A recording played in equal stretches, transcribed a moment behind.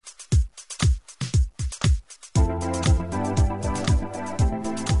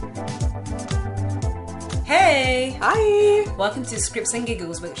Hi! Welcome to Scripts and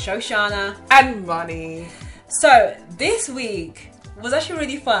Giggles with Shoshanna and Marnie. So, this week was actually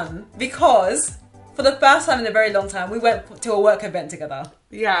really fun because for the first time in a very long time, we went to a work event together.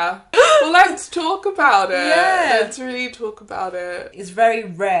 Yeah. Well, let's talk about it. Yeah. Let's really talk about it. It's very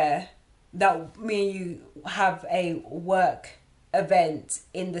rare that me and you have a work event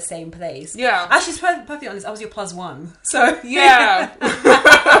in the same place. Yeah. Actually, to be perfectly honest, I was your plus one. So, yeah.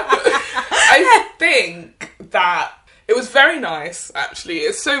 I think that it was very nice, actually.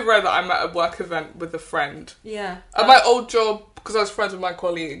 It's so rare that I'm at a work event with a friend. Yeah. At my old job, because I was friends with my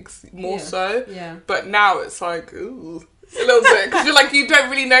colleagues, more Yeah. so. Yeah. But now it's like, ooh, a little bit. Because you're like, you don't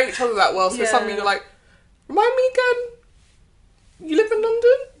really know each other that well. So suddenly you're like, remind me again, you live in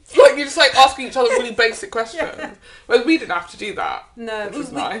London? Like, you're just like asking each other really basic questions. Yeah. Whereas we didn't have to do that. No, which was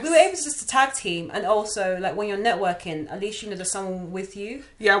nice. we were able to just tag team, and also like when you're networking, at least you know there's someone with you.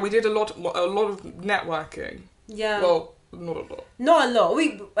 Yeah, we did a lot of networking. Yeah. Well, not a lot. Not a lot.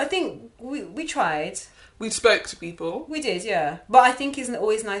 I think we tried. We spoke to people. We did, yeah. But I think it's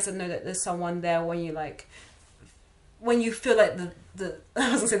always nice to know that there's someone there when you feel like the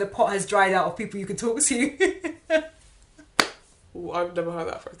I was gonna say the pot has dried out of people you can talk to. Ooh, I've never heard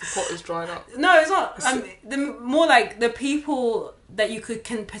that phrase. The pot is drying up. No, it's not. More like the people that you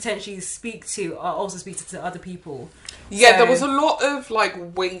can potentially speak to are also speaking to other people. Yeah, so, there was a lot of like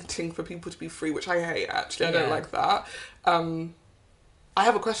waiting for people to be free, which I hate. Actually, I don't like that. I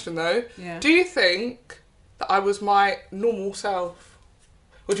have a question though. Yeah. Do you think that I was my normal self?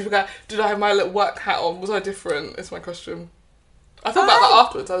 Or do you forget? Did I have my little work hat on? Was I different? Is my question. I thought about that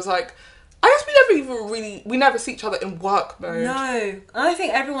afterwards. I was like, I guess we never see each other in work mode. No, I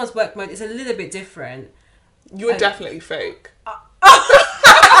think everyone's work mode is a little bit different. You were definitely fake.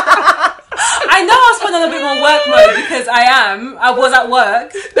 I know I was putting on a bit more work mode because I was at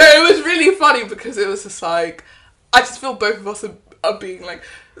work. No, it was really funny because it was just like, I just feel both of us are being like,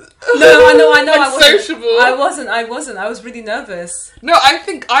 No, I know. like I wasn't. sociable. I wasn't. I was really nervous. No, I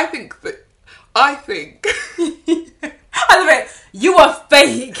think. I love it. You are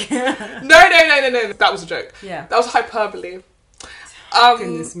fake. No. That was a joke. Yeah. That was hyperbole.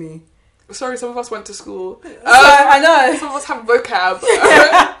 Goodness me. Sorry, some of us went to school. I know. Some of us have vocab.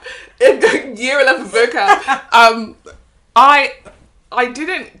 In year 11 vocab. I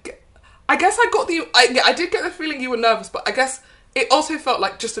didn't. I guess I got I did get the feeling you were nervous, but I guess it also felt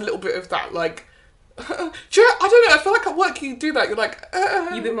like just a little bit of that, like. I don't know. I feel like at work you do that. You're like.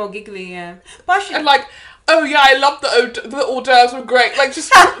 You're a bit more giggly, yeah. But and like. Oh yeah, I love the hors d'oeuvres were great. Like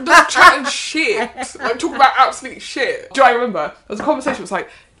just chatting shit. Like talking about absolute shit. Do I remember? There was a conversation. It was like,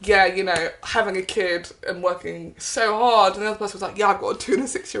 yeah, you know, having a kid and working so hard, and the other person was like, yeah, I've got a 2 and a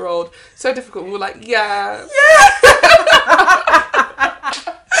 6-year-old. So difficult. We were like, yeah.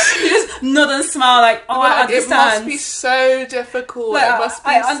 You just nod and smile like, oh, I understand. It must be so difficult. Like, it must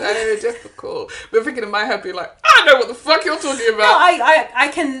be so difficult. But thinking in my head, be like, I know what the fuck you're talking about. No,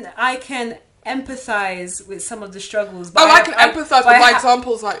 I can empathise with some of the struggles. But I can empathise, but my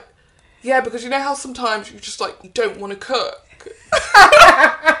example's like, yeah, because you know how sometimes you just like, you don't want to cook.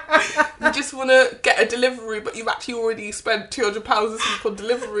 You just want to get a delivery, but you've actually already spent £200 this week on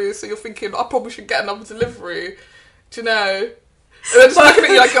delivery, so you're thinking, I probably should get another delivery. Do you know? And they're just looking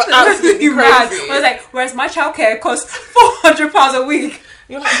at you like you're absolutely crazy. I was like, whereas my childcare costs £400 a week.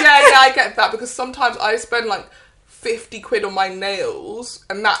 You're like, yeah, I get that, because sometimes I spend like 50 quid on my nails,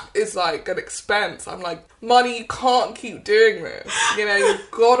 and that is like an expense. I'm like, money, you can't keep doing this. You know, you've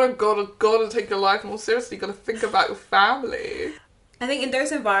gotta take your life more seriously. You gotta think about your family. I think in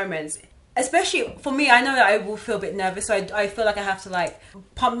those environments, especially for me, I know that I will feel a bit nervous, so I feel like I have to like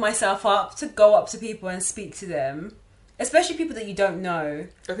pump myself up to go up to people and speak to them, especially people that you don't know.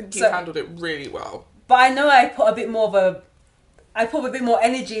 I think you handled it really well. But I know I put a bit more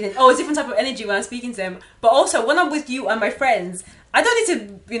energy in it. Oh, a different type of energy when I'm speaking to them. But also, when I'm with you and my friends, I don't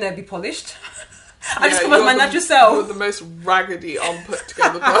need to, be polished. I just come as my natural self. You're the most raggedy, unput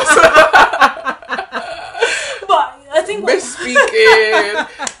together person. But I think... Misspeaking,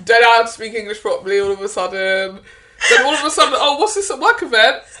 don't know how to speak English properly all of a sudden. Then all of a sudden, oh, what's this at work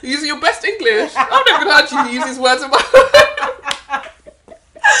event? You're using your best English. I've never heard you use these words in my life.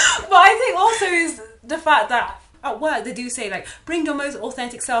 But I think also is the fact that at work, they do say, like, bring your most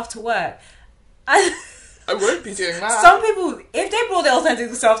authentic self to work. And I won't be doing that. Some people, if they brought their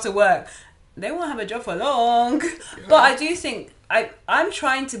authentic self to work, they won't have a job for long. Yeah. But I do think, I'm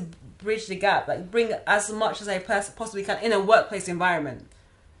trying to bridge the gap, like, bring as much as I possibly can in a workplace environment.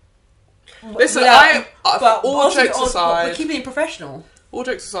 Listen, all jokes aside... But keeping it professional. All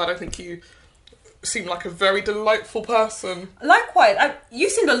jokes aside, I think seem like a very delightful person. Likewise, you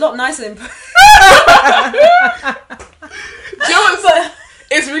seemed a lot nicer than. Do you know what's,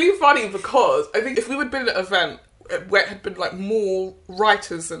 it's really funny because I think if we would been at an event where it had been like more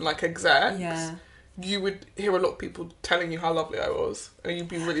writers and like execs, you would hear a lot of people telling you how lovely I was, and you'd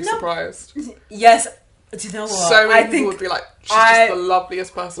be really surprised. Yes. Do you know what? So many people would be like, she's just the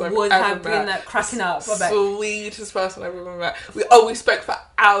loveliest person I've ever met. Would have been cracking up. Sweetest person I've ever met. We spoke for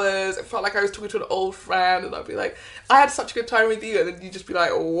hours. It felt like I was talking to an old friend, and I'd be like, I had such a good time with you, and then you'd just be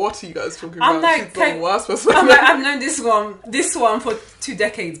like, what are you guys talking about? Like, she's the worst person. I'm like, I've known this one for 2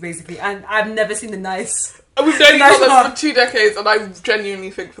 decades, basically, and I've never seen the nice. We've known each other for 2 decades, and I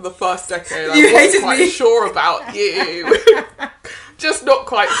genuinely think for the first decade, I wasn't quite sure about you. Just not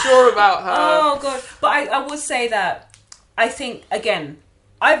quite sure about her. Oh, God. But I would say that I think, again,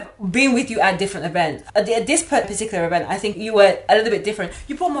 I've been with you at different events. At this particular event, I think you were a little bit different.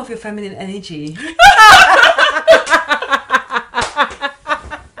 You brought more of your feminine energy.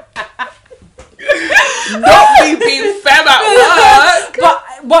 Not me being femme at work.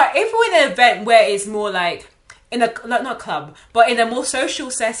 But if we're in an event where it's more like, in a not a club, but in a more social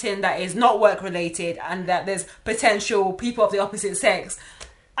setting that is not work related and that there's potential people of the opposite sex,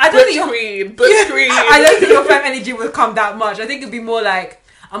 I don't think your femme energy will come that much. I think it'd be more like,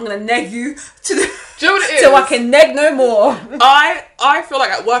 I'm gonna neg you to the so I can neg no more. I feel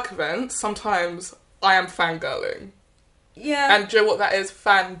like at work events sometimes I am fangirling. Yeah. And do you know what that is?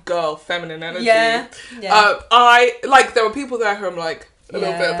 Fangirl, feminine energy. Yeah. I like there were people there who I'm like a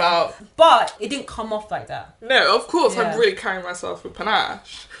little bit about. But it didn't come off like that. No, of course, I'm really carrying myself with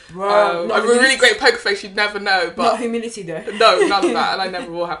panache. Bro, I'm a really great poker face, you'd never know. But not humility though. No, none of that, and I never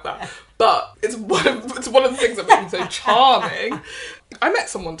will have that. But it's one of the things that makes me so charming. I met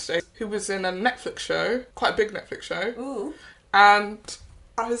someone today who was in a Netflix show, quite a big Netflix show. Ooh. And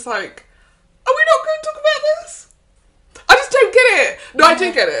I was like, are we not going to talk about this? I just don't get it. No, I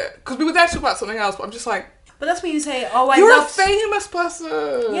do get it. Because we were there to talk about something else, but I'm just like... But that's when you say, You're a famous person.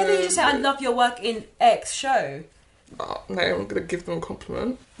 Yeah, then you just say, I love your work in X show. Oh, no, I'm going to give them a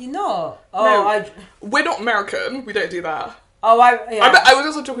compliment. You're not? We're not American. We don't do that. I was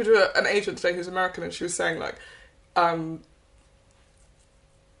also talking to an agent today who's American, and she was saying, like,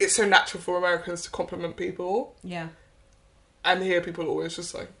 it's so natural for Americans to compliment people. Yeah. And here people are always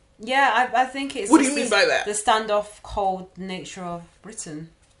just like... Yeah, I think it's... What do you mean by that? The standoff, cold nature of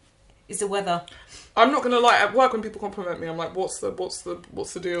Britain. It's the weather. I'm not gonna lie. At work, when people compliment me, I'm like, "What's the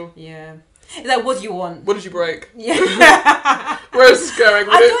deal?" Yeah. It's like, what do you want? What did you break? Yeah. Where is this going?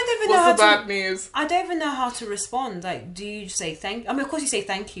 What's the bad news? I don't even know how to respond. Like, do you say thank? I mean, of course you say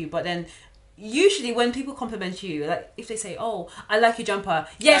thank you, but then usually when people compliment you, like if they say, "Oh, I like your jumper,"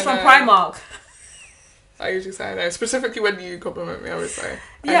 it's from Primark. I usually say I know. Specifically when you compliment me, I would say.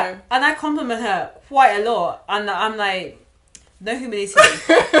 Yeah, and I compliment her quite a lot, and I'm like, no humility.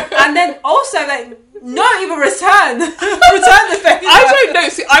 And then also, like, not even return the favour. I don't know.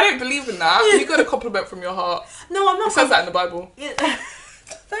 See, I don't believe in that. You got a compliment from your heart. No, I'm not. It says that in the Bible.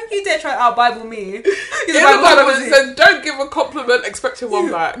 Don't you dare try to out-Bible me. In the Bible it says, don't give a compliment expecting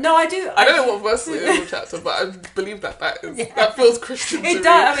one back. No, I do. I don't know what verse it is in the chapter, but I believe that that feels Christian to me. It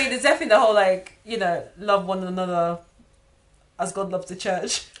does. I mean, there's definitely the whole, like, love one another as God loves the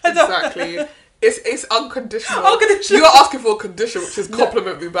church. Exactly. It's unconditional. You're asking for a condition, which is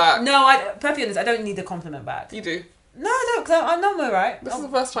compliment me back. No, perfectly honest, I don't need a compliment back. You do. No, I don't, because I know I'm alright. This is the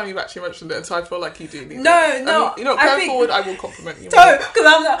first time you've actually mentioned it, and so I feel like you do need it. No. Going forward, I will compliment you. No, because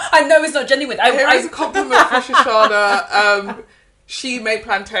I know it's not genuine. Here is a compliment for Shoshanna. She made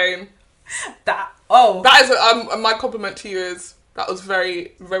plantain. That is my compliment to you is that was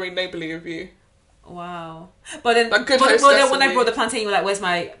very, very neighbourly of you. Wow. But then, when I brought the plantain, you were like, where's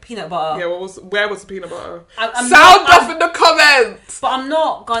my peanut butter? Yeah, where was the peanut butter? Sound off in the comments! But I'm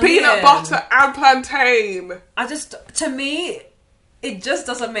not Ghanaian. Peanut butter and plantain. To me, it just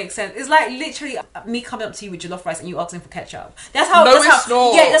doesn't make sense. It's like literally me coming up to you with jollof rice and you asking for ketchup. That's how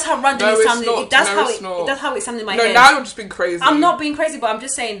not. Yeah, that's how random it sounded. Not. That's how it sounded in my head. No, now you're just being crazy. I'm not being crazy, but I'm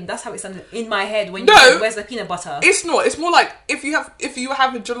just saying that's how it sounded in my head when you said, where's the peanut butter? It's not. It's more like if you were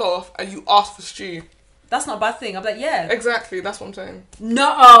having jollof and you ask for stew. That's not a bad thing. I'm like, yeah. Exactly, that's what I'm saying.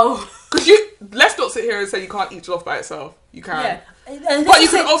 No. Because let's not sit here and say you can't eat jollof by itself. You can. Yeah. But you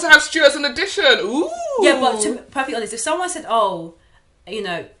can also have stew as an addition. Ooh. Yeah, but to be perfectly honest, if someone said,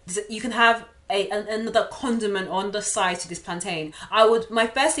 you can have another condiment on the side to this plantain, my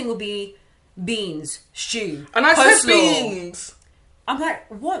first thing would be beans, stew, and I said beans. I'm like,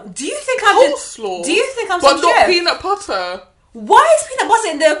 what? Do you think I'm coleslaw? Do you think I'm but some not chef? Peanut butter. Why is peanut butter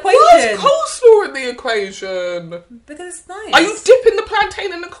in the Why equation? is coleslaw in the equation? Because it's nice. Are you dipping the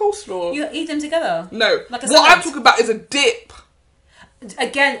plantain in the coleslaw? You eat them together. No. Like a what salad. I'm talking about is a dip.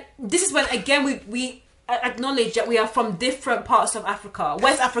 Again, this is when we acknowledge that we are from different parts of Africa,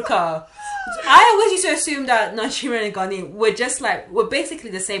 West Africa. I always used to assume that Nigerian and Ghanaian we're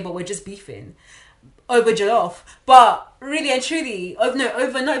basically the same, but we're just beefing over jollof. But really and truly, over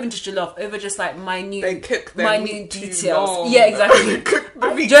not even just jollof, over just like minute details. Long. Yeah,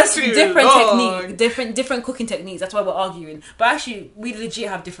 exactly. Just different long. technique, different cooking techniques. That's why we're arguing. But actually, we legit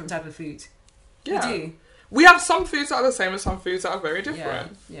have different type of food. Yeah. We do. We have some foods that are the same and some foods that are very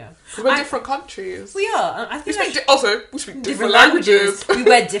different. Yeah. We're different countries. We are. I think we speak different languages. We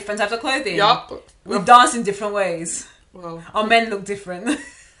wear different types of clothing. Yup. We dance in different ways. Well, our men look different.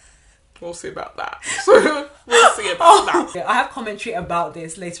 We'll see about that. We'll see about that. Yeah, I have commentary about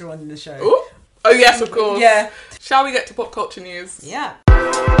this later on in the show. Ooh. Oh yes, of course. Yeah. Shall we get to pop culture news? Yeah.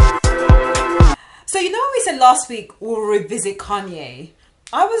 So you know when we said last week we'll revisit Kanye?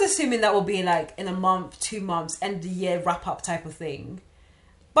 I was assuming that will be like in a month, 2 months, end of the year wrap up type of thing.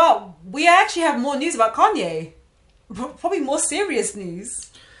 But we actually have more news about Kanye. Probably more serious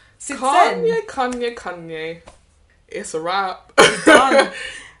news. Since then. Kanye. It's a wrap. It's done.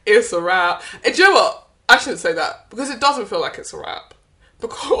 It's a wrap. And do you know what? I shouldn't say that because it doesn't feel like it's a wrap.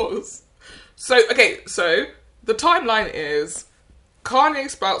 Because so the timeline is Kanye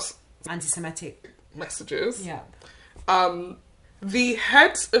spouts anti-Semitic messages. Yeah. The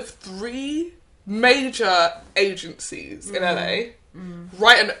heads of 3 major agencies in LA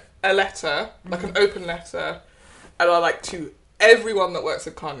write a letter, like an open letter, and are like, to everyone that works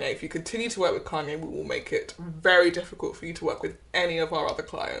with Kanye, if you continue to work with Kanye, we will make it very difficult for you to work with any of our other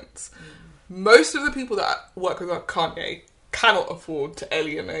clients. Most of the people that work with Kanye cannot afford to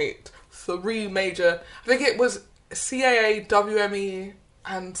alienate 3 major, I think it was CAA, WME,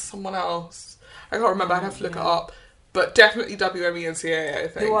 and someone else. I can't remember, I'd have to look it up. But definitely WME and CAA, I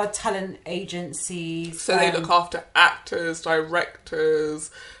think. Who are talent agencies. So they look after actors,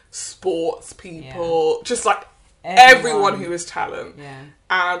 directors, sports people, just like everyone who is talent. Yeah.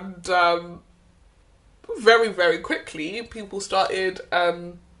 And very, very quickly, people started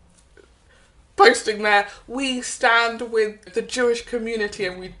posting there, we stand with the Jewish community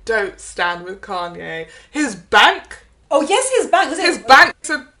and we don't stand with Kanye. His bank. Oh, yes, his bank. His bank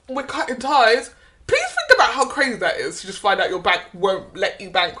said, we're cutting ties. Please think about how crazy that is to just find out your bank won't let you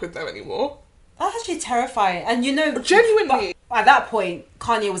bank with them anymore. That's actually terrifying. And you know... Genuinely. At that point,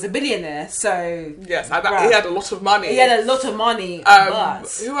 Kanye was a billionaire, so... Yes, he had a lot of money. He had a lot of money, but...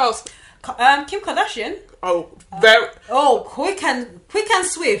 Who else? Kim Kardashian. Oh, very... quick and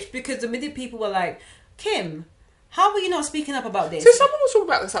swift, because the minute people were like, Kim, how are you not speaking up about this? So someone was talking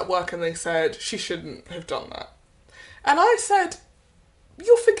about this at work and they said she shouldn't have done that. And I said,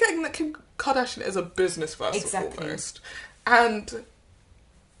 you're forgetting that Kim Kardashian is a business first and foremost. And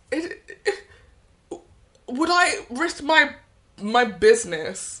would I risk my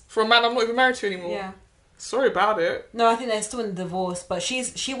business for a man I'm not even married to anymore? Yeah. Sorry about it. No, I think they're still in a divorce, but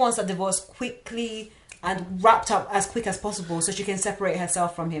she wants a divorce quickly and wrapped up as quick as possible so she can separate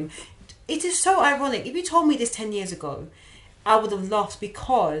herself from him. It is so ironic. If you told me this 10 years ago, I would have laughed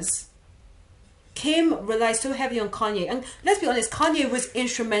because Kim relies so heavily on Kanye. And let's be honest, Kanye was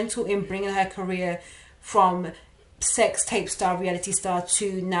instrumental in bringing her career from sex tape star, reality star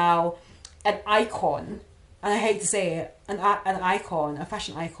to now an icon. And I hate to say it, an icon, a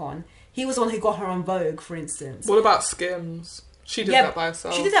fashion icon. He was the one who got her on Vogue, for instance. What about Skims? She did that by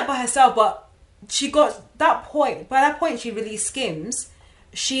herself. She did that by herself, but she got that point. By that point, she released Skims.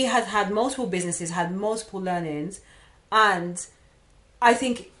 She had multiple businesses, had multiple learnings, and I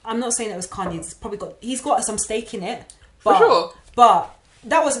think, I'm not saying it was Kanye, he's got some stake in it. But, for sure. But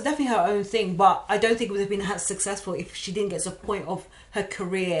that was definitely her own thing, but I don't think it would have been as successful if she didn't get to the point of her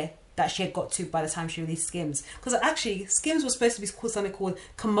career that she had got to by the time she released Skims. Because actually, Skims was supposed to be called something called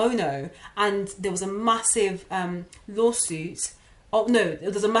Kimono, and there was a massive lawsuit. Oh no,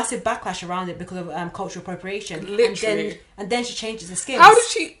 there was a massive backlash around it because of cultural appropriation. Literally. And then she changed it to Skims. How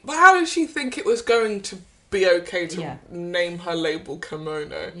did she think it was going to be okay to name her label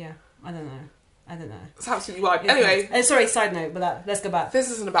Kimono? Yeah, I don't know. It's absolutely wild. Anyway. Sorry, side note, but let's go back. This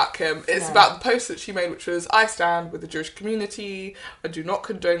isn't about Kim. It's about the post that she made, which was, I stand with the Jewish community. I do not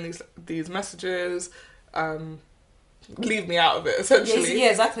condone these messages. Leave me out of it, essentially. Yeah,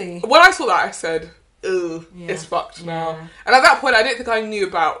 exactly. When I saw that, I said, ugh, it's fucked now. Yeah. And at that point, I didn't think I knew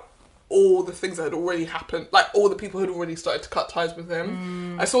about all the things that had already happened, like all the people who had already started to cut ties with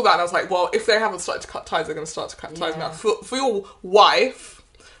him. I saw that and I was like, well, if they haven't started to cut ties, they're going to start to cut ties now. For your wife,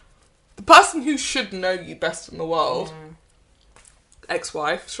 the person who should know you best in the world,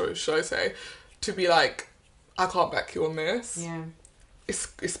 ex-wife, should I say, to be like, I can't back you on this. Yeah.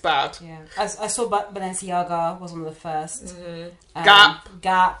 It's bad. Yeah. I saw Balenciaga was one of the first. Mm-hmm.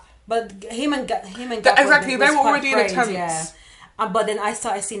 Gap. But him and Gap exactly, they were already in attempts. Yeah. But then I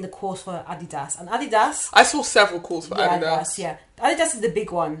started seeing the calls for Adidas. And Adidas... I saw several calls for Adidas. Yeah. Adidas is the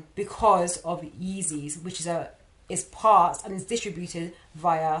big one because of Yeezys, which is parts and is distributed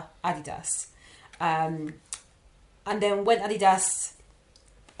via Adidas. And then when Adidas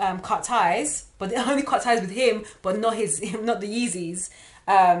cut ties, but they only cut ties with him, but not the Yeezys,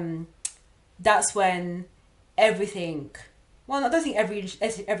 that's when everything... Well, I don't think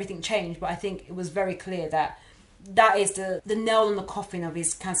everything changed, but I think it was very clear that is the nail in the coffin of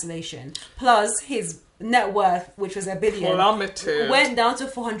his cancellation. Plus, his net worth, which was $1 billion, plummeted, went down to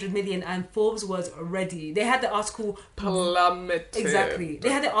 400 million, and Forbes was ready. They had the article plummeted. Exactly. They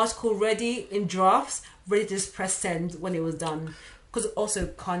had the article ready in drafts, ready to just press send when it was done. Because also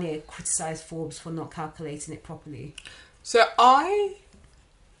Kanye criticised Forbes for not calculating it properly. So I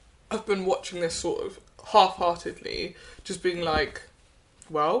have been watching this sort of half-heartedly, just being like,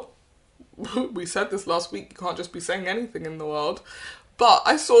 well, we said this last week, you can't just be saying anything in the world. But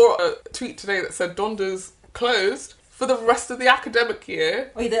I saw a tweet today that said Donda's closed for the rest of the academic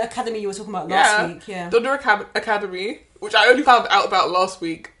year. Oh, the academy you were talking about last week, yeah. Donda Academy, which I only found out about last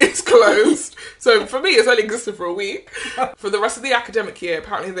week, is closed. So for me, it's only existed for a week. For the rest of the academic year,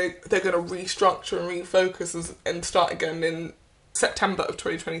 apparently they're going to restructure and refocus and start again in September of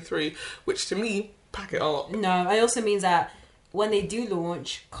 2023, which to me, pack it up. No, it also means that when they do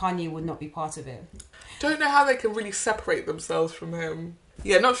launch, Kanye would not be part of it. Don't know how they can really separate themselves from him.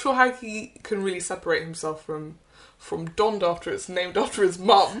 Yeah, not sure how he can really separate himself from Donda after it's named after his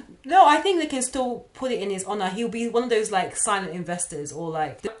mum. No, I think they can still put it in his honour. He'll be one of those like silent investors or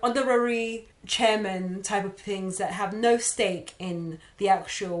like the honorary chairman type of things that have no stake in the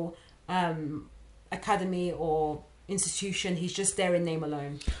actual academy or institution. He's just there in name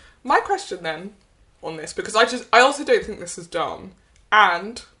alone. My question then on this, because I also don't think this is dumb,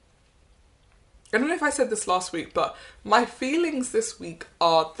 and I don't know if I said this last week, but my feelings this week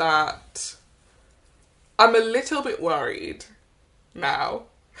are that I'm a little bit worried now.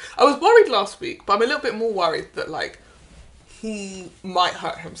 I was worried last week, but I'm a little bit more worried that, like, he might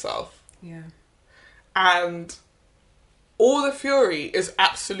hurt himself. Yeah. And all the fury is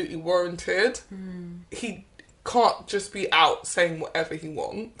absolutely warranted. He can't just be out saying whatever he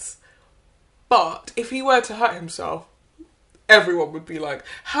wants. But if he were to hurt himself, everyone would be like,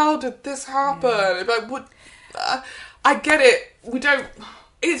 how did this happen? Yeah. Like, I get it.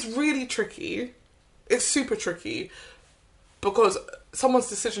 It's really tricky. It's super tricky. Because someone's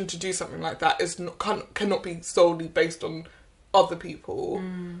decision to do something like that cannot be solely based on other people.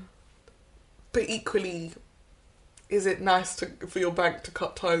 But equally, is it nice for your bank to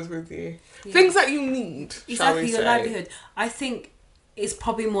cut ties with you? Yeah. Things that you need, shall we say. Your livelihood. I think it's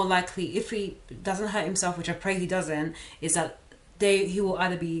probably more likely, if he doesn't hurt himself, which I pray he doesn't, is that he will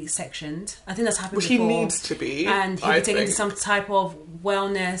either be sectioned. I think that's happened before. Which he needs to be. And he'll be taken to some type of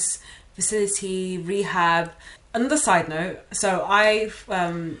wellness facility, rehab. Another side note, so I've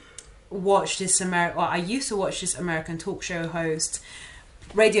watched this I used to watch this American talk show host,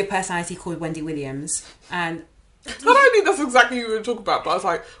 radio personality called Wendy Williams, and I don't think that's exactly who we were talking about, but I was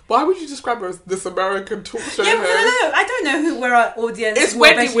like, why would you describe her as this American talk show host? I don't know where our audience... It's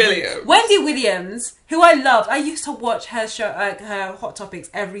Wendy Williams. Wendy Williams, who I loved. I used to watch her show, her Hot Topics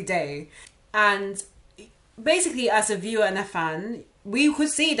every day. And basically, as a viewer and a fan, we could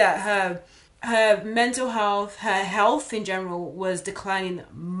see that her mental health, her health in general was declining.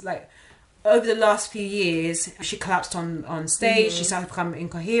 Like, over the last few years, she collapsed on stage. She started to become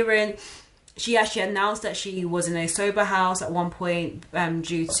incoherent. She actually announced that she was in a sober house at one point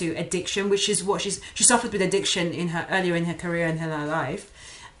due to addiction, which is what she suffered with addiction earlier in her career and in her life.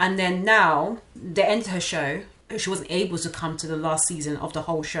 And then now they ended her show. She wasn't able to come to the last season of the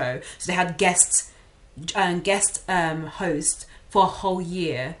whole show, so they had guest host for a whole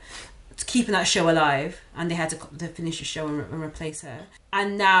year, keeping that show alive, and they had to finish the show and replace her.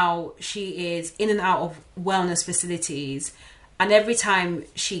 And now she is in and out of wellness facilities. And every time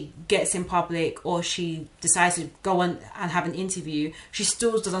she gets in public or she decides to go on and have an interview, she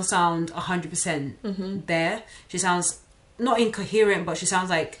still doesn't sound 100% there. She sounds not incoherent, but she sounds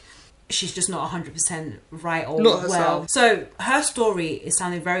like she's just not 100% right or not well. herself. So her story is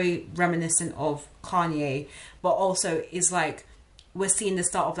sounding very reminiscent of Kanye, but also is like we're seeing the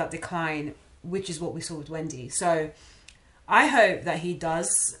start of that decline, which is what we saw with Wendy. So I hope that he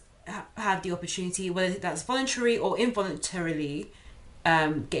does have the opportunity, whether that's voluntary or involuntarily,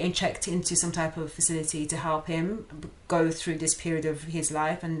 getting checked into some type of facility to help him go through this period of his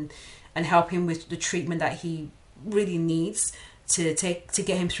life and help him with the treatment that he really needs to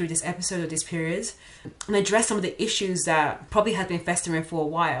get him through this episode or this period, and address some of the issues that probably had been festering for a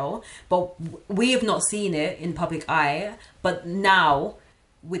while, but we have not seen it in public eye. But now,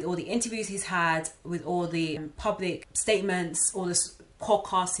 with all the interviews he's had, with all the public statements, all the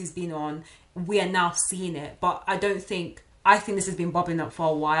podcasts he's been on, we are now seeing it. But I think this has been bubbling up for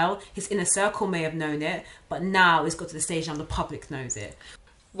a while. His inner circle may have known it, but now it's got to the stage now the public knows it.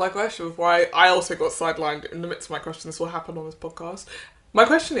 My question was why I also got sidelined in the midst of my question. This will happen on this podcast. My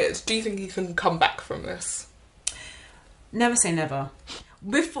question is, do you think he can come back from this? Never say never.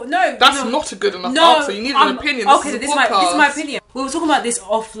 That's not a good enough answer. You need an opinion. This is my opinion. We were talking about this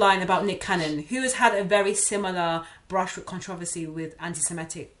offline about Nick Cannon, who has had a very similar brush with controversy with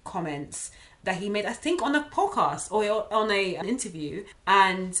anti-Semitic comments that he made, I think, on a podcast or on an interview,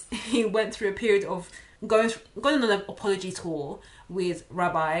 and he went through a period of going on an apology tour with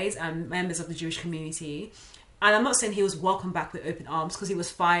rabbis and members of the Jewish community. And I'm not saying he was welcomed back with open arms, because he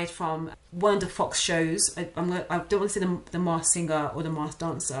was fired from one of the Fox shows. I don't want to say the Masked Singer or the Masked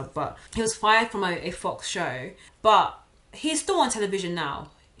Dancer, but he was fired from a Fox show. But he's still on television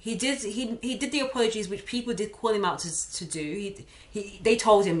now. He did the apologies, which people did call him out to do. They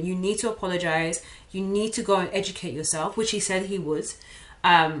told him, you need to apologise, you need to go and educate yourself, which he said he would.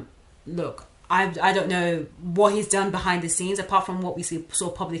 Look, I don't know what he's done behind the scenes, apart from what we saw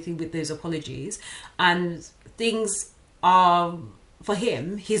publicly with those apologies. And things are, for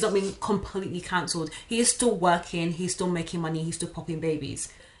him, he's not been completely cancelled. He is still working, he's still making money, he's still popping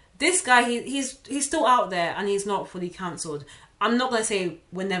babies. This guy, he's still out there and he's not fully cancelled. I'm not going to say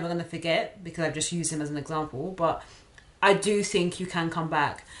we're never going to forget, because I've just used him as an example, but I do think you can come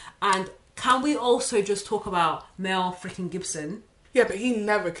back. And can we also just talk about Mel freaking Gibson? Yeah, but he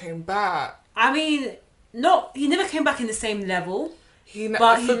never came back. I mean, he never came back in the same level. He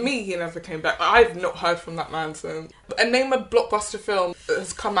never came back. I've not heard from that man since. And name a blockbuster film that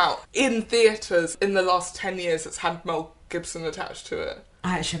has come out in theatres in the last 10 years that's had Mel Gibson attached to it.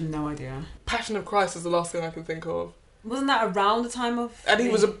 I actually have no idea. Passion of Christ is the last thing I can think of. Wasn't that around the time of? And he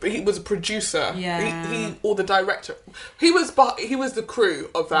was a producer. Yeah. He or the director. He was the crew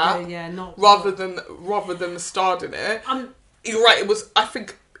of that. Rather than the starred in it. You're right. It was, I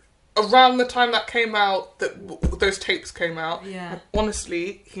think, around the time that came out, that those tapes came out. Yeah. And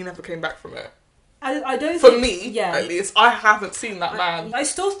honestly, he never came back from it. I don't. For me, at least, I haven't seen that man. I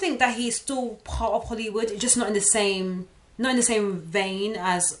still think that he's still part of Hollywood, just not in the same vein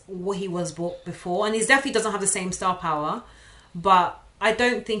as what he was before, and he definitely doesn't have the same star power. But I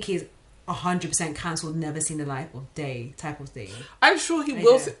don't think he's 100% cancelled, never seen the light of day type of thing. I'm sure he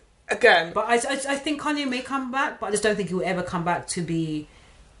will again. But I think Kanye may come back, but I just don't think he will ever come back to be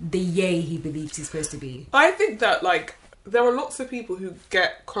the Ye he believes he's supposed to be. I think that there are lots of people who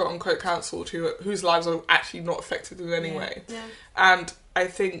get quote unquote cancelled whose lives are actually not affected in any way. Yeah. And I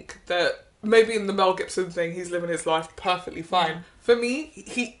think that maybe in the Mel Gibson thing, he's living his life perfectly fine. Yeah. For me,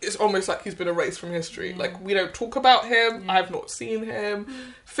 it's almost like he's been erased from history. Yeah. We don't talk about him. Yeah. I've not seen him.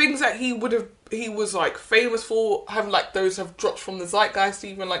 Things that he was famous for those have dropped from the zeitgeist.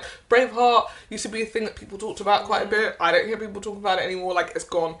 Even Braveheart used to be a thing that people talked about quite a bit. I don't hear people talk about it anymore. It's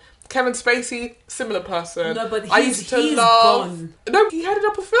gone. Kevin Spacey, similar person. No, but I used to love. Gone. No, he headed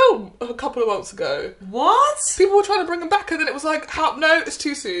up a film a couple of months ago. What? People were trying to bring him back, and then it was no, it's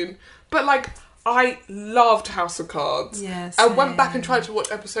too soon. But I loved House of Cards. Yes. I went back and tried to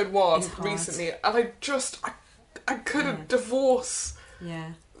watch episode 1 recently, and I couldn't divorce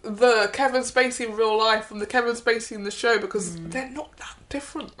the Kevin Spacey in real life from the Kevin Spacey in the show, because they're not that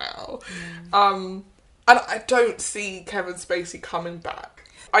different now. And I don't see Kevin Spacey coming back.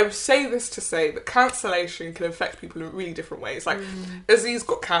 I say this to say that cancellation can affect people in really different ways. Aziz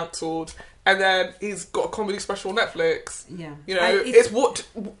got cancelled, and then he's got a comedy special on Netflix. Yeah.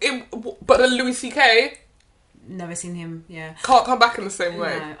 But then Louis CK... Never seen him, yeah. Can't come back in the same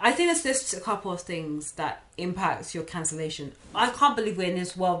way. No. I think there's just a couple of things that impacts your cancellation. I can't believe we're in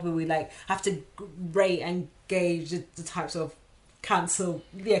this world where we have to rate and gauge the types of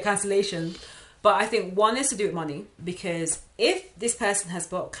cancellation. But I think one is to do with money, because if this person has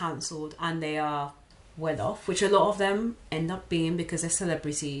got cancelled and they are well off, which a lot of them end up being because they're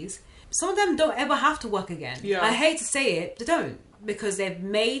celebrities, some of them don't ever have to work again. Yeah. I hate to say it, they don't, because they've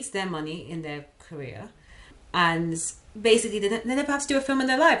made their money in their career, and basically they never have to do a film in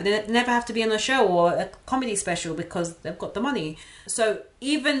their life. They never have to be on a show or a comedy special because they've got the money. So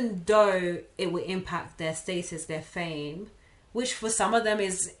even though it will impact their status, their fame, which for some of them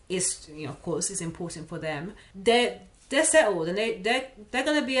is of course is important for them, they're settled and they're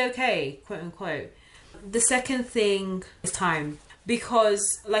gonna be okay, quote unquote. The second thing is time.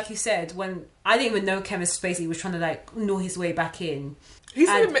 Because, like you said, when I didn't even know Kevin Spacey was trying to like gnaw his way back in. He's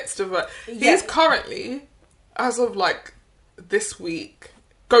in the midst of it. He's currently, as of like this week,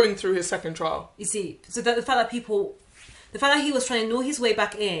 going through his second trial. You see, so the fact that he was trying to gnaw his way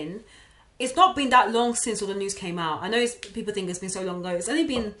back in, it's not been that long since all the news came out. I know people think it's been so long ago. It's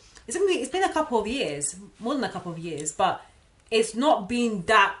been a couple of years, more than a couple of years, but it's not been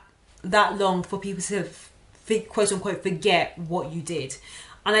that long for people to quote unquote forget what you did.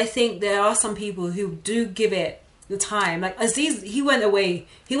 And I think there are some people who do give it the time. Like Aziz, he went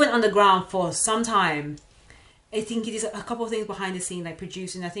underground for some time. I think he did a couple of things behind the scene, like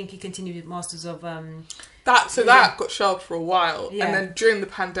producing. I think he continued with Masters of that got shelved for a while, and then during the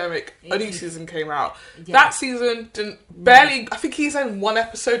pandemic, a new season came out. That season didn't barely. I think he's in one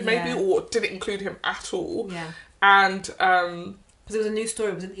episode maybe, or didn't include him at all. Yeah, and because it was a new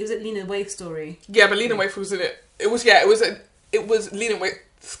story. It was a Lena Waithe story. Yeah, but Lena Waithe was in it. It was Lena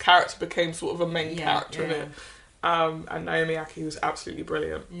Waithe's character became sort of a main character in it. And Naomi Aki was absolutely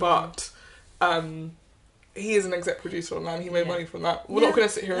brilliant. Yeah. But he is an exec producer on that and he made money from that. We're not going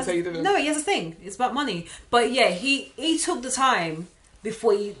to sit here and say he didn't. No, he has a thing. It's about money. But yeah, he took the time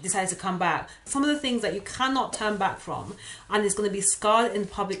before he decided to come back. Some of the things that you cannot turn back from, and it's going to be scarred in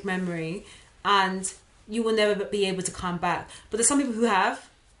public memory, and you will never be able to come back. But there's some people who have.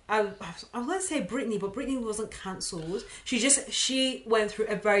 I was going to say Britney, but Britney wasn't cancelled. She went through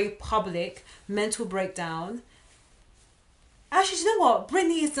a very public mental breakdown. Actually, you know what?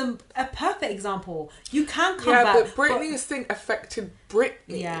 Britney is a perfect example. You can come back. Yeah, but Britney's thing affected Britney.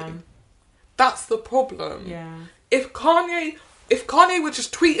 Yeah. That's the problem. Yeah. If Kanye were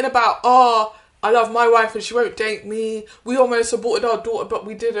just tweeting about, I love my wife and she won't date me, we almost aborted our daughter but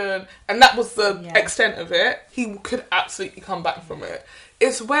we didn't, and that was the extent of it, he could absolutely come back from it.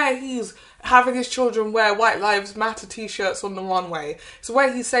 It's where he's having his children wear White Lives Matter t-shirts on the runway. It's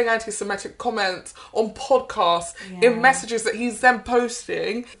where he's saying anti-Semitic comments on podcasts, in messages that he's then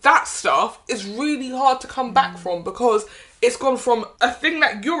posting. That stuff is really hard to come back from, because it's gone from a thing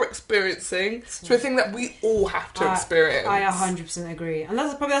that you're experiencing to a thing that we all have to experience. I 100% agree. And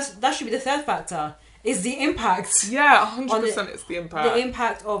that should be the third factor, is the impact. Yeah, 100% it's the impact. The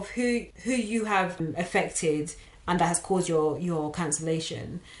impact of who you have affected, and that has caused your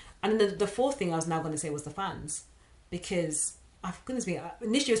cancellation. And then the fourth thing I was now going to say was the fans. Because, goodness me,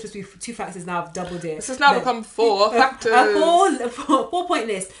 initially it was supposed to be 2 factors, now I've doubled it. This has now become 4 factors. A 4-point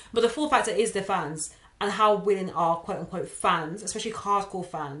list. But the 4th factor is the fans. And how willing are quote-unquote fans, especially hardcore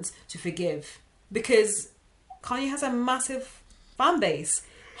fans, to forgive. Because Kanye has a massive fan base.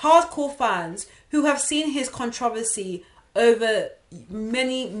 Hardcore fans who have seen his controversy over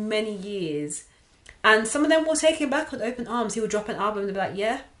many, many years. And some of them will take him back with open arms. He will drop an album and they'll be like,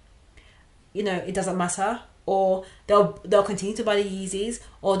 yeah, it doesn't matter. Or they'll continue to buy the Yeezys.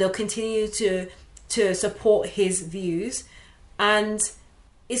 Or they'll continue to support his views. And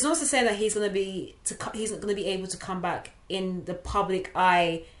it's not to say that he's not going to be able to come back in the public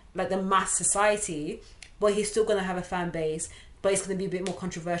eye, like the mass society, but he's still going to have a fan base. But it's going to be a bit more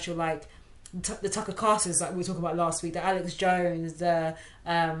controversial, like the Tucker Carters, like we were talking about last week, the Alex Jones, the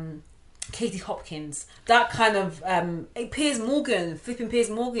Katie Hopkins, that kind of flipping Piers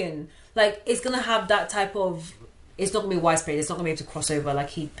Morgan. Like, it's going to have that type of. It's not going to be widespread. It's not going to be able to cross over like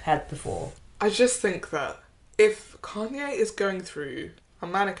he had before. I just think that if Kanye is going through a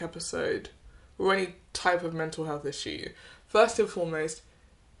manic episode or any type of mental health issue, first and foremost,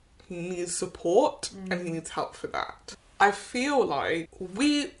 he needs support and he needs help for that. I feel like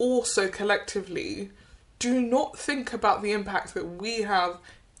we also collectively do not think about the impact that we have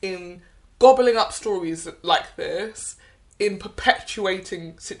in gobbling up stories like this, in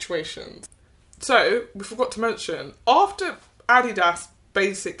perpetuating situations. So, we forgot to mention, after Adidas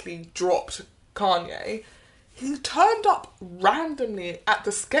basically dropped Kanye, he turned up randomly at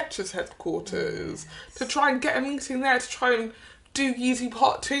the Skechers headquarters to try and get a meeting there to try and do Yeezy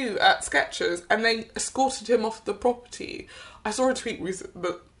Part 2 at Skechers, and they escorted him off the property. I saw a tweet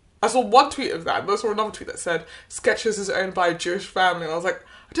recently, I saw one tweet of that, but I saw another tweet that said Skechers is owned by a Jewish family, and I was like,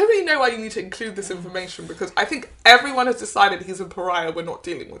 I don't really know why you need to include this information, because I think everyone has decided he's a pariah, we're not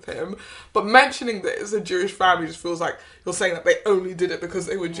dealing with him. But mentioning that it's a Jewish family just feels like you're saying that they only did it because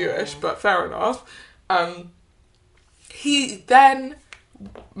they were Jewish, but fair enough. He then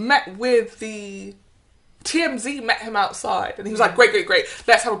met with the TMZ, met him outside, and he was like, great,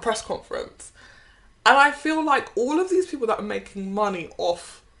 let's have a press conference. And I feel like all of these people that are making money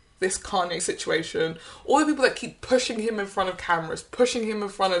off this Kanye situation, all the people that keep pushing him in front of cameras, pushing him in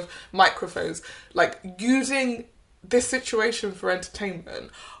front of microphones, like using this situation for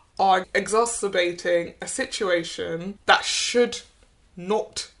entertainment are exacerbating a situation that should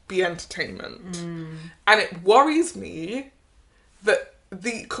not be entertainment. And it worries me that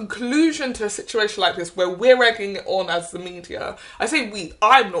the conclusion to a situation like this, where we're egging it on as the media, I say we,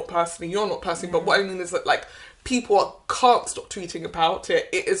 I'm not personally, you're not personally, but what I mean is that, like, people can't stop tweeting about it,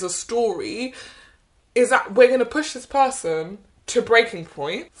 it is a story, is that we're going to push this person to breaking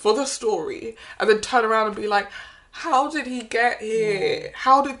point for the story and then turn around and be like, how did he get here?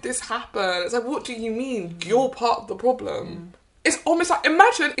 How did this happen? It's like, what do you mean? You're part of the problem. It's almost like,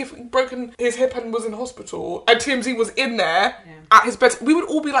 imagine if he'd broken his hip and was in hospital and TMZ was in there at his bed. We would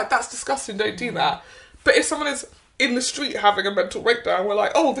all be like, that's disgusting, don't do that. But if someone is in the street having a mental breakdown, we're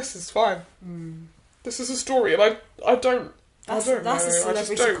like, oh, this is fine. This is a story. And I don't know. That's a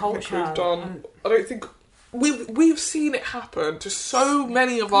celebrity culture. I don't think... We've seen it happen to so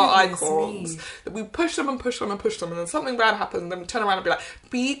many of our icons that we push them and push them and push them, and then something bad happens and then we turn around and be like,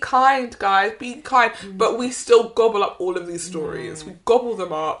 be kind, guys, be kind. But we still gobble up all of these stories. We gobble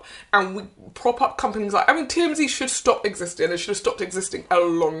them up and we prop up companies like... I mean, TMZ should stop existing. It should have stopped existing a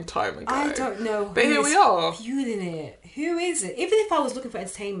long time ago. I don't know. But here we are. Fueling it. Who is it? Even if I was looking for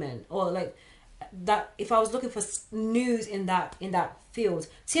entertainment or like that, if I was looking for news in that field,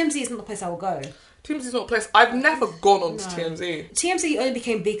 TMZ is not the place I would go. TMZ is not a place. I've never gone on to TMZ. TMZ only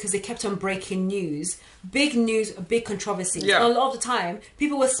became big because they kept on breaking news, big controversies. Yeah. And a lot of the time,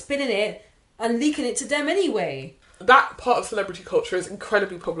 people were spinning it and leaking it to them anyway. That part of celebrity culture is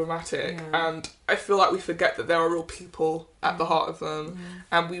incredibly problematic, and I feel like we forget that there are real people at the heart of them,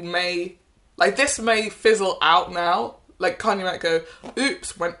 and we may... Like, this may fizzle out now. Like, Kanye might go,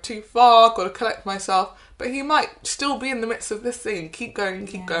 oops, went too far, got to collect myself. But he might still be in the midst of this thing, keep going,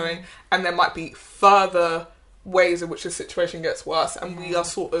 and there might be further ways in which the situation gets worse, and we are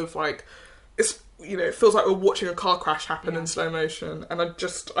sort of like, it's, you know, it feels like we're watching a car crash happen in slow motion, and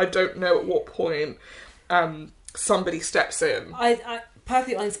I don't know at what point somebody steps in. I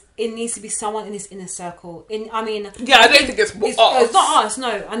perfectly honest, it needs to be someone in his inner circle. I don't think it's us. It's not us,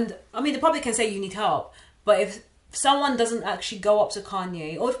 no. And I mean, the public can say you need help, but if someone doesn't actually go up to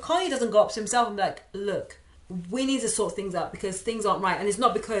Kanye, or if Kanye doesn't go up to himself and be like, look, we need to sort things out because things aren't right, and it's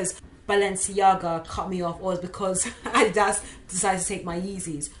not because Balenciaga cut me off or it's because Adidas decided to take my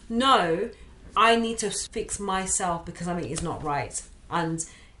Yeezys. No, I need to fix myself because I mean it's not right. And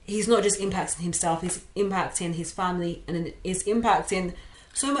he's not just impacting himself, he's impacting his family, and it's impacting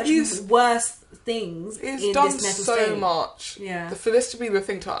so much worse things in this mental state. He's done so much. Yeah. For this to be the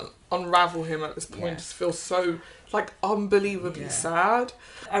thing to unravel him at this point just feels so, like, unbelievably sad.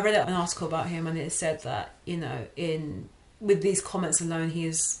 I read an article about him and it said that, you know, with these comments alone, he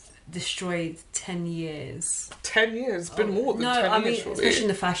has destroyed 10 years. 10 years? It's been more than 10 years, surely. Especially in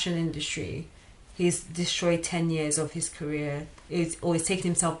the fashion industry. He's destroyed 10 years of his career. He's taken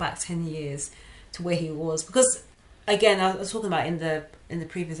himself back 10 years to where he was. Because, again, I was talking about in the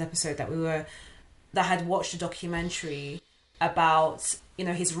previous episode that had watched a documentary about, you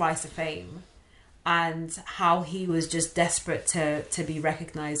know, his rise to fame and how he was just desperate to be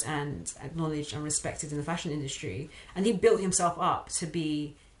recognised and acknowledged and respected in the fashion industry. And he built himself up to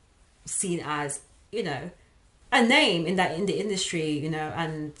be seen as, you know, a name in the industry, you know,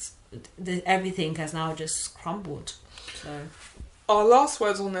 and everything has now just crumbled. So our last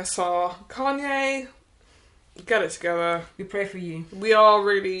words on this are, Kanye, get it together. We pray for you. We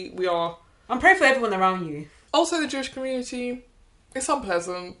are. I'm praying for everyone around you. Also the Jewish community, it's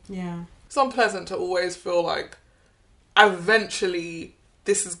unpleasant. Yeah. It's unpleasant to always feel like eventually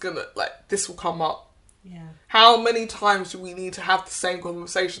this will come up. Yeah. How many times do we need to have the same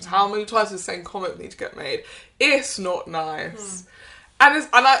conversations? How many times does the same comment need to get made? It's not nice. And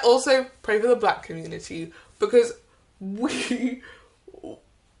I also pray for the black community because we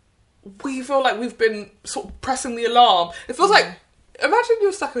feel like we've been sort of pressing the alarm. It feels like, imagine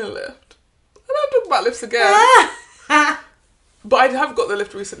you're stuck in a lift. I don't talk about lifts again. But I have got the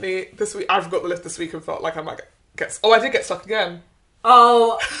lift recently. This week, I've got the lift this week and felt like I might get... Oh, I did get stuck again.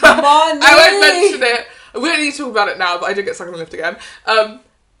 Oh, Marnie! I won't mention it. We don't need to talk about it now, but I did get stuck in the lift again.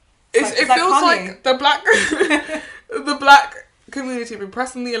 It feels like the black community have been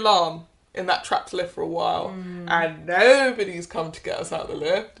pressing the alarm in that trapped lift for a while, and nobody's come to get us out of the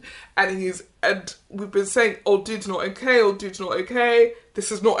lift. And we've been saying, "Oh, dude's not okay. Oh, dude's not okay.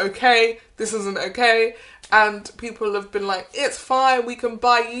 This is not okay. This isn't okay." And people have been like, "It's fine. We can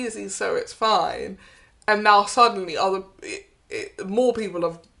buy Yeezys, so it's fine." And now suddenly, more people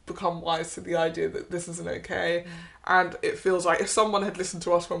have become wise to the idea that this isn't okay. And it feels like if someone had listened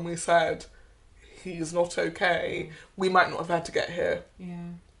to us when we said he's not okay, we might not have had to get here. Yeah.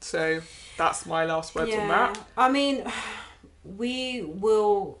 So that's my last words on that. I mean, I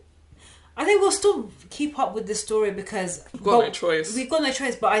think we'll still keep up with the story because We've got no choice. We've got no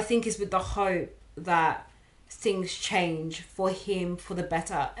choice, but I think it's with the hope that things change for him for the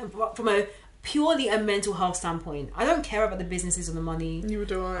better. And from a purely a mental health standpoint, I don't care about the businesses or the money. You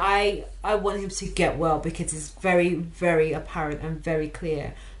do I want him to get well because it's very, very apparent and very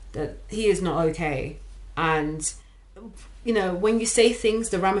clear that he is not okay. And, you know, when you say things,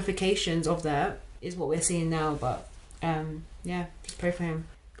 the ramifications of that is what we're seeing now. But, yeah, just pray for him.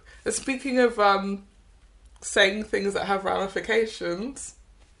 Speaking of saying things that have ramifications,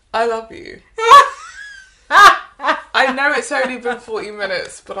 I love you. I know it's only been 40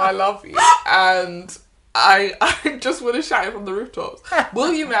 minutes, but I love you. And I just want to shout it from the rooftops.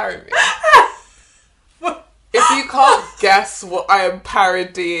 Will you marry me? If you can't guess what I am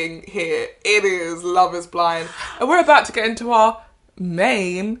parodying here, it is Love is Blind. And we're about to get into our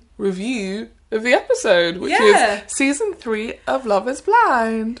main review of the episode, which is season 3 of Love is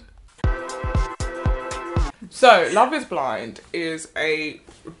Blind. So, Love is Blind is a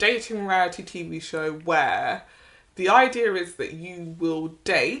dating reality TV show where the idea is that you will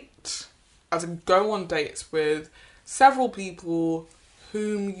date, as in go on dates with several people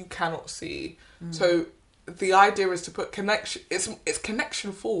whom you cannot see. So, the idea is to put connection, it's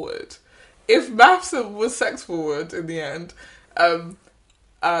connection forward. If maths was sex forward in the end, if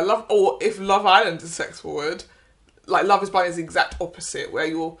Love Island is sex forward, like Love is Blind is the exact opposite, where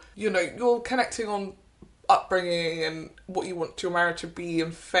you're connecting on upbringing and what you want your marriage to be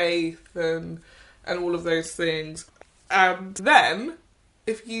and faith and all of those things. And then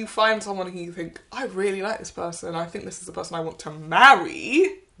if you find someone who you think, I really like this person, I think this is the person I want to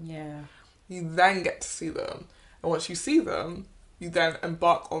marry, you then get to see them. And once you see them, you then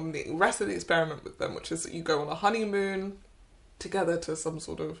embark on the rest of the experiment with them, which is that you go on a honeymoon together to some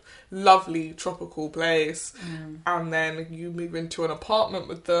sort of lovely tropical place, and then you move into an apartment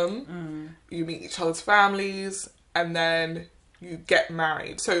with them, you meet each other's families, and then you get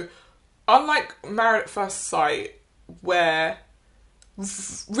married. So unlike Married at First Sight, where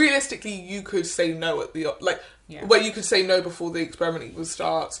realistically you could say no at the where you could say no before the experiment even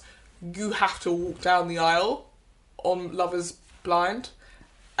starts, you have to walk down the aisle on Love is Blind.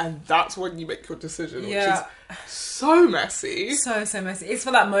 And that's when you make your decision, which is so messy. So messy. It's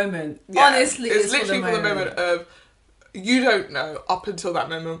for that moment. Yeah. Honestly, it's literally for the moment of, you don't know up until that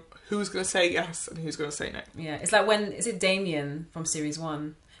moment who's going to say yes and who's going to say no. Yeah, it's like when, is it Damien from series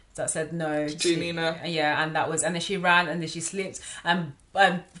 1 that said no to Giannina? And then she ran and then she slipped and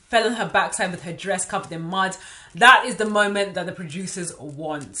fell on her backside with her dress covered in mud. That is the moment that the producers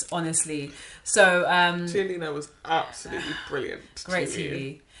want, honestly. So Giannina was absolutely brilliant. Great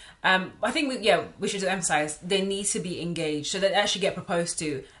TV. I think we should emphasise they need to be engaged, so they actually get proposed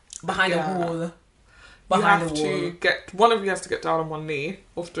to behind a wall. One of you has to get down on one knee.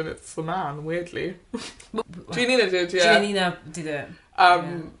 Often it's the man, weirdly. Giannina did, yeah. Giannina did it.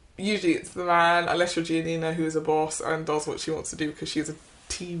 Usually it's the man, unless you're Giannina, who is a boss and does what she wants to do because she's a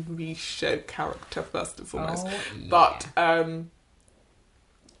TV show character first and foremost. But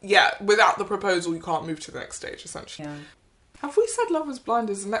without the proposal, you can't move to the next stage, essentially. Yeah. Have we said Love is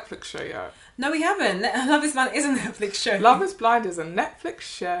Blind is a Netflix show yet? No, we haven't. Love is Blind is a Netflix show. Love is Blind is a Netflix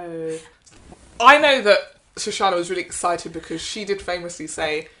show. I know that Shoshanna was really excited because she did famously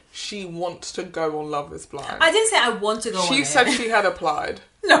say she wants to go on Love is Blind. I didn't say I want to go on it. She said she had applied.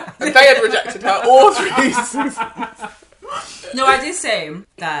 No. And they had rejected her all 3 seasons. No, I did say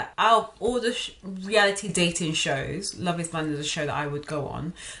that out of all the reality dating shows, Love is Blind is a show that I would go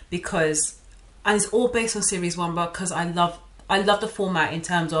on and it's all based on series 1, but because I love the format in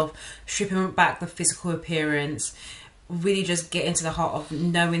terms of stripping back the physical appearance, really just get into the heart of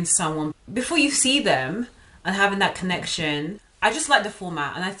knowing someone before you see them and having that connection. I just like the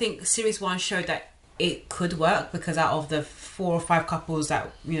format, and I think series 1 showed that it could work because out of the 4 or 5 couples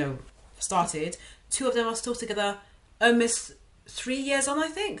that started, 2 of them are still together almost 3 years on, I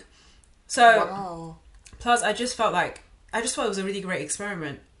think. So plus I just thought it was a really great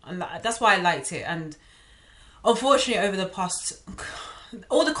experiment, and that's why I liked it. And unfortunately over the past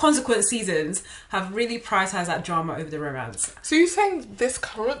all the consequent seasons have really prioritised that drama over the romance. So you're saying this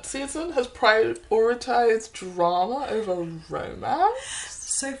current season has prioritised drama over romance?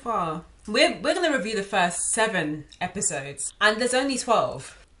 So far. We're going to review the first 7 episodes, and there's only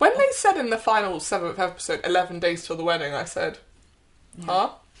 12. When they said in the final 7th episode, 11 days till the wedding, I said,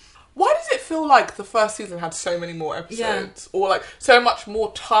 huh? Why does it feel like the first season had so many more episodes? Or like so much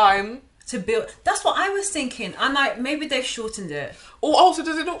more time to build? That's what I was thinking. And maybe they've shortened it. Or also,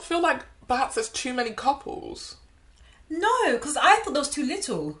 does it not feel like perhaps there's too many couples? No, because I thought there was too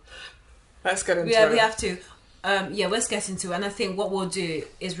little. Let's get into it. Yeah, we have to. Let's get into it. And I think what we'll do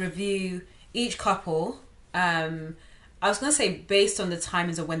is review each couple. I was going to say based on the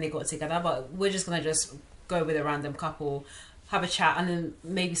timings of when they got together, but we're just going to just go with a random couple, have a chat, and then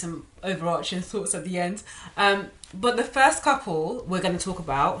maybe some overarching thoughts at the end. But the first couple we're going to talk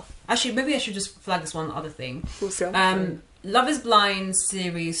about... Actually, maybe I should just flag this one other thing. Love is Blind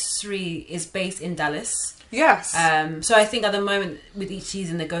Series 3 is based in Dallas. Yes. So I think at the moment with each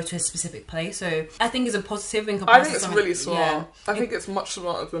season they go to a specific place. So I think it's a positive in comparison. I think it's really smart. Yeah. I think it's much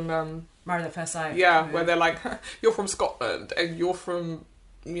smarter than Married at First Sight. Yeah, where they're like, you're from Scotland and you're from,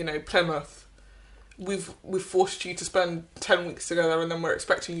 Plymouth. We've forced you to spend 10 weeks together, and then we're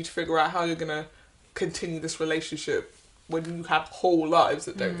expecting you to figure out how you're gonna continue this relationship when you have whole lives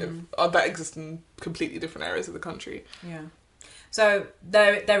that that exist in completely different areas of the country. Yeah. So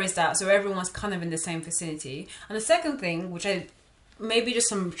there is that. So everyone's kind of in the same vicinity. And the second thing, which maybe just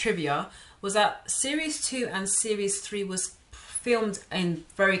some trivia, was that Series 2 and Series 3 was filmed in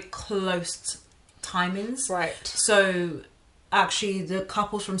very close timings. Right. So actually the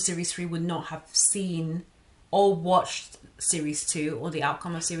couples from Series 3 would not have seen or watched Series 2 or the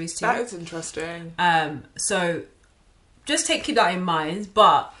outcome of Series 2. That is interesting. So just keep that in mind.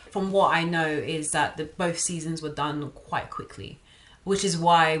 But from what I know is that both seasons were done quite quickly, which is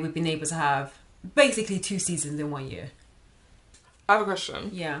why we've been able to have basically 2 seasons in 1 year. I have a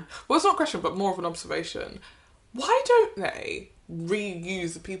question. Yeah. Well, it's not a question, but more of an observation. Why don't they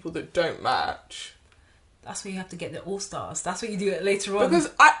reuse the people that don't match? That's where you have to get the all-stars. That's what you do it later on.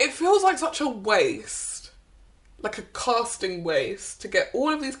 Because it feels like such a waste. Like a casting waste to get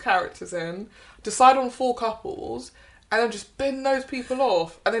all of these characters in, decide on 4 couples, and then just bin those people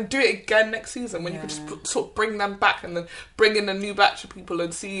off, and then do it again next season when you could just sort of bring them back and then bring in a new batch of people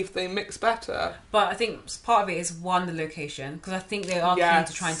and see if they mix better. But I think part of it is, one, the location, because I think they are keen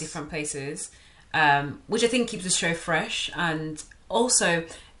to try in different places, which I think keeps the show fresh. And also,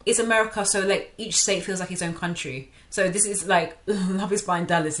 it's America, so like each state feels like its own country. So this is like Love is Blind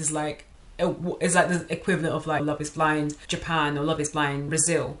Dallas is like the equivalent of like Love is Blind Japan or Love is Blind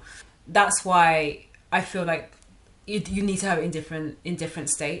Brazil. That's why I feel like you need to have it in different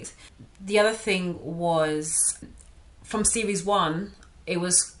states. The other thing was from Series 1, it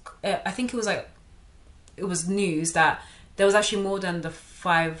was I think it was news that there was actually more than the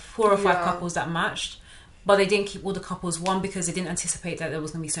 4 or 5 couples that matched, but they didn't keep all the couples. One, because they didn't anticipate that there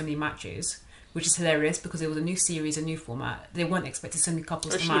was going to be so many matches, which is hilarious because it was a new series, a new format. They weren't expecting so many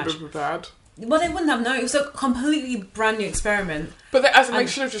couples to match. They should have been prepared. Well, they wouldn't have known. It was a completely brand new experiment. But they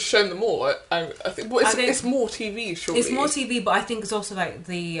should have just shown them all. I think it's more TV, surely. It's more TV, but I think it's also like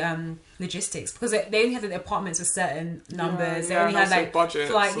the logistics, because they only had the apartments with certain numbers. They only had like budgets.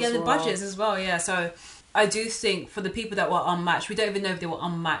 The budgets as well. Yeah, so I do think for the people that were unmatched, we don't even know if they were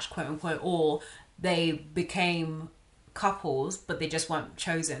unmatched, quote unquote, or they became couples, but they just weren't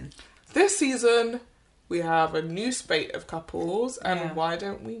chosen. This season, we have a new spate of couples, and why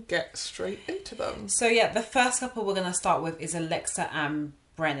don't we get straight into them? So the first couple we're going to start with is Alexa and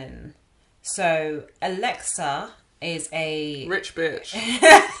Brennon. So Alexa is a... rich bitch.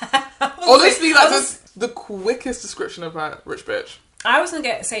 Honestly, that's the quickest description of a rich bitch. I was going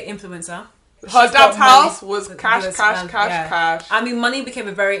to say influencer. Her dad's house was cash. I mean, money became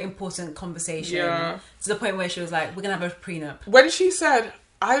a very important conversation. Yeah. To the point where she was like, we're going to have a prenup. When she said,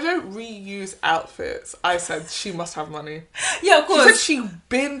 I don't reuse outfits, I said, she must have money. Yeah, of course. She said she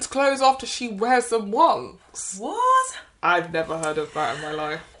bins clothes after she wears them once. What? I've never heard of that in my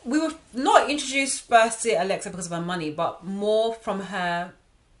life. We were not introduced first to Alexa because of her money, but more from her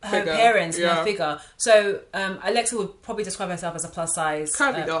appearance and her figure. So Alexa would probably describe herself as a plus size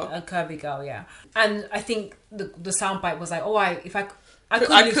curvy girl. A curvy girl, yeah. And I think the soundbite was like, I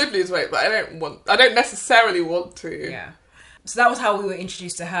could lose weight, but I don't necessarily want to. Yeah. So that was how we were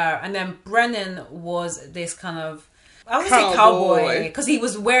introduced to her. And then Brennon was this kind of, I would say cowboy, because he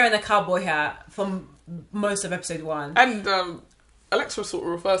was wearing a cowboy hat from most of episode 1. And Alexa sort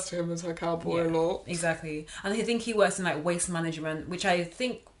of refers to him as her cowboy a lot. Exactly. And I think he works in like waste management, which I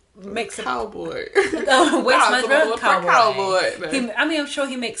think makes cowboy. Waste management, cowboy. No. I'm sure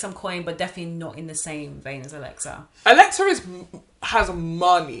he makes some coin, but definitely not in the same vein as Alexa. Alexa has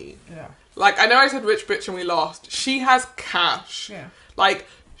money. Yeah. Like, I know I said rich bitch and we lost. She has cash. Yeah. Like,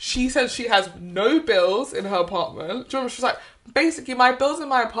 she says she has no bills in her apartment. Do you remember? She was like, basically, my bills in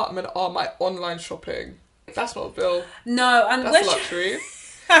my apartment are my online shopping. That's not a bill. No, and that's luxury.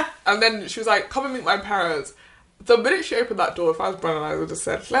 And then she was like, come and meet my parents. The minute she opened that door, if I was Brennan, I would have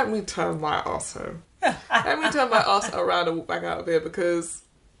said, let me turn my ass home. Let me turn my ass around and walk back out of here, because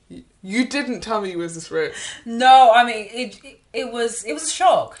You didn't tell me he was this rich. No, I mean, it was a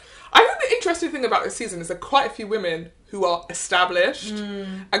shock. I think the interesting thing about this season is there are quite a few women who are established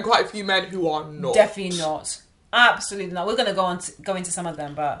and quite a few men who are not. Definitely not. Absolutely not. We're going to go into some of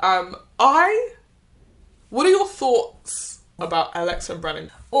them, but... What are your thoughts about Alexa and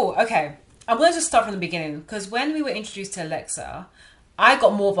Brennon? Oh, okay. I'm going to just start from the beginning, because when we were introduced to Alexa, I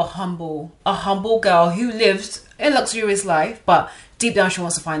got more of a humble girl who lived a luxurious life, but deep down she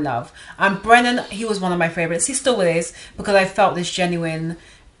wants to find love. And Brennan, he was one of my favourites. He still is, because I felt this genuine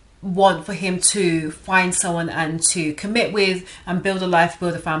want for him to find someone and to commit with and build a life,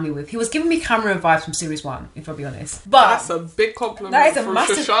 build a family with. He was giving me Cameron vibes from series 1, if I'll be honest. But that's a big compliment. That is a from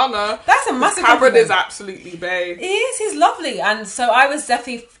massive Shoshanna. That's a massive Cameron compliment. is absolutely bae. He is. He's lovely, and so I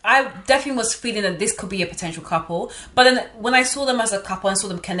definitely was feeling that this could be a potential couple. But then when I saw them as a couple and saw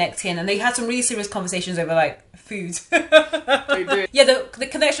them connecting, and they had some really serious conversations over like food. They did. Yeah, the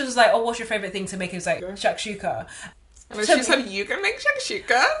connection was like, oh, what's your favourite thing to make? It was like shakshuka. And then she said, you can make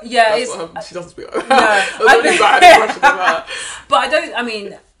shakshuka? Yeah. She doesn't speak like that. No. I had a question of that. But I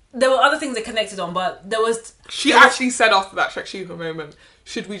mean, there were other things they connected on, but there was... She actually said after that shakshuka moment,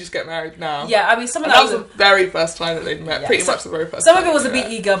 should we just get married now? Yeah, I mean, some of that was the very first time that they'd met. Yeah, pretty much the very first time. Some of it was a bit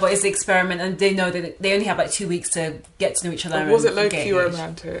eager, but it's the experiment, and they know that they only have like 2 weeks to get to know each other. Was it low-key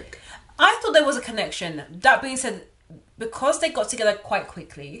romantic? I thought there was a connection. That being said, because they got together quite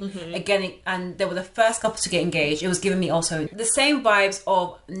quickly, again, and they were the first couple to get engaged, it was giving me also the same vibes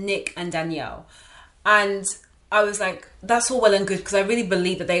of Nick and Danielle. And I was like, that's all well and good, because I really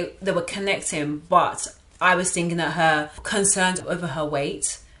believe that they were connecting, but I was thinking that her concerns over her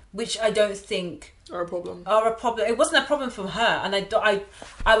weight, which I don't think are a problem. It wasn't a problem for her, and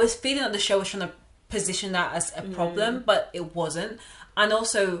I was feeling that the show was trying to position that as a problem, but it wasn't. And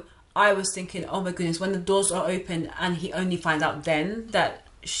also, I was thinking, oh my goodness, when the doors are open and he only finds out then that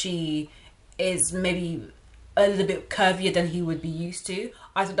she is maybe a little bit curvier than he would be used to,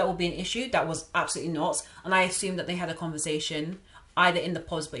 I thought that would be an issue. That was absolutely not. And I assumed that they had a conversation either in the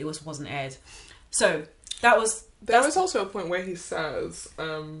pods, but it wasn't aired. So that was... There was also a point where he says,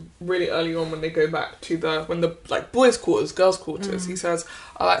 really early on when they go back to when the like boys' quarters, girls' quarters, he says,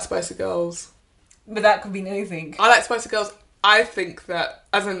 I like spicy girls. But that could mean anything. I like spicy girls. I think that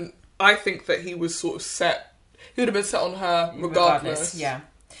he was sort of set. He would have been set on her regardless. Yeah.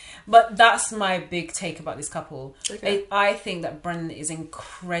 But that's my big take about this couple. Okay. I think that Brennan is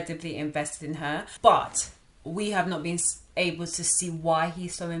incredibly invested in her, but we have not been able to see why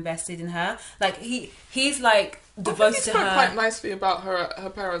he's so invested in her. Like he's like devoted to her. He spoke quite nicely about her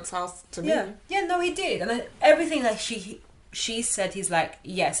parents' house to me. Yeah, no, he did, and everything that she said, he's like,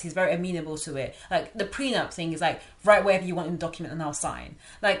 yes, he's very amenable to it. Like the prenup thing is like, write wherever you want in the document and I'll sign.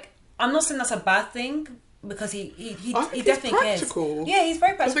 Like, I'm not saying that's a bad thing, because he definitely practical. Cares. Yeah, he's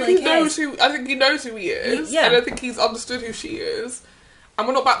very practical. I think he knows who he is. And I think he's understood who she is. And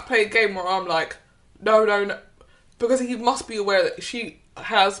we're not about to play a game where I'm like, no, because he must be aware that she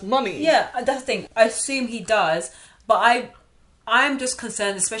has money. Yeah, that's the thing. I assume he does, but I'm just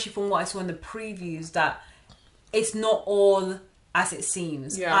concerned, especially from what I saw in the previews, that it's not all as it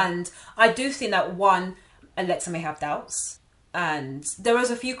seems. Yeah. And I do think that, one, Alexa may have doubts, and there was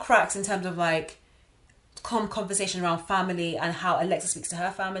a few cracks in terms of like conversation around family and how Alexa speaks to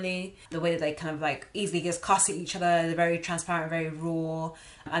her family, the way that they kind of like easily just cuss at each other. They're very transparent, very raw,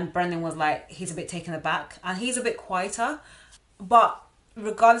 and Brendan was like, he's a bit taken aback and he's a bit quieter. But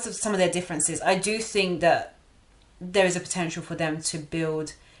regardless of some of their differences, I do think that there is a potential for them to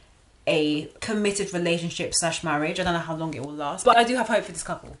build a committed relationship / marriage. I don't know how long it will last, but I do have hope for this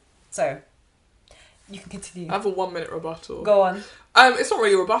couple. So you can continue. I have a 1 minute rebuttal. Go on. It's not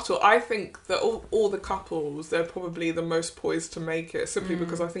really a rebuttal. I think that all the couples, they're probably the most poised to make it, simply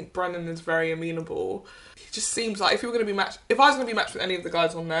because I think Brennan is very amenable. He just seems like if I was going to be matched with any of the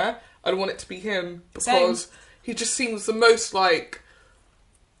guys on there, I'd want it to be him, because he just seems the most like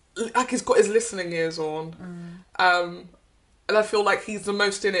he's got his listening ears on. And I feel like he's the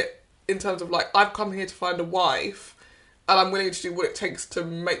most in it in terms of like, I've come here to find a wife and I'm willing to do what it takes to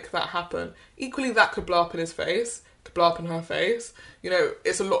make that happen. Equally, that could blow up in his face, could blow up in her face. You know,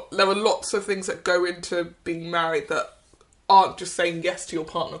 it's a lot. There are lots of things that go into being married that aren't just saying yes to your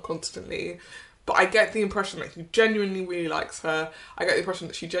partner constantly. But I get the impression that he genuinely really likes her. I get the impression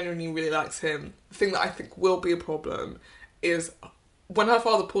that she genuinely really likes him. The thing that I think will be a problem is when her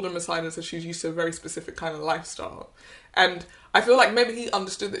father pulled him aside and said she's used to a very specific kind of lifestyle. And I feel like maybe he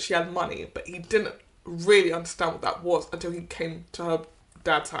understood that she had money, but he didn't really understand what that was until he came to her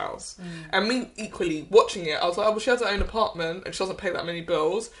dad's house. And me equally watching it, I was like, oh, well, she has her own apartment and she doesn't pay that many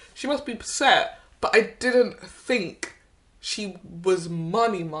bills. She must be upset. But I didn't think she was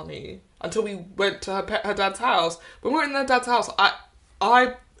money until we went to her dad's house. When we were in her dad's house,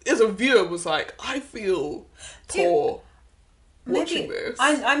 I as a viewer was like, I feel poor watching this.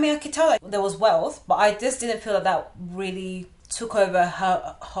 I mean, I could tell like there was wealth, but I just didn't feel that really took over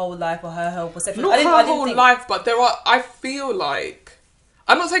her whole life or her whole perception. Not her whole life, but I feel like,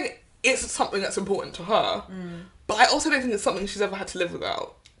 I'm not saying it's something that's important to her, but I also don't think it's something she's ever had to live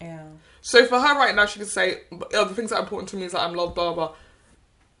without. Yeah. So for her right now, she could say, the things that are important to me is that I'm loved, blah, blah.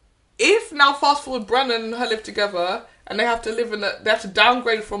 If now fast forward Brennan and her live together, and they have to live they have to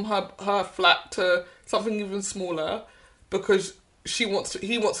downgrade from her flat to something even smaller, because he wants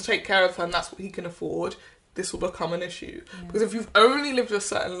to take care of her and that's what he can afford, this will become an issue. Yeah. Because if you've only lived a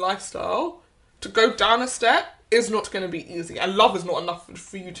certain lifestyle, to go down a step is not going to be easy. And love is not enough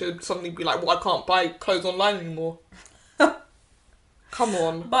for you to suddenly be like, well, I can't buy clothes online anymore. Come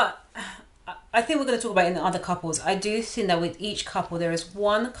on. But I think we're going to talk about it in the other couples. I do think that with each couple, there is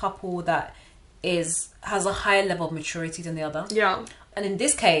one couple that has a higher level of maturity than the other. Yeah. And in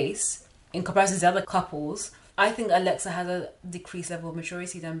this case, in comparison to the other couples, I think Alexa has a decreased level of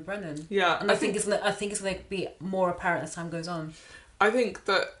maturity than Brennan. Yeah. And I think it's going to be more apparent as time goes on. I think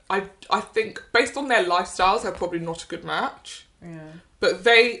that I think based on their lifestyles, they're probably not a good match. Yeah. But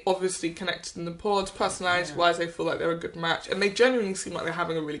they obviously connected in the pod, personality-wise, they feel like they're a good match. And they genuinely seem like they're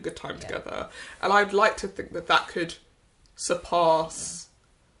having a really good time together. And I'd like to think that could surpass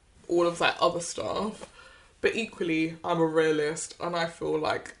all of that other stuff. But equally, I'm a realist and I feel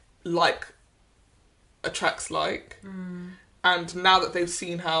like attracts like. And now that they've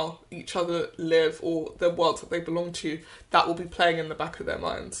seen how each other live or the worlds that they belong to, that will be playing in the back of their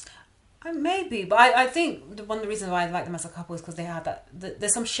minds. Maybe, but I think one of the reasons why I like them as a couple is because they have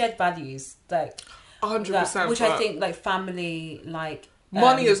there's some shared values, like 100%, which I think like family, like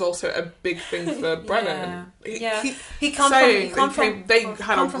money is also a big thing for Brennan. Yeah, they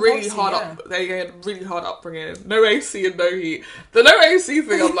had a really hard upbringing. No AC and no heat. The no AC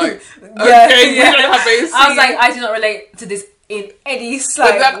thing, I'm like, okay, we don't have AC. I was like, I do not relate to this in any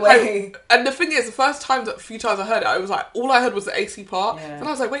slight way. And the thing is, a few times I heard it, I was like, all I heard was the AC part. Yeah. And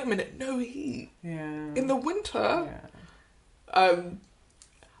I was like, wait a minute, no heat. Yeah. In the winter. Yeah.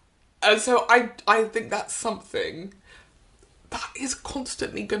 And so I think that's something that is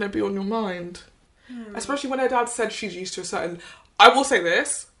constantly going to be on your mind. Especially when her dad said she's used to a certain... I will say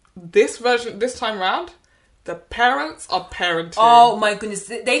this time round, the parents are parenting. Oh my goodness,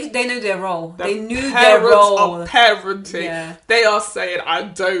 they know their role. They knew their role. Are parenting. Yeah. They are saying, I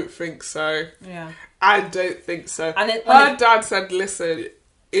don't think so. Yeah. I don't think so. And her dad said, listen,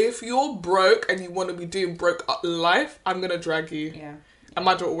 if you're broke and you want to be doing broke life, I'm going to drag you. Yeah. And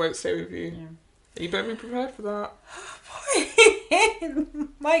my daughter won't stay with you. Yeah. You better be prepared for that.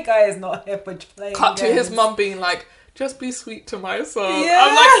 My guy is not here for playing Cut games. to his mum being like, just be sweet to my son. Yeah.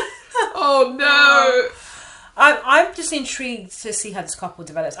 I'm like, oh no. I'm just intrigued to see how this couple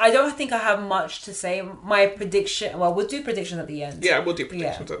develops. I don't think I have much to say. My prediction... Well, we'll do predictions at the end. Yeah, we'll do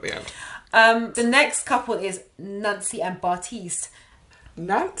predictions at the end. The next couple is Nancy and Bartise.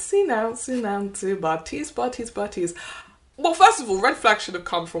 Nancy, Bartise. Well, first of all, red flag should have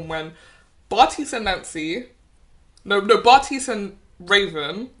come from when Bartise and Nancy... No, Bartise and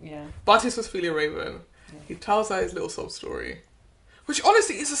Raven. Yeah. Bartise was feeling Raven. Yeah. He tells her his little sob story. Which,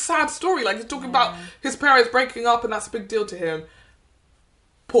 honestly, is a sad story. Like, he's talking about his parents breaking up and that's a big deal to him.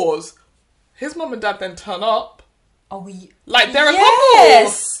 Pause. His mum and dad then turn up. Oh, like, they're a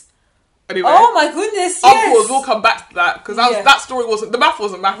couple. Anyway. Oh, my goodness, yes. Pause. We'll come back to that. Because that story wasn't... The math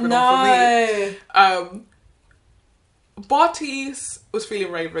wasn't mathing on for me. Bartise was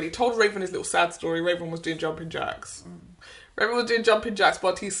feeling Raven. He told Raven his little sad story. Raven was doing jumping jacks.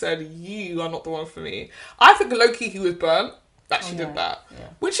 Bartise said, you are not the one for me. I think low-key he was burnt that she did that. Yeah.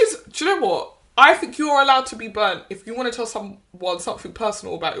 Which is, do you know what? I think you're allowed to be burnt if you want to tell someone something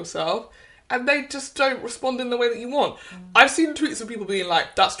personal about yourself and they just don't respond in the way that you want. I've seen tweets of people being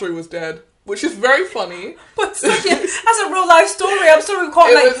like, that story was dead. Which is very funny. But that's a real life story. I'm sorry we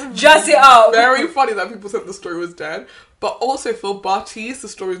can't jazz it up. Very funny that people said the story was dead. But also for Bartise, the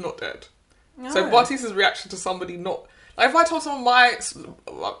story's not dead. No. So Bartise's reaction to somebody not... Like if I told someone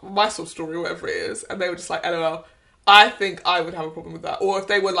my sub story or whatever it is, and they were just like, LOL, I think I would have a problem with that. Or if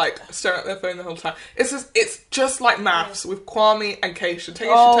they were like staring at their phone the whole time. It's just like maths with Kwame and Keisha.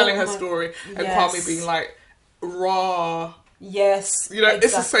 Keisha telling her story and Kwame being like, raw... Yes, you know, exactly.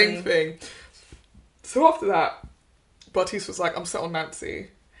 It's the same thing. So after that, Bartise was like, I'm set on Nancy.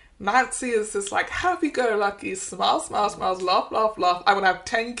 Nancy is this like happy-go-lucky, smile, laugh. I want to have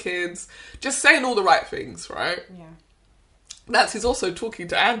 10 kids. Just saying all the right things, right? Yeah. Nancy's also talking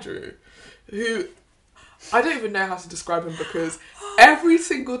to Andrew, who I don't even know how to describe him because every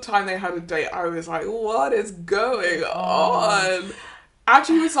single time they had a date, I was like, what is going on?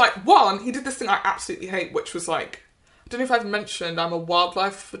 Andrew was like, he did this thing I absolutely hate, which was like, I don't know if I've mentioned, I'm a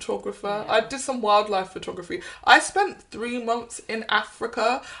wildlife photographer. Yeah. I did some wildlife photography. I spent 3 months in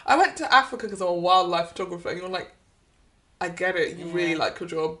Africa. I went to Africa because I'm a wildlife photographer. And you're like, I get it. You really like your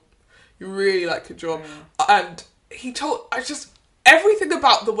job. You really like your job. Yeah. And everything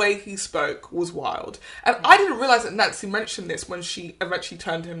about the way he spoke was wild. And I didn't realise that Nancy mentioned this when she eventually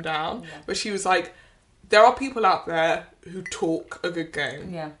turned him down. Yeah. But she was like, there are people out there who talk a good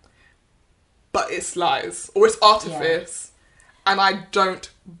game. Yeah. But it's lies. Or it's artifice. Yeah. And I don't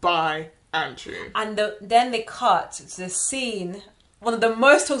buy Andrew. And then they cut to the scene, one of the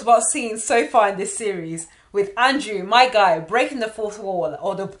most talked about scenes so far in this series, with Andrew, my guy, breaking the fourth wall,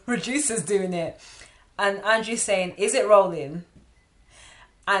 or the producers doing it. And Andrew saying, is it rolling?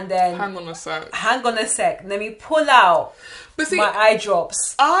 And then... Hang on a sec. Let me pull out my eye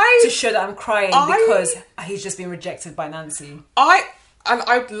drops to show that I'm crying because he's just been rejected by Nancy.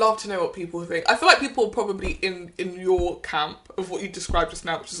 I'd love to know what people think. I feel like people are probably in your camp of what you described just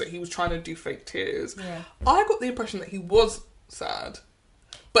now, which is that he was trying to do fake tears. Yeah. I got the impression that he was sad,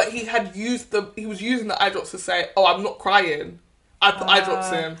 but he was using the eye drops to say, "Oh, I'm not crying. I put eye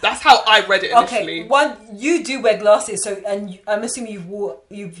drops in." That's how I read it initially. Okay, you do wear glasses, and I'm assuming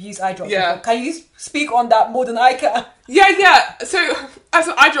you've used eye drops. Yeah. Before. Can you speak on that more than I can? Yeah. So, as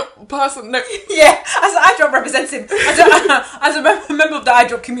an eye drop person, no. Yeah, as an eye drop representative, as a member of the eye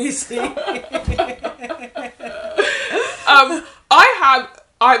drop community.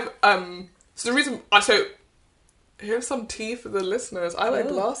 Here's some tea for the listeners. I wear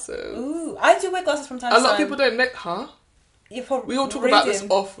glasses. Ooh, I do wear glasses from time to time. A lot of people don't know, huh? We all talk about this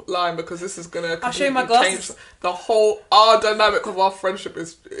offline because this is going to completely change the whole... Our dynamic of our friendship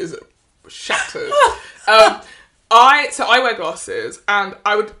is shattered. I wear glasses and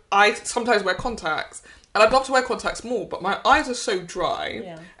I sometimes wear contacts and I'd love to wear contacts more, but my eyes are so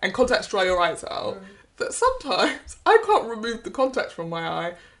dry and contacts dry your eyes out that sometimes I can't remove the contacts from my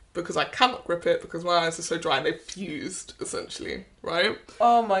eye because I cannot grip it because my eyes are so dry and they've fused, essentially, right?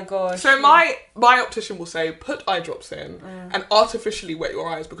 Oh my gosh. So my optician will say, put eye drops in and artificially wet your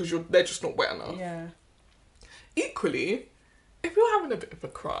eyes because they're just not wet enough. Yeah. Equally, if you're having a bit of a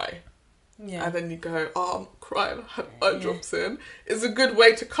cry and then you go, I'm crying, I had eye drops in, is a good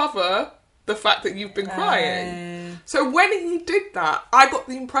way to cover the fact that you've been crying. So when he did that, I got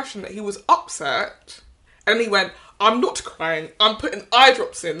the impression that he was upset and he went, I'm not crying, I'm putting eye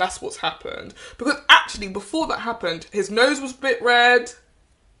drops in, that's what's happened. Because actually, before that happened, his nose was a bit red.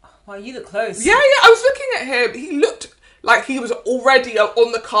 Wow, you look close. Yeah, I was looking at him. He looked like he was already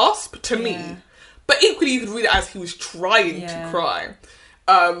on the cusp to me. But equally, you could read it as he was trying to cry.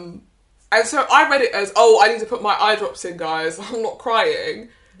 And so I read it as, I need to put my eye drops in, guys. I'm not crying.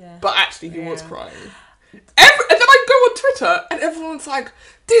 Yeah. But actually, he was crying. And then I go on Twitter and everyone's like,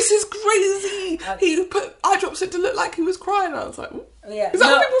 this is crazy. He put eye drops in to look like he was crying. I was like, is that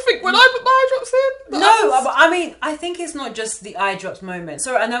what people think when I put my eye drops in? But I mean, I think it's not just the eye drops moment.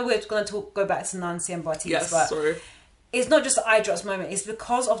 So I know we're going to go back to Nancy and Bartise, but sorry. It's not just the eye drops moment. It's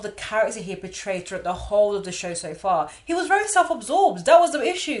because of the character he portrayed throughout the whole of the show so far. He was very self-absorbed. That was the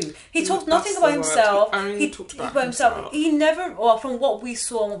issue. He talked nothing about himself. He talked about himself. He never, well, from what we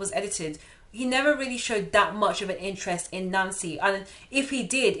saw and what was edited, he never really showed that much of an interest in Nancy. And if he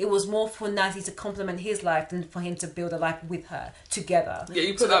did, it was more for Nancy to complement his life than for him to build a life with her together. Yeah,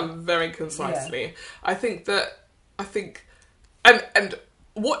 you put that very concisely. Yeah. I think and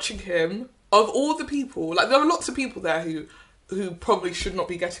watching him, of all the people, like there are lots of people there who probably should not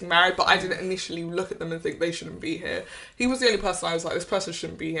be getting married, but I didn't initially look at them and think they shouldn't be here. He was the only person I was like, this person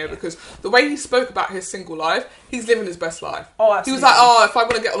shouldn't be here, because the way he spoke about his single life, he's living his best life. Oh, absolutely. He was like, if I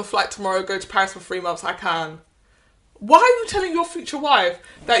want to get on a flight tomorrow, go to Paris for 3 months, I can. Why are you telling your future wife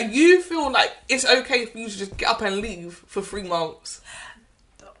that you feel like it's okay for you to just get up and leave for 3 months?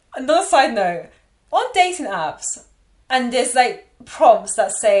 Another side note, on dating apps, and there's like prompts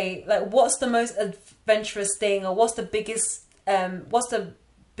that say like, what's the most adventurous thing, or what's the biggest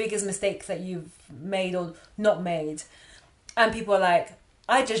mistake that you've made or not made? And people are like,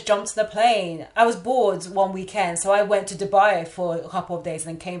 I just jumped on the plane. I was bored one weekend, so I went to Dubai for a couple of days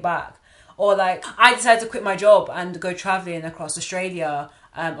and then came back. Or like, I decided to quit my job and go travelling across Australia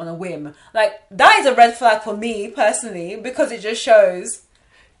on a whim. Like, that is a red flag for me personally, because it just shows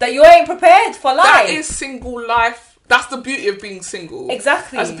that you ain't prepared for life. That is single life. That's the beauty of being single.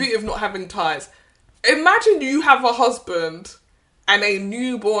 Exactly. That's the beauty of not having ties. Imagine you have a husband and a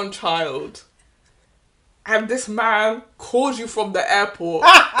newborn child, and this man calls you from the airport.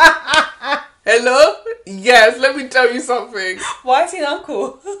 Hello? Yes, let me tell you something. Why is he an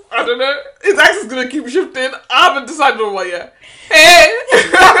uncle? I don't know. His accent's gonna keep shifting. I haven't decided on what yet. Hey!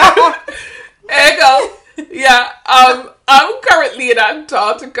 Hey, girl. Yeah, I'm currently in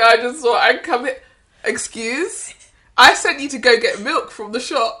Antarctica. I just thought I'd come here. Excuse? I sent you to go get milk from the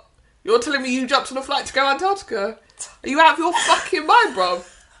shop. You're telling me you jumped on a flight to go to Antarctica? Are you out of your fucking mind, bro?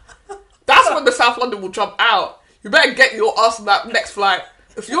 That's when the South London will jump out. You better get your ass on that next flight.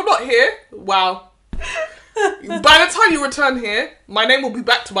 If you're not here, wow. By the time you return here, my name will be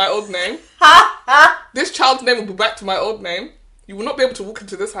back to my old name. This child's name will be back to my old name. You will not be able to walk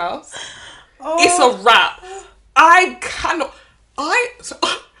into this house. Oh. It's a wrap. I cannot. So,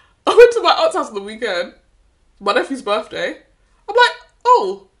 I went to my aunt's house on the weekend. My nephew's birthday. I'm like,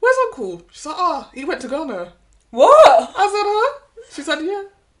 oh, where's Uncle? She's like, he went to Ghana. What? I said, huh? She said, yeah.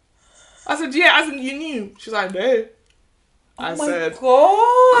 I said, yeah, as in you knew. She's like, no. I said,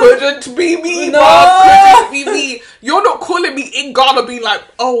 God. Couldn't be me, No. Bob. Couldn't be me. You're not calling me in Ghana being like,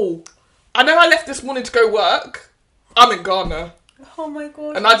 oh, I know I left this morning to go work. I'm in Ghana. Oh my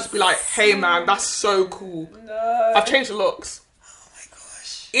God. And I'd just be like, hey man, that's so cool. No. I've changed the locks. Oh my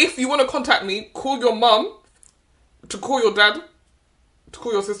gosh. If you want to contact me, call your mum, to call your dad, to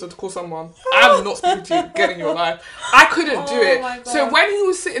call your sister, to call someone. I'm not speaking to you. Get in your life. I couldn't do it. My God. So when he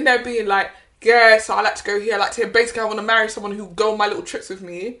was sitting there being like, yeah, so I like to go here, I like to here. Basically, I want to marry someone who go on my little trips with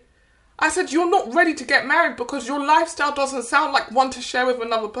me. I said, you're not ready to get married because your lifestyle doesn't sound like one to share with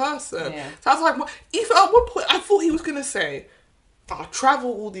another person. Yeah. So I was like, well, even at one point, I thought he was going to say, I travel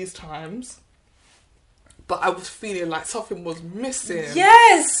all these times, but I was feeling like something was missing.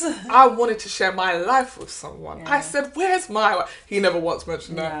 Yes! I wanted to share my life with someone. Yeah. I said, where's my wife? He never once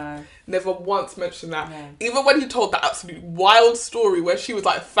mentioned that. No. Never once mentioned that. No. Even when he told that absolute wild story where she was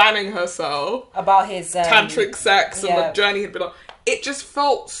like fanning herself about his tantric sex and yeah. the journey he'd been on. It just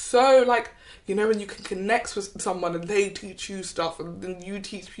felt so like, you know, when you can connect with someone and they teach you stuff and then you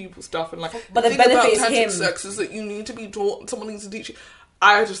teach people stuff and like, but the thing benefit about is tantric him. sex is that you need to be taught, someone needs to teach you.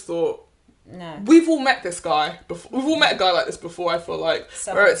 I just thought, no. We've all met this guy before. We've all met a guy like this before, I feel like.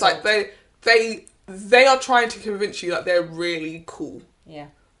 Where it's like they are trying to convince you that they're really cool. Yeah.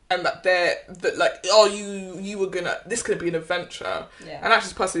 And that like, oh, you were this could be an adventure. Yeah. And actually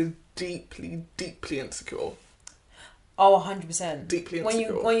this person is deeply, deeply insecure. Oh, 100%. Deeply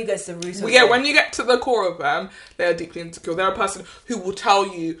insecure. When you get to the root of Yeah, it. when you get to the core of them, they are deeply insecure. They're a person who will tell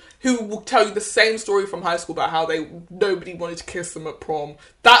you the same story from high school about how nobody wanted to kiss them at prom.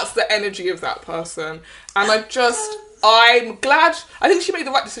 That's the energy of that person. And I'm glad, I think she made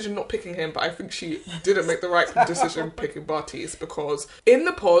the right decision not picking him, but I think she didn't make the right decision picking Bartise, because in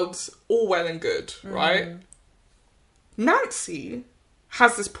the pods, all well and good, right? Nancy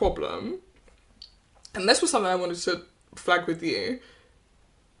has this problem, and this was something I wanted to flag with you.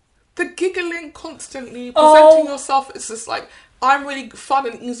 The giggling constantly, presenting yourself as just like, I'm really fun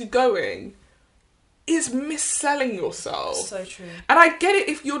and easygoing, is misselling yourself. So true. And I get it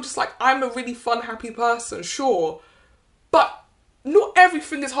if you're just like, I'm a really fun, happy person, sure. But not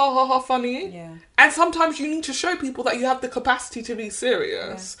everything is ha ha ha funny. Yeah. And sometimes you need to show people that you have the capacity to be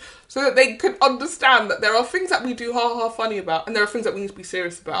serious. Yeah. So that they can understand that there are things that we do ha ha funny about and there are things that we need to be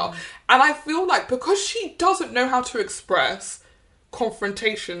serious about. And I feel like because she doesn't know how to express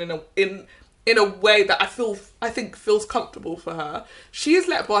confrontation in a way that I think feels comfortable for her, she has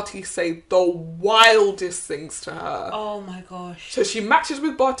let Bartise say the wildest things to her. Oh my gosh. So she matches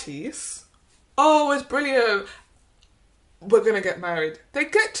with Bartise. Oh, it's brilliant. We're going to get married. They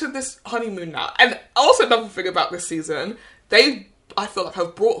get to this honeymoon now. And also another thing about this season, I feel like,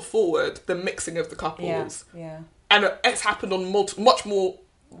 have brought forward the mixing of the couples. Yeah. And it's happened on much more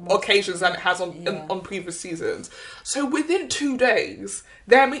occasions than it has on previous seasons. So within 2 days,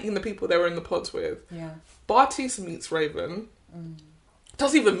 they're meeting the people they were in the pods with. Yeah. Bartise meets Raven. He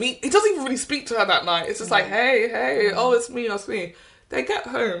doesn't even really speak to her that night. It's just like, hey, oh, it's me. They get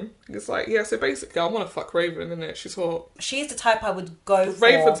home. It's like, yeah, so basically I want to fuck Raven, innit? She's hot. She's the type I would go for.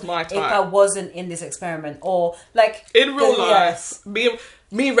 Raven's my type. If I wasn't in this experiment. Or, like... In real life, me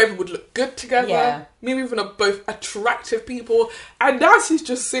and Raven would look good together. Yeah. Me and Raven are both attractive people. And Nancy's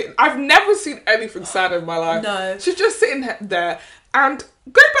just sitting... I've never seen anything sad in my life. No. She's just sitting there. And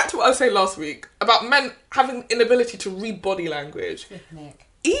going back to what I was saying last week about men having inability to read body language... Nick.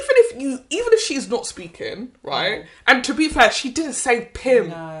 Even if she's not speaking, right? And to be fair, she didn't say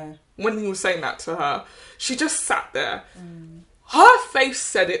Pim when he was saying that to her. She just sat there. Her face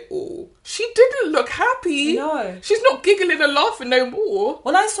said it all. She didn't look happy. No. She's not giggling and laughing no more.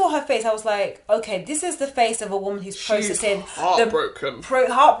 When I saw her face, I was like, okay, this is the face of a woman who's processing... heartbroken.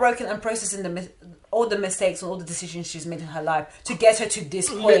 Heartbroken and processing all the mistakes and all the decisions she's made in her life to get her to this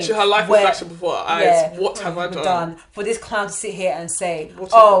point. Literally, her life was flashing before her eyes. What have I done? For this clown to sit here and say,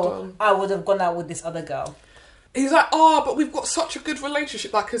 "Oh, I would have gone out with this other girl." He's like, "Oh, but we've got such a good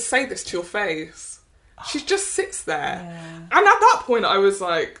relationship that I can say this to your face." She just sits there. Yeah. And at that point, I was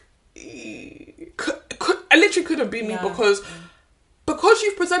like, it literally couldn't be me because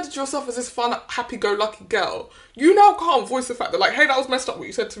you've presented yourself as this fun, happy-go-lucky girl. You now can't voice the fact that, like, hey, that was messed up what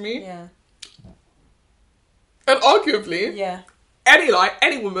you said to me. Yeah. And arguably,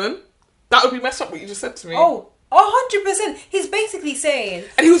 any woman, that would be messed up what you just said to me. Oh, 100%. He's basically saying...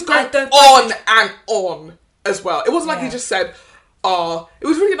 And he was going on and on as well. It wasn't like he just said... it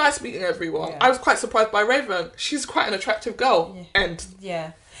was really nice meeting everyone. I was quite surprised by Raven. She's quite an attractive girl. Yeah. And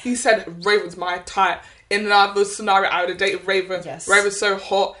he said Raven's my type. In another scenario, I would have dated Raven. Yes. Raven's so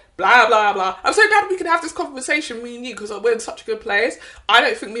hot. Blah, blah, blah. I'm so glad we can have this conversation, me and you, because we're in such a good place. I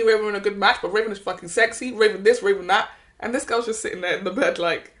don't think me and Raven are in a good match, but Raven is fucking sexy. Raven this, Raven that. And this girl's just sitting there in the bed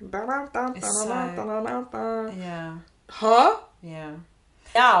like... Yeah. Huh? Yeah.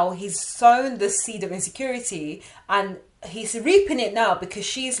 Now, he's sown the seed of insecurity and... he's reaping it now because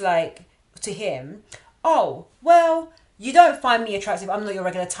she's like to him, oh, well, you don't find me attractive, I'm not your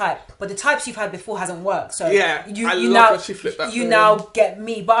regular type, but the types you've had before hasn't worked, so you now she flipped that you now get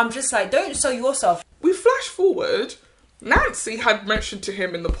me. But I'm just like, don't sell yourself. We flash forward. Nancy had mentioned to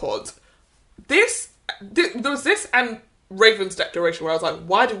him in the pod there was this and Raven's declaration where I was like,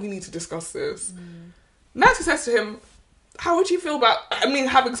 why do we need to discuss this? Nancy says to him, how would you feel about,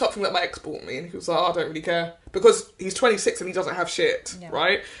 having something that my ex bought me? And he was like, I don't really care. Because he's 26 and he doesn't have shit,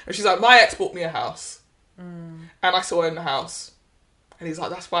 right? And she's like, my ex bought me a house. And I still own the house. And he's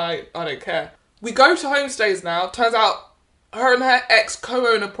like, that's why I don't care. We go to homestays now. Turns out her and her ex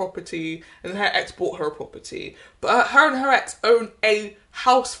co-own a property and her ex bought her a property. But her and her ex own a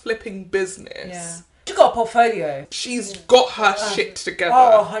house flipping business. Yeah. She got a portfolio. She's got her shit together.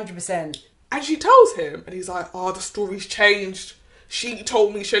 Oh, 100%. And she tells him, and he's like, oh, the story's changed. She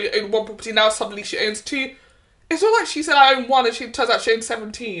told me she only owned one property, now suddenly she owns two. It's not like she said I own one and she turns out she owns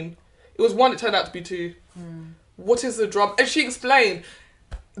 17. It was one, it turned out to be two. What is the drama? And she explained,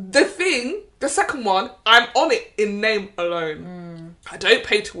 the second one, I'm on it in name alone. I don't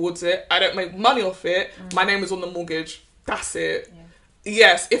pay towards it. I don't make money off it. My name is on the mortgage. That's it. Yeah.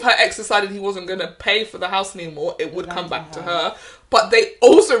 Yes, if her ex decided he wasn't going to pay for the house anymore, it would come back to her. But they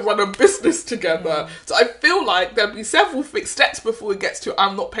also run a business together. So I feel like there'll be several fixed steps before it gets to,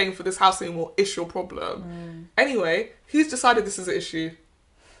 I'm not paying for this house anymore, it's your problem. Anyway, he's decided this is an issue.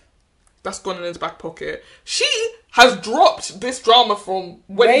 That's gone in his back pocket. She has dropped this drama from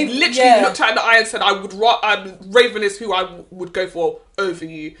when he literally looked her in the eye and said, Raven is who I would go for over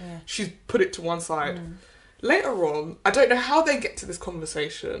you. Yeah. She's put it to one side. Later on, I don't know how they get to this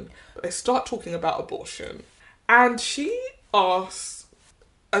conversation, but they start talking about abortion. And she asks,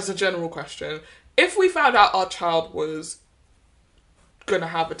 as a general question, if we found out our child was going to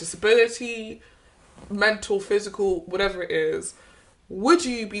have a disability, mental, physical, whatever it is, would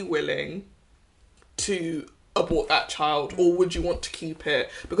you be willing to abort that child, or would you want to keep it?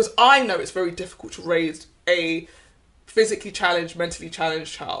 Because I know it's very difficult to raise a physically challenged, mentally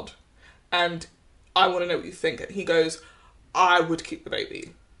challenged child. And I want to know what you think. And he goes, I would keep the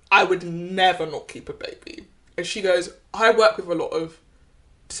baby. I would never not keep a baby. And she goes, I work with a lot of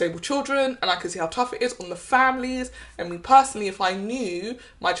disabled children and I can see how tough it is on the families. And me personally, if I knew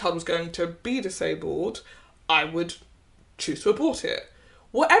my child was going to be disabled, I would choose to abort it.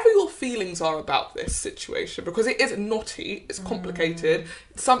 Whatever your feelings are about this situation, because it is knotty, it's complicated,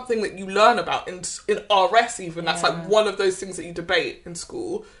 it's something that you learn about in RS even, that's like one of those things that you debate in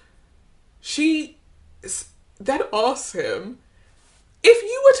school. She then asks him, if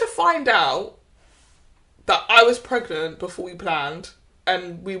you were to find out that I was pregnant before we planned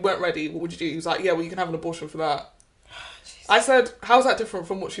and we weren't ready, what would you do? He was like, yeah, well, you can have an abortion for that. I said, how's that different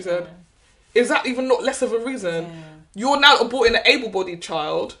from what she said? Is that even not less of a reason? You're now aborting an able-bodied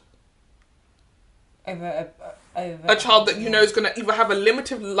child. Over a child that you know is going to either have a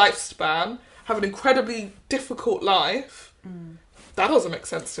limited lifespan, have an incredibly difficult life. That doesn't make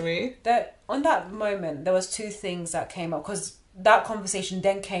sense to me. On that moment, there was two things that came up, because that conversation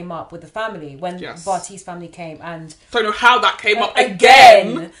then came up with the family when Bartise family came, and don't know how that came up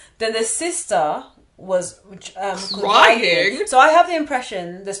again. Then the sister was crying. So I have the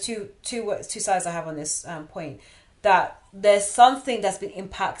impression there's two sides I have on this point, that there's something that's been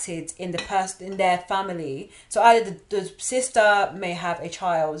impacted in their family. So either the sister may have a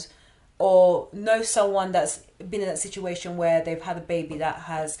child, or know someone that's been in that situation where they've had a baby that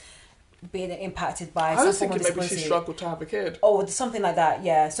has being impacted by I some was form of thinking maybe she disability. struggled to have a kid. Or something like that,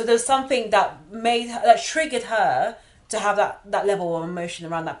 yeah. So there's something that that triggered her to have that level of emotion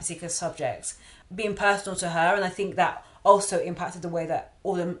around that particular subject, being personal to her, and I think that also impacted the way that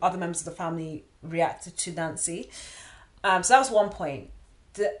all the other members of the family reacted to Nancy. So that was one point.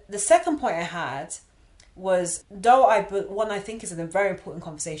 The second point I had was, one I think is a very important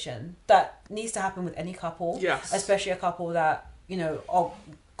conversation that needs to happen with any couple, yes, especially a couple that, you know, are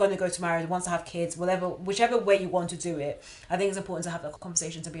going to go to marriage, wants to have kids, whichever way you want to do it. I think it's important to have that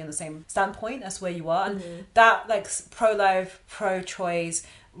conversation, to be on the same standpoint as where you are. And that, like, pro-life, pro-choice,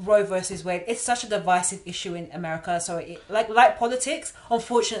 Roe versus Wade, it's such a divisive issue in America. So like politics,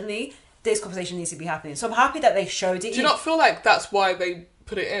 unfortunately, this conversation needs to be happening. So I'm happy that they showed it. Do you not feel like that's why they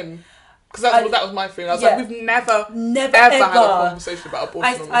put it in? Because that was my feeling. I was like, we've never ever had a conversation about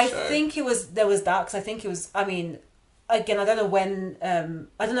abortion on the show. I think there was that, because I think it was, I mean, again, I don't know when,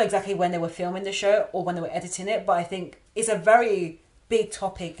 I don't know exactly when they were filming the show or when they were editing it, but I think it's a very big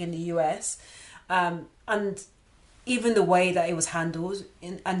topic in the US. And even the way that it was handled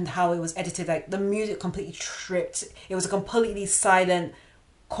and how it was edited, like the music completely tripped. It was a completely silent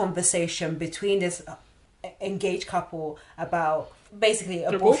conversation between this engaged couple about basically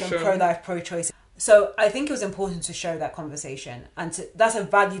abortion, pro-life, pro-choice. So I think it was important to show that conversation, and that's a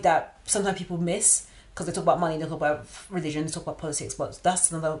value that sometimes people miss, because they talk about money, they talk about religion, they talk about politics, but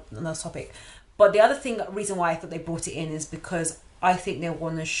that's another topic. But the other reason why I thought they brought it in is because I think they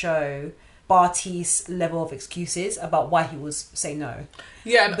want to show Bartise's level of excuses about why he was saying no.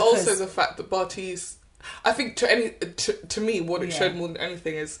 Yeah, and also the fact that Bartise, I think to me, what it showed more than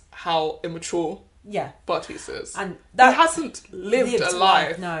anything is how immature Bartise is. And that he hasn't lived a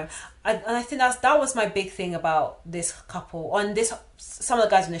life. No. And I think that was my big thing about this couple. And some of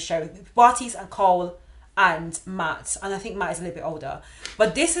the guys on the show, Bartise and Cole and Matt. And I think Matt is a little bit older.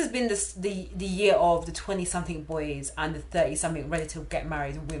 But this has been the year of the 20-something boys and the 30-something ready to get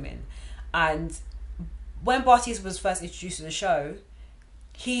married women. And when Bartise was first introduced to the show,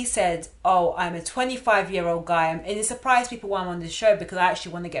 he said, "Oh, I'm a 25-year-old guy, and it surprised people why I'm on this show, because I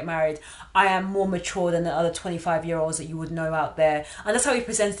actually want to get married. I am more mature than the other 25-year-olds that you would know out there." And that's how he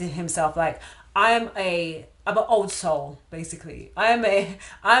presented himself. Like, I'm an old soul, basically. I'm a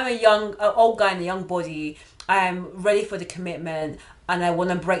young old guy in a young body. I am ready for the commitment, and I want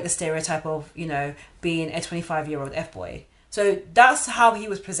to break the stereotype of, you know, being a 25-year-old F-boy. So that's how he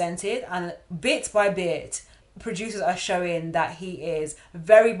was presented, and bit by bit, producers are showing that he is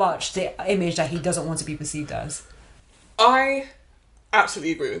very much the image that he doesn't want to be perceived as. I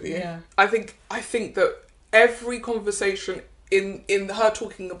absolutely agree with you. Yeah. I think that every conversation in her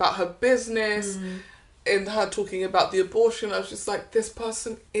talking about her business, in her talking about the abortion, I was just like, this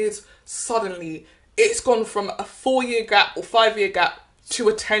person is suddenly, it's gone from a 4-year gap or 5-year gap to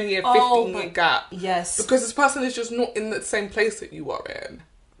a 10-year, 15-year gap. Yes. Because this person is just not in the same place that you are in.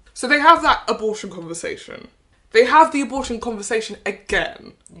 So they have that abortion conversation. They have the abortion conversation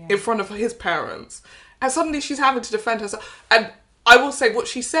again in front of his parents. And suddenly she's having to defend herself. And I will say what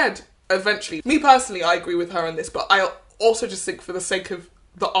she said eventually. Me personally, I agree with her on this, but I also just think for the sake of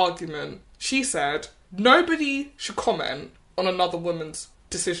the argument, she said, nobody should comment on another woman's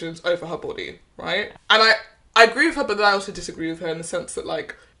decisions over her body, right? And I agree with her, but then I also disagree with her in the sense that,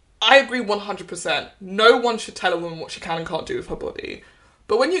 like, I agree 100%. No one should tell a woman what she can and can't do with her body.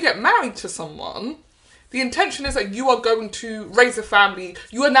 But when you get married to someone, the intention is that you are going to raise a family.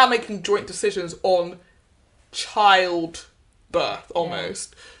 You are now making joint decisions on childbirth,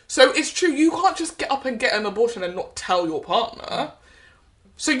 almost. Yeah. So it's true, you can't just get up and get an abortion and not tell your partner.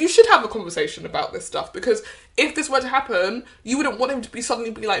 So you should have a conversation about this stuff, because if this were to happen, you wouldn't want him to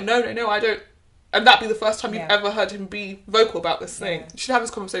suddenly be like, no, I don't. And that'd be the first time you've ever heard him be vocal about this thing. You should have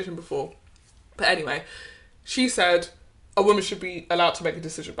this conversation before. But anyway, she said a woman should be allowed to make a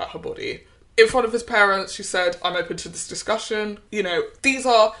decision about her body. In front of his parents, she said, I'm open to this discussion. You know, these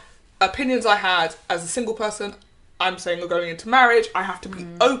are opinions I had as a single person. I'm saying we're going into marriage. I have to be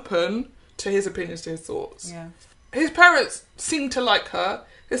open to his opinions, to his thoughts. Yeah. His parents seem to like her.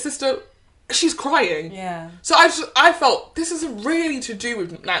 His sister, she's crying. Yeah. So I felt this isn't really to do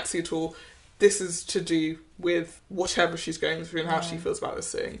with Nancy at all. This is to do with whatever she's going through and how she feels about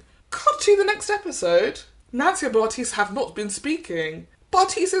this thing. Cut to the next episode. Nancy and Bartise have not been speaking.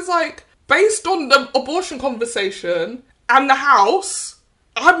 Bartise is like, based on the abortion conversation and the house,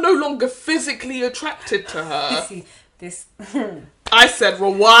 I'm no longer physically attracted to her. See, this... I said,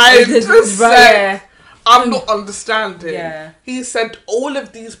 rewind the set. I'm not understanding. Yeah. He said, all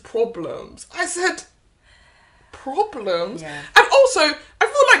of these problems. I said, problems? Yeah. And also, I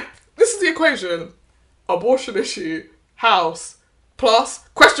feel like this is the equation. Abortion issue, house, plus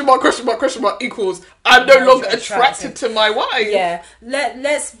question mark equals I'm no longer attracted to my wife. Yeah,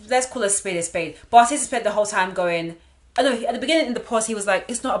 let's call a spade. Bartise spent the whole time going. I know at the beginning in the pods he was like,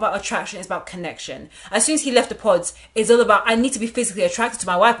 it's not about attraction, it's about connection. As soon as he left the pods, it's all about, I need to be physically attracted to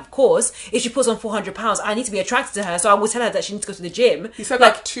my wife, of course. If she puts on 400 pounds, I need to be attracted to her, so I will tell her that she needs to go to the gym. He said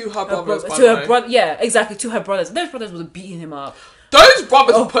like to her brothers, yeah, exactly, to her brothers. Those brothers were beating him up. Those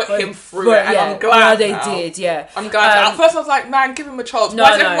brothers put him through it, and I'm glad they did. Yeah, I'm glad. At first, I was like, "Man, give him a chance."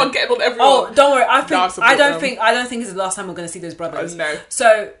 Why is everyone getting on everyone? Oh, don't worry. I don't think this is the last time we're going to see those brothers. No.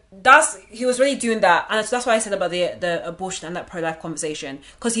 So he was really doing that, and that's why I said about the abortion and that pro-life conversation,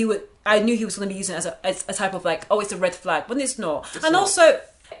 because I knew he was going to be using it as a type of like, oh, it's a red flag, but it's not. Also,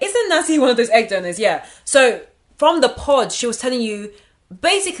 isn't Nancy one of those egg donors? Yeah. So from the pod, she was telling you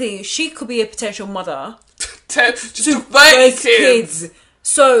basically she could be a potential mother. to 30 kids.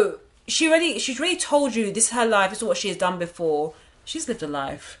 So she's really told you this is her life. This is what she has done before. She's lived a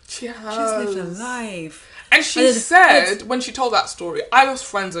life. She has. She's lived a life. And she said when she told that story, I lost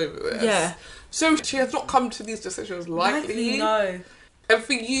friends over this. Yeah. So she has not come to these decisions lightly. No. And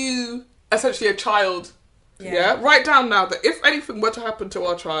for you, essentially a child, write down now that if anything were to happen to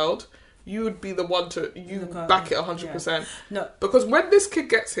our child, you would be the one to back it 100%. Yeah. No, because when this kid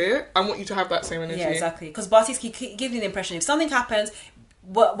gets here, I want you to have that same energy. Yeah, exactly. Because Bartise gives you the impression if something happens,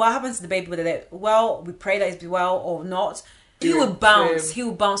 what happens to the baby? Whether they're well, we pray that it's well or not. He would bounce. He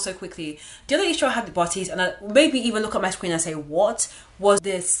would bounce so quickly. The other issue I had with Bartise, and I maybe even look at my screen and say, "What was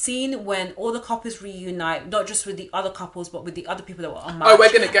the scene when all the couples reunite? Not just with the other couples, but with the other people that were unmatched." Oh,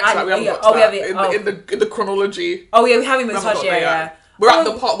 we're gonna get to that. We haven't got to that in the chronology. Oh yeah, we haven't even touched. Yeah. We're at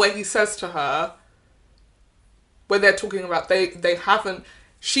the part where he says to her, where they're talking about they haven't.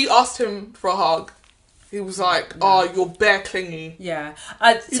 She asked him for a hug. He was like, "Oh, you're bare clingy." Yeah,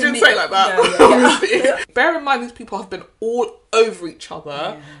 he didn't say it like that. Yeah. Bear in mind, these people have been all over each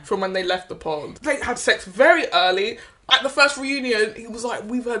other from when they left the pond. They had sex very early. At the first reunion, he was like,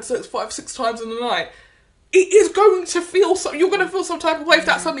 "We've had sex 5-6 times in the night." It is going to feel you're going to feel some type of way if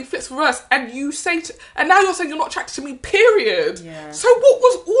that suddenly fits for us, and you say and now you're saying you're not attracted to me, period. Yeah. So what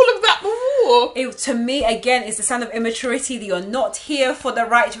was all of that before? To me, again, it's the sign of immaturity that you're not here for the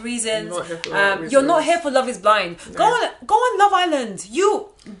right reasons. You're not here for Love Is Blind. No. Go on Love Island.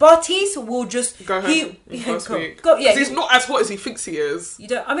 Bartise will just go home. Go, yeah, he's not as hot as he thinks he is. You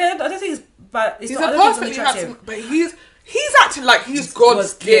don't. I mean, I don't think it's bad. He's a perfectly handsome, but He's acting like he's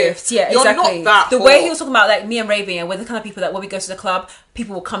God's gift. Yeah, You're exactly. not that the hot. way he was talking about like me and Raven, and we're the kind of people that when we go to the club,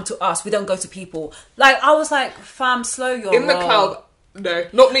 people will come to us. We don't go to people. Like I was like, fam, slow your in the club. No,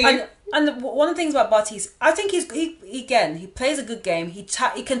 not me. And one of the things about Bartise, I think he plays a good game. He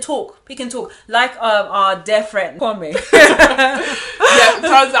can talk. He can talk like our dear friend Kwame. Yeah, it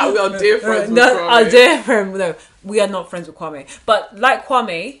turns out we are dear friends with Kwame. Our dear friend. No, we are not friends with Kwame. But like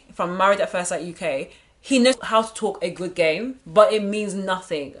Kwame from Married at First Sight UK. He knows how to talk a good game, but it means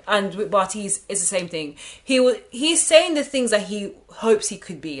nothing. And with Bartise, it's the same thing. He's saying the things that he hopes he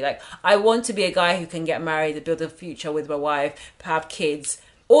could be. Like, I want to be a guy who can get married, build a future with my wife, have kids,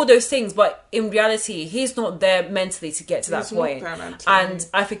 all those things. But in reality, he's not there mentally to get to that point. And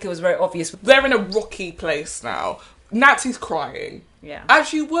I think it was very obvious. They're in a rocky place now. Nancy's crying. Yeah.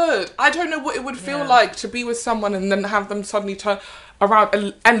 As you would. I don't know what it would feel like to be with someone and then have them suddenly turn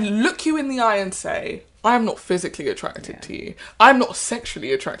around and look you in the eye and say, I am not physically attracted to you. I'm not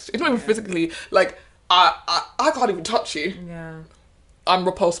sexually attracted. It's not even physically. Like, I can't even touch you. Yeah. I'm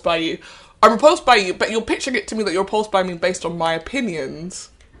repulsed by you. I'm repulsed by you, but you're pitching it to me that you're repulsed by me based on my opinions.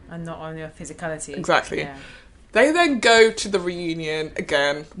 And not on your physicality. Exactly. Yeah. They then go to the reunion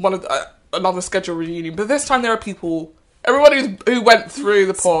again. Another scheduled reunion. But this time there are people... Everybody who went through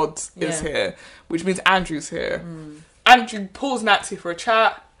the pods is here. Which means Andrew's here. Andrew pulls Nancy for a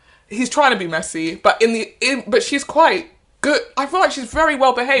chat. He's trying to be messy, but but she's quite good. I feel like she's very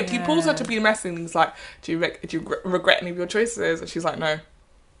well behaved. He pulls her to be messy, and he's like, "Do you regret any of your choices?" And she's like, "No."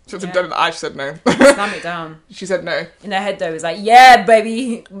 She was done in the eye. She said no. Slam it down. She said no. In her head, though, it's like, "Yeah,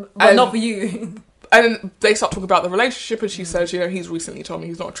 baby, but not for you." And they start talking about the relationship, and she says, he's recently told me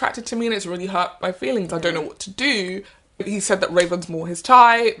he's not attracted to me, and it's really hurt my feelings. I don't know what to do. He said that Raven's more his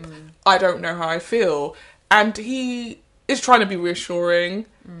type. I don't know how I feel, and he is trying to be reassuring.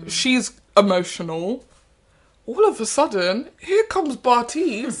 She's emotional. All of a sudden, here comes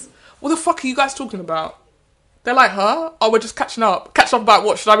Bartise. What the fuck are you guys talking about? They're like, huh? Oh, we're just catching up. Catching up about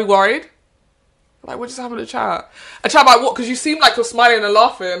what? Should I be worried? Like, we're just having a chat. A chat about what? Because you seem like you're smiling and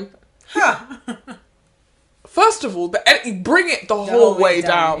laughing. Huh. First of all, bring it the whole way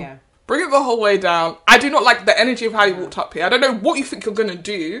down. Yeah. Bring it the whole way down. I do not like the energy of how he walked up here. I don't know what you think you're going to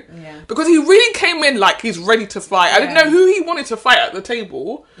do. Yeah. Because he really came in like he's ready to fight. I didn't know who he wanted to fight at the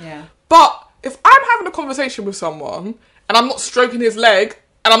table. Yeah. But if I'm having a conversation with someone and I'm not stroking his leg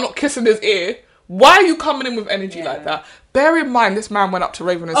and I'm not kissing his ear, why are you coming in with energy like that? Bear in mind, this man went up to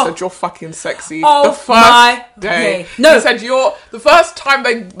Raven and said, "You're fucking sexy." The first day. No. He said, the first time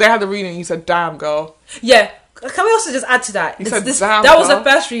they had the reunion, he said, "Damn, girl." Yeah. Can we also just add to that? He said, that was the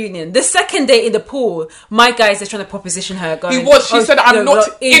first reunion. The second day in the pool, my guy is just trying to proposition her. Going, she said, "I'm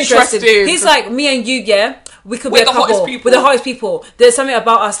not interested." He's like, "Me and you, we could be a couple. We're the hottest people. There's something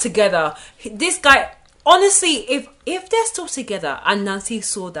about us together." This guy, honestly, if they're still together and Nancy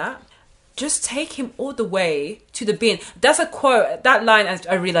saw that, just take him all the way to the bin. That's a quote. That line,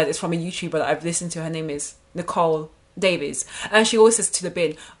 I realised, is from a YouTuber that I've listened to. Her name is Nicole Davies, and she always says to the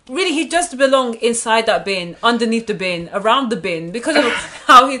bin. Really, he does belong inside that bin, underneath the bin, around the bin, because of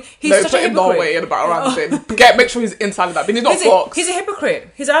how he's such a hypocrite. No way in about around the bin. Make sure he's inside of that bin. He's not Fox. He's a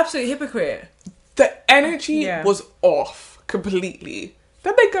hypocrite. He's an absolute hypocrite. The energy was off completely.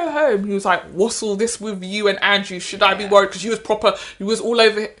 Then they go home. He was like, "What's all this with you and Andrew? Should I be worried?" Because you was all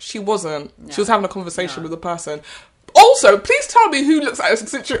over. She wasn't. No. She was having a conversation with a person. Also, please tell me who looks at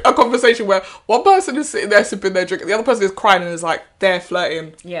a conversation where one person is sitting there sipping their drink and the other person is crying and is like, they're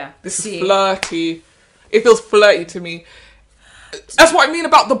flirting. Yeah. This is flirty. It feels flirty to me. That's what I mean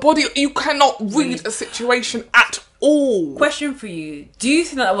about the body. You cannot read a situation at all. Question for you. Do you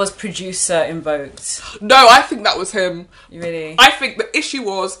think that was producer invoked? No, I think that was him. Really? I think the issue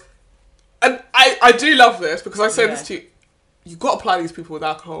was, and I do love this because I say this to you, you've got to apply these people with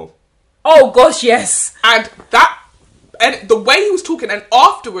alcohol. Oh gosh, yes. And the way he was talking, and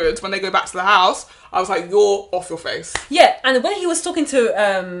afterwards when they go back to the house, I was like, "You're off your face." Yeah, and when he was talking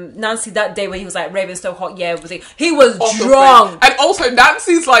to Nancy that day when he was like, "Raven's so hot," he was off drunk. And also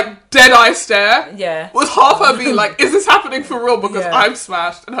Nancy's like dead eye stare. Yeah. Was half her being like, "Is this happening for real?" Because I'm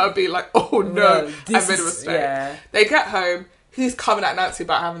smashed, and her being like, "Oh no, I made a mistake." Yeah. They get home. He's coming at Nancy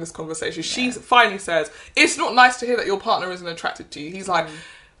about having this conversation. She finally says, "It's not nice to hear that your partner isn't attracted to you." He's like,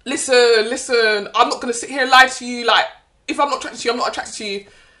 Listen, I'm not going to sit here and lie to you. Like, if I'm not attracted to you, I'm not attracted to you.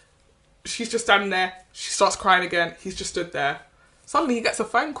 She's just standing there. She starts crying again. He's just stood there. Suddenly he gets a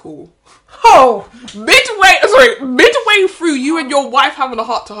phone call. Oh! Midway through you and your wife having a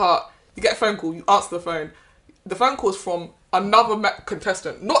heart-to-heart, you get a phone call. You answer the phone. The phone call is from another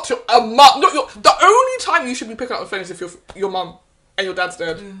contestant. Not your mum. The only time you should be picking up the phone is if your mum and your dad's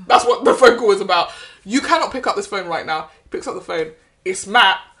dead. That's what the phone call is about. You cannot pick up this phone right now. He picks up the phone. It's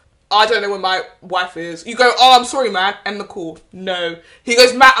Matt. I don't know where my wife is. You go, "Oh, I'm sorry, Matt." End the call. No. He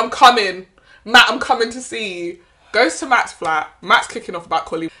goes, "Matt, I'm coming. Matt, I'm coming to see you." Goes to Matt's flat. Matt's kicking off about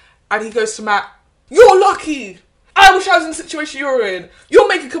Collie. And he goes to Matt, "You're lucky. I wish I was in the situation you're in. You're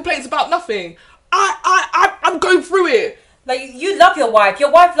making complaints about nothing. I'm going through it." Like, you love your wife.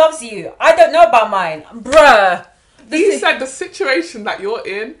 Your wife loves you. I don't know about mine. Bruh. He said the situation that you're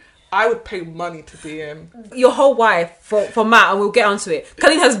in, I would pay money to be in. Your whole wife for Matt, and we'll get onto it.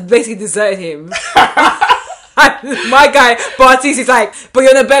 Colleen has basically deserted him. My guy, Bartise, is like, "But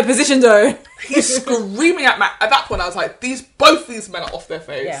you're in a better position though." He's screaming at Matt. At that point, I was like, both these men are off their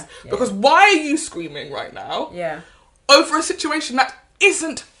face. Yeah. Because why are you screaming right now? Yeah. Over a situation that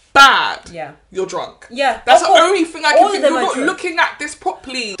isn't bad. Yeah. You're drunk. Yeah. That's the only thing I can think. You're not looking at this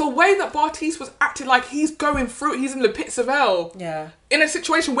properly. The way that Bartise was acting like he's going through it, he's in the pits of hell. Yeah. In a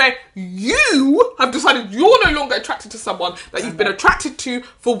situation where you have decided you're no longer attracted to someone that you've been attracted to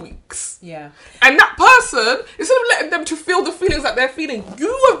for weeks. Yeah. And that person, instead of letting them to feel the feelings that they're feeling,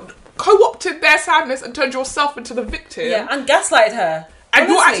 you have co-opted their sadness and turned yourself into the victim. Yeah, and gaslighted her. And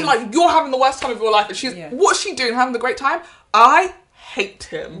honestly, you're acting like you're having the worst time of your life. And what's she doing? Having the great time? I hate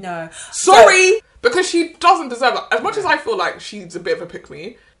him. No. Sorry, because she doesn't deserve it. As much as I feel like she's a bit of a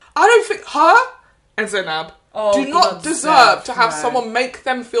pick-me, I don't think her and Zanab do not deserve to have someone make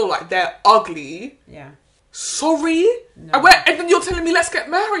them feel like they're ugly. Yeah. Sorry? No. And then you're telling me let's get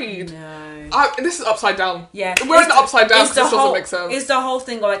married. No. This is upside down. Yeah. We're in the upside down because this doesn't make sense. It's the whole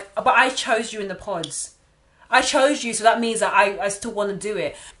thing like, but I chose you in the pods. I chose you, so that means that I still want to do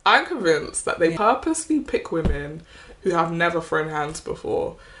it. I'm convinced that they purposely pick women who have never thrown hands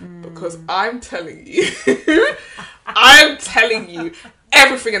before. Because I'm telling you,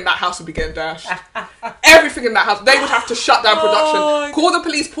 everything in that house would be getting dashed. Everything in that house. They would have to shut down production. Call the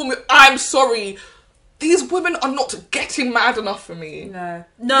police, pull me. I'm sorry. These women are not getting mad enough for me. No.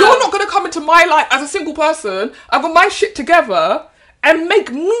 You're not going to come into my life as a single person. I've got my shit together and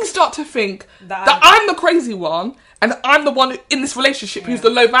make me start to think that I'm the crazy one and I'm the one in this relationship who's the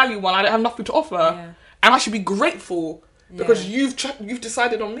low value one. I don't have nothing to offer. Yeah. And I should be grateful because you've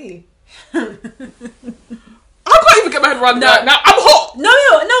decided on me. I can't even get my head around that now. I'm hot. No.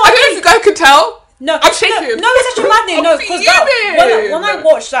 I don't know if you guys can tell. No, I'm shaking. No, it's actually maddening. No, because when I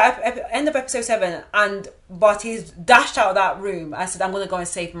watched that end of episode 7 and Bartise dashed out of that room, I said, I'm going to go and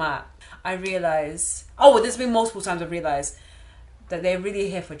save Matt. I realised, there's been multiple times I've realised that they're really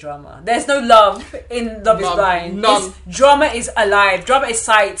here for drama. There's no love in Love is Blind. None. Drama is alive. Drama is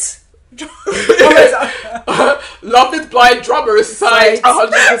sight. Love is Blind, drama is sight.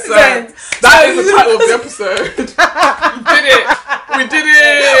 100%. That is the title of the episode. We did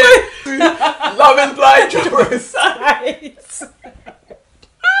it. Love is Blind, drama is sight.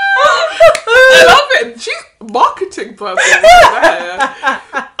 I love it. She's marketing person.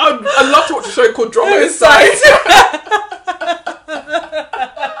 I'd love to watch a show called Drama is Sight.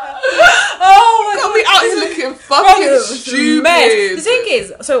 Oh my god, we out here looking fucking stupid. Mess. The thing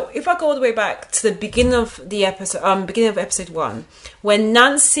is, so if I go all the way back to the beginning of the episode, beginning of episode 1, when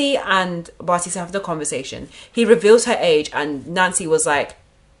Nancy and Bartise have the conversation, he reveals her age, and Nancy was like,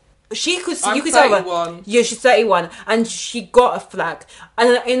 you could tell her, yeah, she's 31, and she got a flag.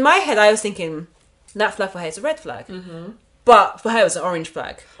 And in my head, I was thinking that flag for her is a red flag. Mm-hmm. But for her, it was an orange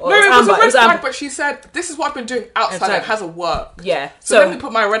flag. No, it was a red flag, but she said, this is what I've been doing outside. It hasn't worked. Yeah. So let me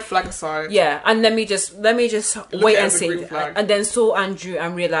put my red flag aside. Yeah, and let me just wait and see. And then saw Andrew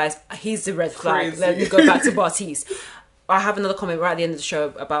and realised he's the red flag. Crazy. Let me go back to Bartise. I have another comment right at the end of the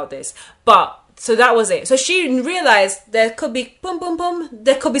show about this. But, so that was it. So she realised there could be,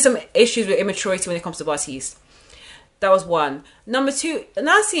 there could be some issues with immaturity when it comes to Bartise. That was one. Number 2,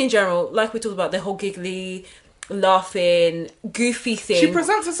 Nancy in general, like we talked about, the whole giggly, laughing, goofy thing. She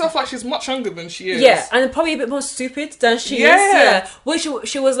presents herself like she's much younger than she is. Yeah, and probably a bit more stupid than she is. Yeah. Which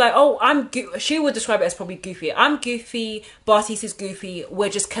she was like, she would describe it as probably goofy. I'm goofy, Bartise is goofy, we're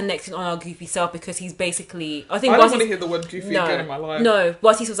just connecting on our goofy self because he's basically... I don't want to hear the word goofy again in my life. No,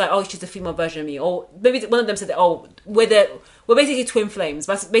 Bartise was like, she's the female version of me. Or maybe one of them said that, we're basically twin flames.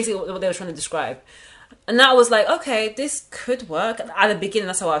 That's basically what they were trying to describe. And that was like, okay, this could work. At the beginning,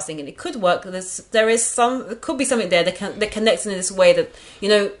 that's how I was thinking. It could work. There could be something there. They're connecting in this way that, you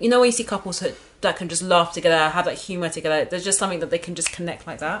know when you see couples that can just laugh together, have that humour together. There's just something that they can just connect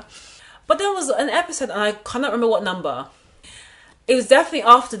like that. But there was an episode, and I cannot remember what number. It was definitely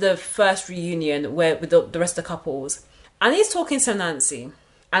after the first reunion with the rest of the couples. And he's talking to Nancy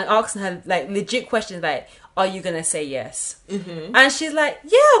and asking her like legit questions like, are you gonna say yes? Mm-hmm. And she's like,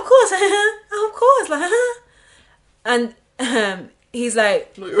 yeah, of course, of course, like, and he's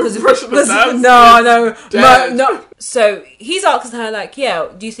like, no. So he's asking her like, yeah,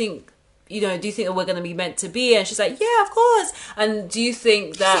 do you think that we're gonna be meant to be? And she's like, yeah, of course. And do you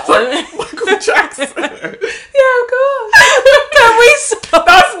think that Michael Jackson? Yeah, of course. Can we stop?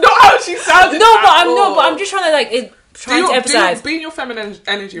 That's not how she sounded. But I'm just trying to like trying to emphasize. Be in your feminine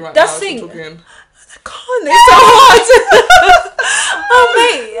energy right That's now. Thing. I can't. It's so hard. Oh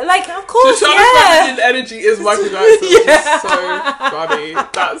mate, like of course, Shoshanna's feminine energy is Michael Jackson. Yeah. So funny.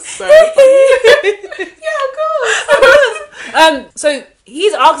 That's so funny. Yeah, of course. So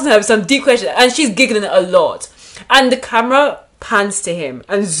he's asking her some deep questions, and she's giggling a lot. And the camera pans to him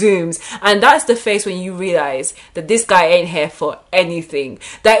and zooms, and that's the face when you realise that this guy ain't here for anything.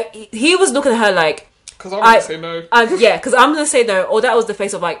 That he was looking at her like, because I'm gonna say no. Because I'm gonna say no. Or that was the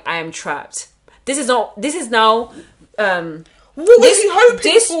face of like, I am trapped. This is now. What was he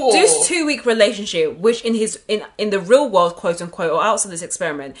hoping for? This 2-week relationship, which in the real world, quote unquote, or outside this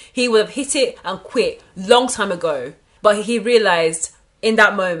experiment, he would have hit it and quit long time ago. But he realised in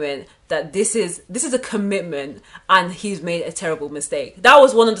that moment that this is a commitment, and he's made a terrible mistake. That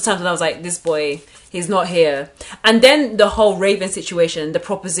was one of the times when I was like, this boy, he's not here. And then the whole Raven situation, the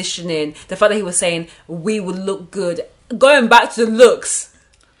propositioning, the fact that he was saying we would look good, going back to the looks,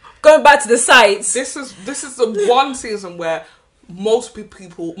 going back to the sights. This is the one season where multiple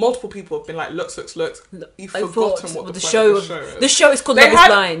people have been like, looks. You've forgotten what the show is. The show is called Love is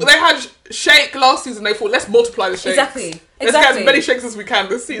Blind. They had Shake last season. They thought, let's multiply the shakes. Exactly. Let's get as many shakes as we can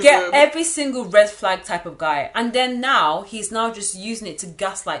this season. Get every single red flag type of guy. And then he's now just using it to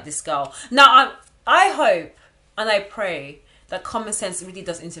gaslight this girl. Now, I hope and I pray that common sense really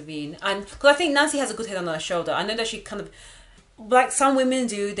does intervene. And because I think Nancy has a good head on her shoulder. I know that she kind of, like some women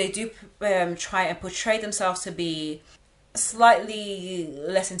do, they do try and portray themselves to be slightly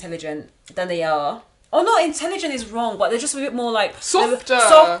less intelligent than they are. Or not intelligent is wrong, but they're just a bit more like softer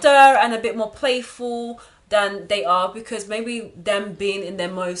and a bit more playful than they are, because maybe them being in their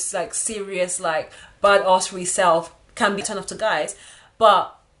most like serious, like bad arsery self can be turned off to guys.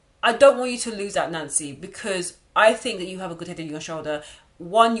 But I don't want you to lose that, Nancy, because I think that you have a good head on your shoulder.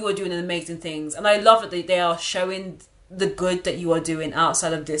 One, you are doing amazing things, and I love that they are showing the good that you are doing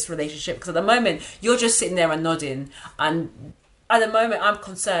outside of this relationship, because at the moment you're just sitting there and nodding, and at the moment I'm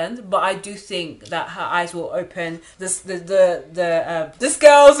concerned, but I do think that her eyes will open. This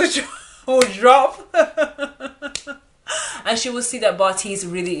girl's will drop. And she will see that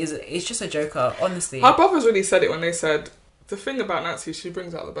Bartise really is just a joker, honestly. Our brothers really said it when they said, the thing about Nancy, she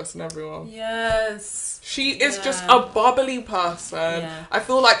brings out the best in everyone. Yes. She is just a bubbly person. Yeah. I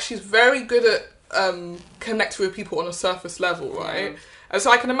feel like she's very good at connecting with people on a surface level, right? Yeah. And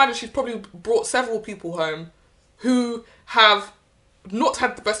so I can imagine she's probably brought several people home who have not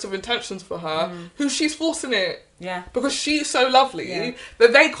had the best of intentions for her, who she's forcing it. Yeah. Because she's so lovely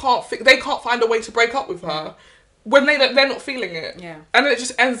that they can't find a way to break up with her when they're not feeling it. Yeah. And then it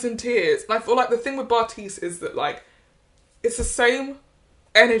just ends in tears. And I feel like the thing with Bartise is that, like, it's the same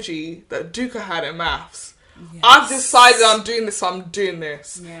energy that Duka had in maths. Yes. I've decided I'm doing this, so I'm doing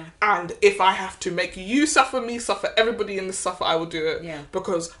this. Yeah. And if I have to make you suffer, me suffer, everybody in this suffer, I will do it. Yeah.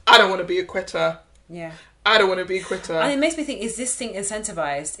 Because I don't want to be a quitter. Yeah. I don't want to be a quitter. And it makes me think, is this thing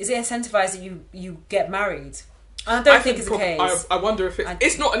incentivized? Is it incentivized that you get married? I don't think it's the case. I wonder if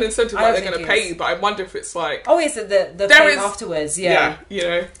it's not an incentive that they're going to pay you, but I wonder if it's like... Oh, yes, the thing afterwards, yeah.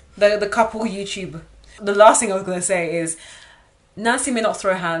 You know. The couple YouTube. The last thing I was going to say is, Nancy may not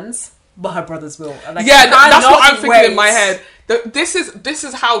throw hands, but her brothers will. Like, yeah, that's what I'm thinking in my head. This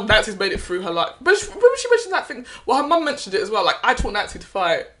is how Nancy's made it through her life. But remember she mentioned that thing? Well, her mum mentioned it as well. Like, I taught Nancy to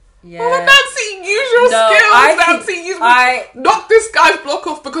fight. Yeah. Oh, Nancy, use your skills. Nancy, knock this guy's block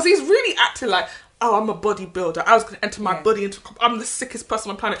off, because he's really acting like, oh, I'm a bodybuilder. I was going to enter my body into... I'm the sickest person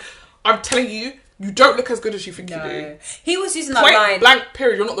on the planet. I'm telling you, you don't look as good as you think you do. He was using that line. Blank,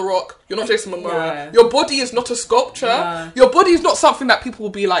 period. You're not The Rock. You're not Jason Momoa. No. Your body is not a sculpture. No. Your body is not something that people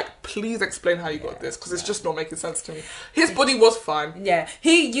will be like, please explain how you got this, because it's just not making sense to me. His body was fine. Yeah.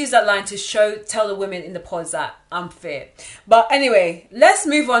 He used that line to tell the women in the pods that I'm fit. But anyway, let's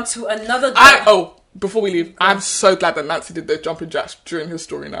move on to another... before we leave, I'm so glad that Nancy did those jumping jacks during his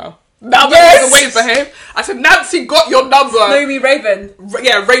story now. Now that there's a way for him. I said, Nancy got your number. No, you mean Raven.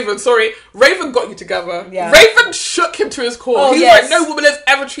 Raven, sorry. Raven got you together. Yeah. Raven shook him to his core. He's like, no woman has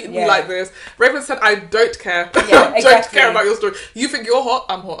ever treated me like this. Raven said, I don't care. Yeah, I don't care about your story. You think you're hot?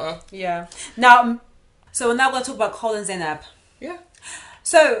 I'm hotter. Yeah. Now, so we're now going to talk about Cole and Zanab. Yeah.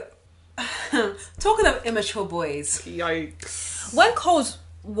 So, talking of immature boys. Yikes. When Cole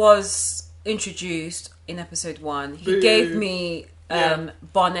was introduced in episode 1, he gave me...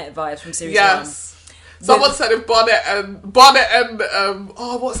 Barnett vibes from series 1. Someone said if Barnett and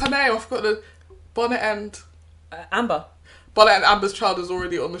what's her name? I forgot the Barnett and Amber. Barnett and Amber's child is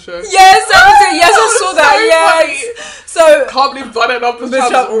already on the show. Yes, that was it. Yes, I saw that. Yes. So can't believe Barnett and Amber's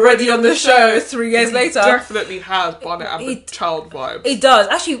child is already on the show 3 years later. Definitely has Barnett and Amber's child vibes. It does.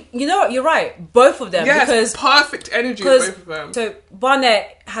 Actually, you know what? You're right. Both of them. Yes, because perfect energy of both of them. So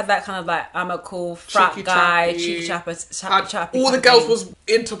Barnett had that kind of like, I'm a cool frat guy, cheeky chappy. All the girls was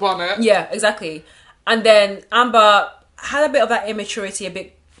into Barnett. Yeah, exactly. And then Amber had a bit of that immaturity, a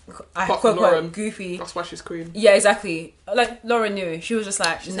bit quote goofy. That's why she's queen. Yeah, exactly. Like Lauren knew. She was just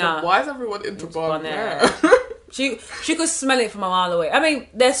like, nah. Like, why is everyone into Barnett? She could smell it from a mile away. I mean,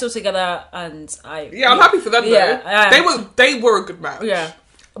 they're still together, and I'm happy for them. Though. They were a good match. Yeah.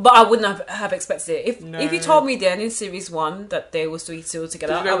 But I wouldn't have expected it. If you told me then in series 1 that they were still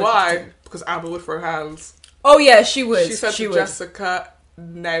together. You know why? Because Amber would throw hands. Oh yeah, she would. She said to Jessica,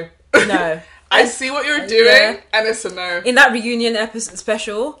 no. No. I see what you're doing, and it's a no. In that reunion episode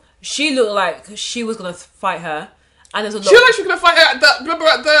special, she looked like she was gonna fight her. And there's a lot. She looked like she was gonna fight her at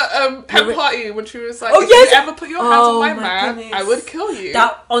the hen party when she was like, if you ever put your hands on my man, goodness. I would kill you.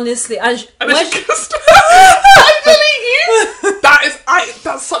 That honestly, and then she kissed her. I delete you.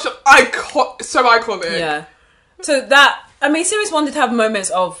 That's such an icon, so iconic. Yeah. So that, I mean, series 1 did have moments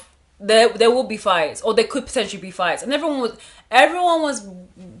of there will be fights, or there could potentially be fights, and everyone was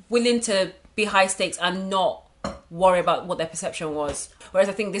willing to be high stakes and not worry about what their perception was. Whereas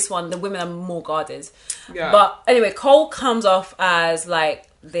I think this one, the women are more guarded. Yeah. But anyway, Cole comes off as like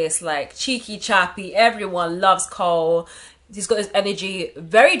this like cheeky chappy. Everyone loves Cole. He's got this energy,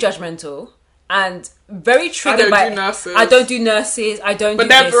 very judgmental and very triggered by. I don't do nurses. But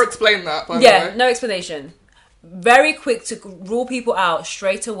never explain that. By the way. No explanation. Very quick to rule people out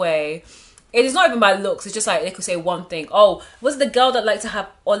straight away. It is not even by looks. It's just like they could say one thing. Oh, was it the girl that liked to have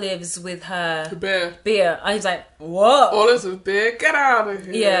olives with her beer? And he's like, what? Olives with beer? Get out of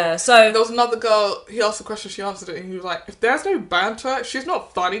here. Yeah, so... There was another girl, he asked a question, she answered it, and he was like, if there's no banter, she's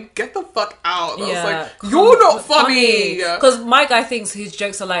not funny, get the fuck out. And I was like, you're not funny. Because my guy thinks his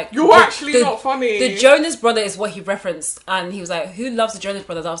jokes are like... You're actually not funny. The Jonas Brother is what he referenced. And he was like, who loves the Jonas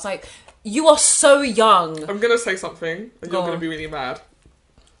Brothers? I was like... You are so young. I'm going to say something and you're going to be really mad.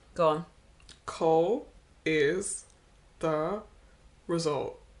 Go on. Cole is the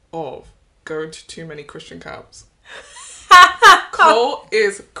result of going to too many Christian camps. Cole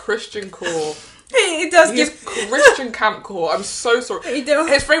is Christian core. He does He's Christian camp core. I'm so sorry. He do.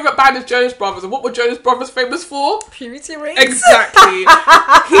 His favourite band is Jonas Brothers. And what were Jonas Brothers famous for? Purity rings. Exactly.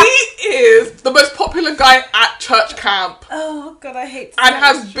 He is the most popular guy at church camp. Oh, God, I hate And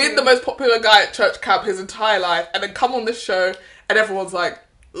has been the most popular guy at church camp his entire life. And then come on this show and everyone's like,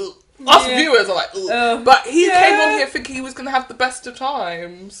 ugh. Us viewers are like, ugh. But he came on here thinking he was going to have the best of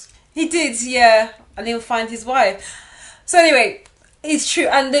times. He did, yeah. And he'll find his wife. So anyway, it's true.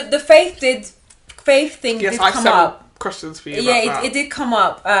 And the faith thing did come up. Questions for you. Yeah, it did come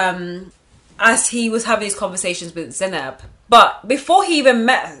up as he was having his conversations with Zanab. But before he even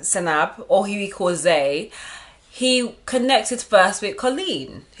met Zanab, or who he calls Zay, he connected first with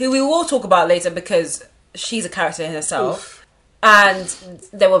Colleen, who we will talk about later because she's a character in herself. Oof. And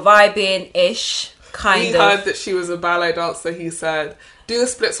they were vibing-ish, kind of. He heard that she was a ballet dancer. He said, do the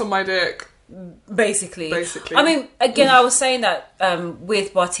splits on my dick. Basically. I mean, again, I was saying that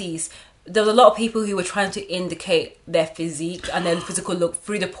with Bartise, there was a lot of people who were trying to indicate their physique and their physical look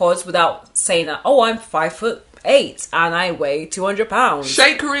through the pods without saying that, oh, I'm 5'8" and I weigh 200 pounds.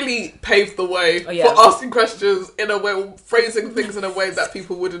 Shake really paved the way for asking questions in a way, phrasing things in a way that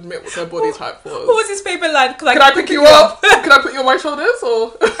people would admit what their body type was. What was his favourite line? Can I pick you up? Can I put you on my shoulders?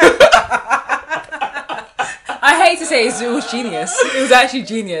 Or I hate to say it was genius. It was actually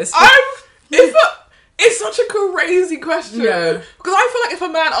genius. It's such a crazy question. Yeah. Because I feel like if a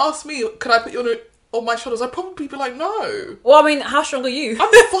man asked me, could I put you on my shoulders, I'd probably be like, no. Well, I mean, how strong are you?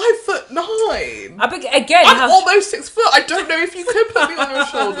 I'm 5'9". I'm almost 6 foot. I don't know if you could put me on your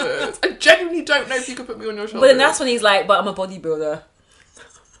shoulders. I genuinely don't know if you could put me on your shoulders. But then that's when he's like, but I'm a bodybuilder.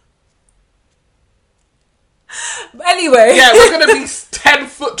 But anyway. Yeah, we're going to be 10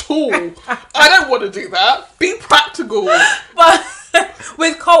 foot tall. I don't want to do that. Be practical. But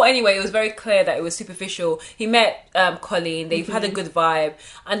with Cole, anyway, it was very clear that it was superficial. He met Colleen. They've had a good vibe.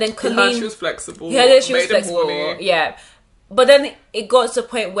 And then Colleen... He heard she was flexible. He heard she was flexible. Yeah. But then it got to a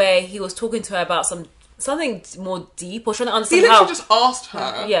point where he was talking to her about something more deep, or trying to understand He literally just asked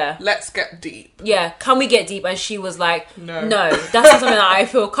her, yeah, let's get deep. Yeah, can we get deep? And she was like, no, that's not something that I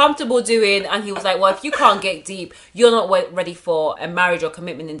feel comfortable doing. And he was like, well, if you can't get deep, you're not ready for a marriage or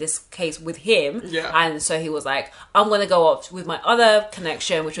commitment in this case with him. Yeah. And so he was like, I'm going to go off with my other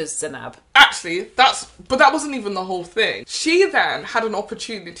connection, which was Zanab. Actually, but that wasn't even the whole thing. She then had an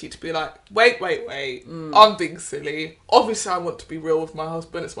opportunity to be like, wait, I'm being silly. Obviously, I want to be real with my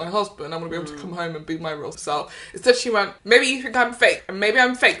husband. It's my husband. I'm going to be able to come home and be my real self. Instead, she went, maybe you think I'm fake, and maybe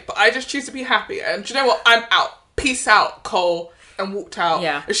I'm fake, but I just choose to be happy. And do you know what? I'm out. Peace out, Cole. And walked out.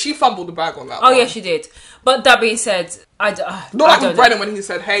 Yeah. And she fumbled the bag on that one. Oh, yeah, she did. But that being said, not like with Brennan when he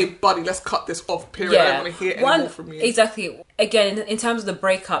said, hey, buddy, let's cut this off, period. Yeah. I don't want to hear any more from you. Exactly. Again, in terms of the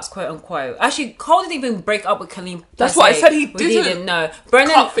breakups, quote unquote. Actually, Cole didn't even break up with Colleen. That's what I said. He didn't. No.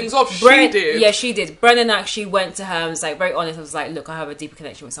 Brennan cut things off. She did. Yeah, she did. Brennan actually went to her and was like, very honest. I was like, look, I have a deeper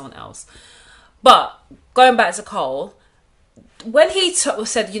connection with someone else. But going back to Cole, when he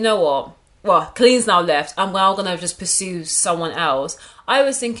said, you know what? Well, Colleen's now left. I'm now going to just pursue someone else. I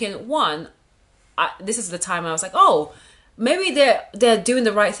was thinking, this is the time I was like, oh, maybe they're doing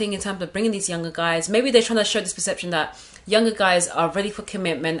the right thing in terms of bringing these younger guys. Maybe they're trying to show this perception that younger guys are ready for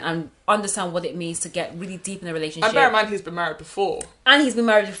commitment and understand what it means to get really deep in a relationship. And bear in mind, he's been married before. And he's been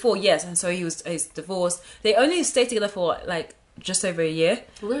married before, yes. And so he's divorced. They only stayed together for like just over a year.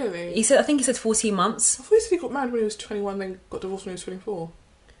 Really? I think he said 14 months. I thought he said he got married when he was 21, then got divorced when he was 24.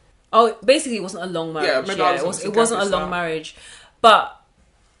 Oh, basically it wasn't a long marriage. Yeah, maybe it wasn't a long marriage. But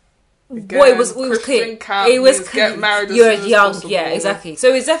again, boy, it was clear. It was clear. Get married as You're soon as young, possible. yeah, exactly. So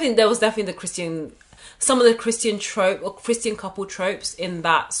there was definitely some of the Christian trope or Christian couple tropes in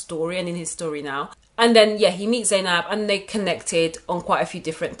that story and in his story now. And then, yeah, he meets Zanab and they connected on quite a few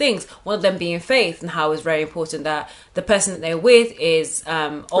different things. One of them being faith and how it's very important that the person that they're with is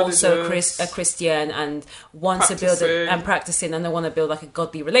also a Christian and wants to build practicing, and they want to build like a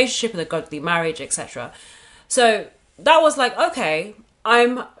godly relationship and a godly marriage, etc. So that was like, okay,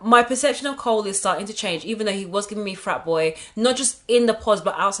 my perception of Cole is starting to change, even though he was giving me frat boy, not just in the pods,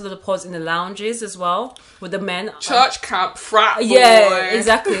 but outside of the pods in the lounges as well, with the men. Church camp, frat boy. Yeah,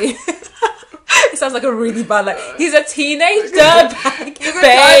 exactly. It sounds like a really bad, like, he's a teenage dirtbag,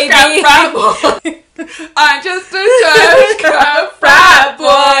 baby. I'm just a church camp frat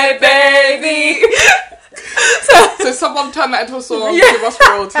boy, baby. So So someone turned that into a song, give us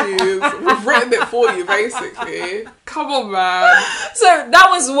royalties. We've written it for you, basically. Come on, man. So that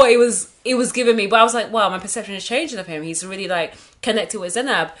was what it was giving me. But I was like, wow, my perception is changing of him. He's really like connected with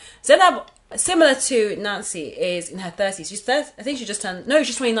Zanab. Zanab, similar to Nancy, is in her 30s. She's 30, I think she just turned... No,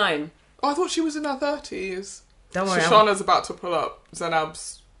 she's 29. Oh, I thought she was in her 30s. Don't worry. Shoshanna's about to pull up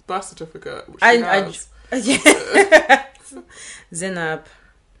Zanab's birth certificate, which she has. Yeah. Zanab.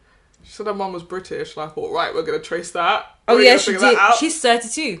 She said her mum was British, and I thought, right, we're going to trace that. Oh, yeah, she did. She's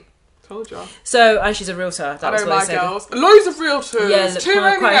 32. Told ya. So, and she's a realtor. I know my girls. Loads of realtors. Yeah, too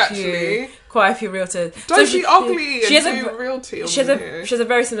many, actually. Quite a few realtors. Don't be ugly and do realty. She has a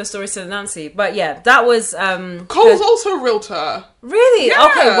very similar story to Nancy. But yeah, that was... Cole's also a realtor. Really? Yeah.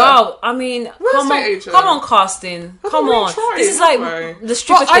 Okay, wow. I mean, come on, casting. Come on. This is like the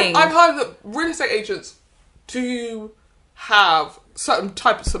stupid thing. I've heard that real estate agents do have certain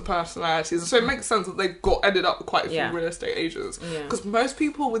types of personalities, so it makes sense that they've ended up with quite a few real estate agents, because most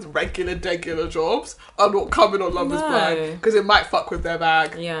people with regular jobs are not coming on Love is Blind because it might fuck with their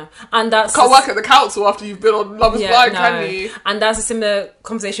bag. And that's can't work at the council after you've been on Love is Blind, can you? And that's a similar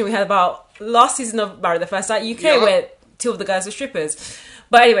conversation we had about last season of Married at First Sight UK, where two of the guys were strippers.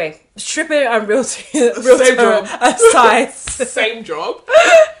 But anyway, stripper and realtor same job aside, same job.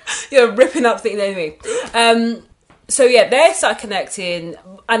 Ripping up things anyway. So yeah, they start connecting,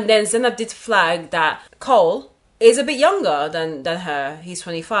 and then Zanab did flag that Cole is a bit younger than her. He's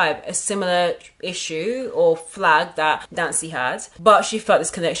 25. A similar issue or flag that Nancy had, but she felt this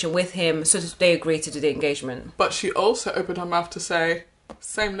connection with him, so they agreed to do the engagement. But she also opened her mouth to say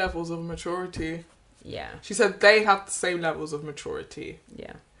same levels of maturity. Yeah. She said they have the same levels of maturity.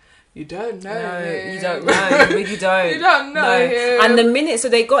 Yeah. You don't know. No, you don't know. You really don't. You don't know him. And the minute, so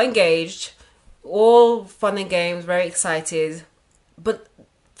they got engaged, all fun and games, very excited. But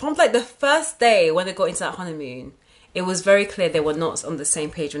from like the first day when they got into that honeymoon, it was very clear they were not on the same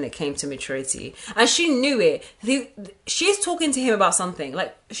page when it came to maturity. And she knew it. She's talking to him about something.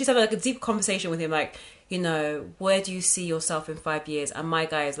 Like, she's having like a deep conversation with him, like, you know, where do you see yourself in 5 years? And my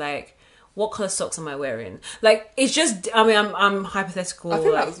guy is like, what colour socks am I wearing? Like, it's just, I mean, I'm hypothetical. I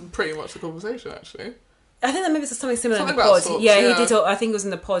think that was pretty much the conversation, actually. I think that maybe it's something similar in the about pod. socks, yeah, he did. I think it was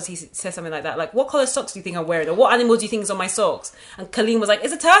in the pod. He said something like that. Like, what colour socks do you think I'm wearing? Or what animal do you think is on my socks? And Colleen was like,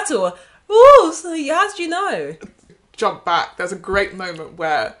 it's a turtle. Ooh, so how did you know? Jump back. There's a great moment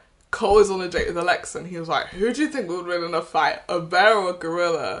where Cole is on a date with Alexa, and he was like, who do you think would win in a fight? A bear or a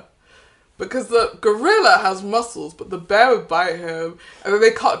gorilla? Because the gorilla has muscles, but the bear would bite him. And then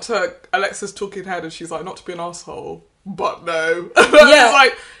they cut to Alexa's talking head, and she's like, not to be an asshole, but no. It's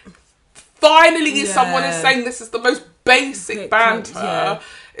like, finally someone is saying this is the most basic banter. Yeah.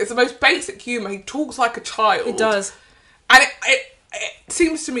 It's the most basic humour. He talks like a child. He does. And it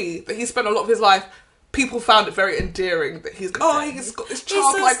seems to me that he spent a lot of his life, people found it very endearing that he's got this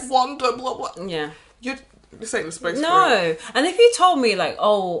childlike wonder, blah, blah. Yeah. This ain't the space for it. And if you told me, like,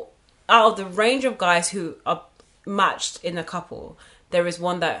 oh, out of the range of guys who are matched in a couple, there is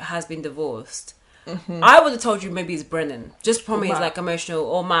one that has been divorced. Mm-hmm. I would have told you maybe it's Brennan, just from his like emotional,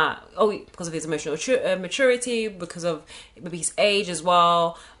 or Matt, because of his emotional maturity, because of maybe his age as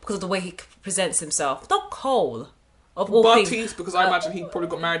well, because of the way he presents himself. Not Cole. Of all Bartise, things, because I imagine he probably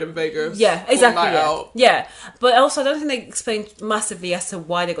got married in Vegas. Yeah, exactly. Yeah, but also I don't think they explained massively as to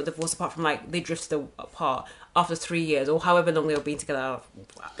why they got divorced, apart from like they drifted apart after 3 years or however long they were being together.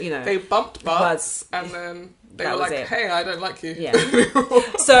 You know, they bumped butts and then they were like, "Hey, I don't like you." Yeah.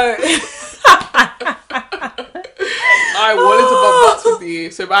 So I wanted to bump butts with you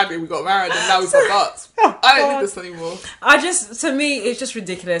so badly. We got married and now we've got butts. I don't need this anymore. To me, it's just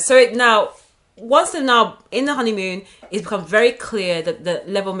ridiculous. So once they're now in the honeymoon, it's become very clear that the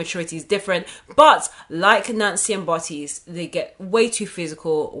level of maturity is different. But like Nancy and Bartise, they get way too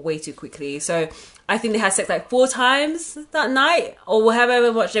physical way too quickly. So I think they had sex like 4 times that night, or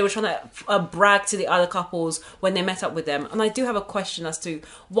however much they were trying to brag to the other couples when they met up with them. And I do have a question as to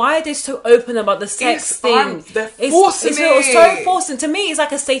why are they so open about the sex thing? They're forcing it's so forcing. To me, it's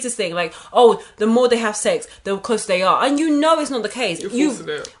like a status thing. Like, oh, the more they have sex, the closer they are. And you know it's not the case. You're forcing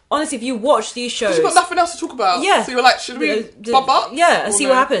it. Honestly, if you watch these shows... Because you've got nothing else to talk about. Yeah. So you're like, should we bump up? Yeah, and see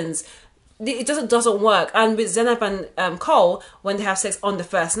what happens. It doesn't work. And with Zanab and Cole, when they have sex on the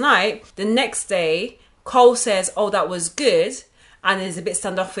first night, the next day, Cole says, oh, that was good, and is a bit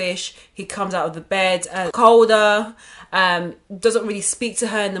standoffish. He comes out of the bed colder, doesn't really speak to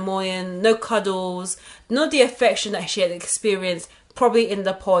her in the morning, no cuddles, not the affection that she had experienced probably in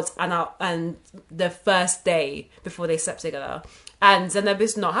the pods and the first day before they slept together. And Zanab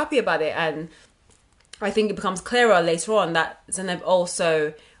is not happy about it, and I think it becomes clearer later on that Zanab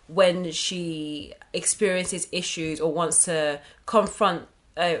also when she experiences issues or wants to confront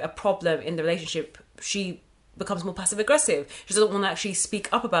a problem in the relationship, she becomes more passive aggressive. She doesn't want to actually speak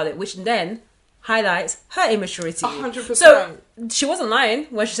up about it, which then highlights her immaturity. 100%. So she wasn't lying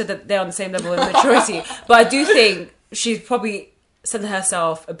when she said that they're on the same level of maturity. But I do think she's probably selling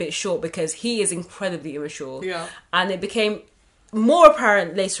herself a bit short because he is incredibly immature. Yeah. And it became more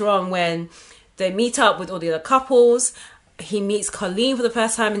apparent later on when they meet up with all the other couples. He meets Colleen for the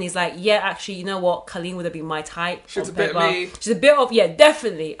first time and he's like, yeah, actually, you know what? Colleen would have been my type. She's a bit me. She's a bit of, yeah,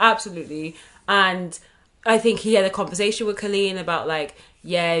 definitely, absolutely. And I think he had a conversation with Colleen about like,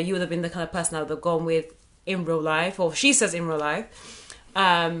 yeah, you would have been the kind of person I would have gone with in real life, or she says in real life.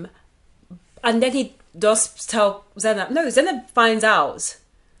 And then he does tell Zanab. No, Zanab finds out.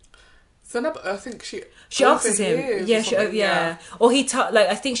 Zanab, I think she asks him. Yeah. Or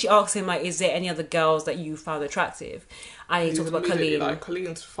I think she asks him like, is there any other girls that you found attractive? And he talks about Colleen. Like,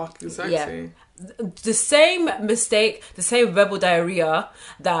 Colleen's fucking sexy. Yeah. The same mistake, the same verbal diarrhea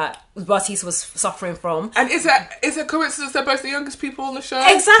that Bartise was suffering from. And is it coincidence they're both the youngest people on the show?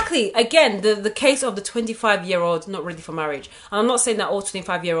 Exactly. Again, the case of the 25-year-old not ready for marriage. And I'm not saying that all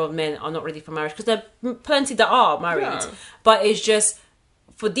 25-year-old men are not ready for marriage, because there are plenty that are married. Yeah. But it's just,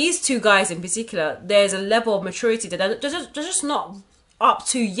 for these two guys in particular, there's a level of maturity that they're just not up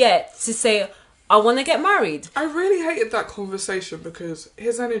to yet to say, I want to get married. I really hated that conversation because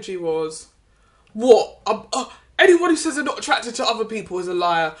his energy was, what? Anyone who says they're not attracted to other people is a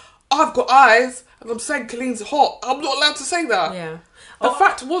liar. I've got eyes and I'm saying Colleen's hot. I'm not allowed to say that. Yeah. The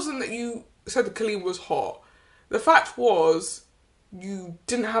fact wasn't that you said that Colleen was hot. The fact was you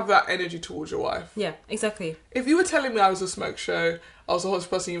didn't have that energy towards your wife. Yeah, exactly. If you were telling me I was a smoke show, I was the hottest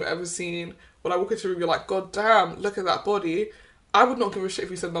person you've ever seen, when I walk into a room you're like, God damn, look at that body, I would not give a shit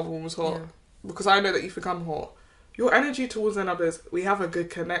if you said another woman was hot. Yeah. Because I know that you think I'm hot. Your energy towards Zanab is, we have a good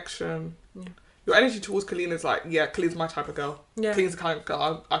connection. Yeah. Your energy towards Colleen is like, yeah, Colleen's my type of girl. Yeah. Colleen's the kind of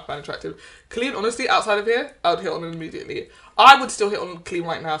girl I find attractive. Colleen, honestly, outside of here, I would hit on him immediately. I would still hit on Colleen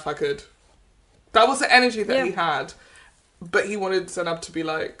right now if I could. That was the energy that he had. But he wanted Zanab to be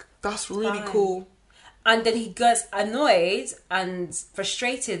like, that's really cool. And then he gets annoyed and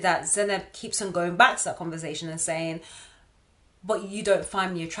frustrated that Zanab keeps on going back to that conversation and saying, but you don't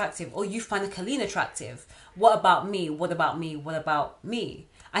find me attractive, or you find Colleen attractive. What about me? What about me? What about me?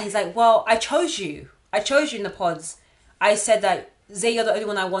 And he's like, well, I chose you. I chose you in the pods. I said that, Zay, you're the only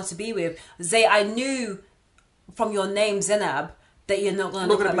one I want to be with. Zay, I knew from your name, Zanab, that you're not going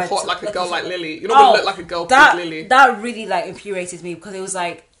to be hot like a girl like Lily. You're not going to look like a girl like Lily. That really like infuriated me, because it was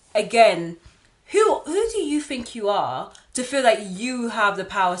like, again, who do you think you are to feel like you have the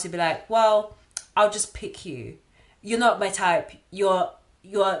power to be like, well, I'll just pick you. You're not my type. You're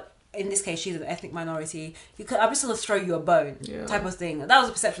in this case, she's an ethnic minority. I'm just going to throw you a bone, type of thing. That was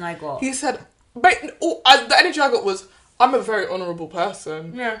the perception I got. He said, the energy I got was, I'm a very honourable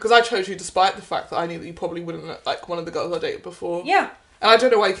person. Yeah. Because I chose you despite the fact that I knew that you probably wouldn't look like one of the girls I dated before. Yeah. And I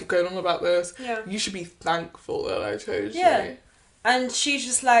don't know why you keep going on about this. Yeah. You should be thankful that I chose you. And she's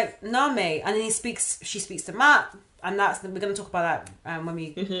just like, nah, mate. And then she speaks to Matt. And we're going to talk about that when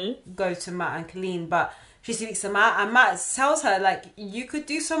we go to Matt and Colleen. But she speaks to Matt, and Matt tells her, like, you could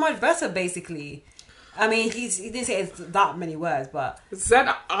do so much better, basically. I mean, he didn't say it's that many words, but...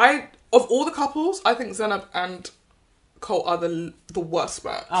 Of all the couples, I think Zanab and Cole are the worst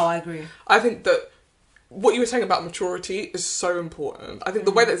match. Oh, I agree. I think that what you were saying about maturity is so important. I think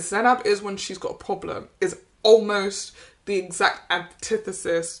the way that Zanab is when she's got a problem is almost the exact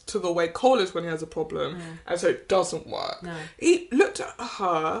antithesis to the way Cole is when he has a problem, and so it doesn't work. No. He looked at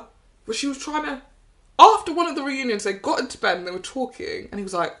her, but she was trying to... After one of the reunions, they got into bed and they were talking, and he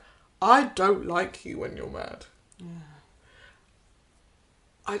was like, I don't like you when you're mad. Yeah.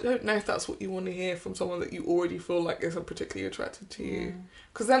 I don't know if that's what you want to hear from someone that you already feel like isn't particularly attracted to you.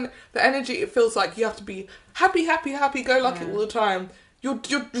 Because then the energy, it feels like you have to be happy, go lucky all the time. You've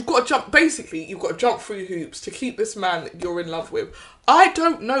got to jump, basically, you've got to jump through hoops to keep this man that you're in love with. I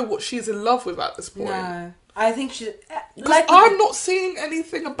don't know what she's in love with at this point. No. I think she... Because I'm not seeing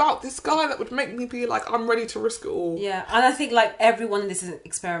anything about this guy that would make me be like, I'm ready to risk it all. Yeah, and I think like everyone in this is an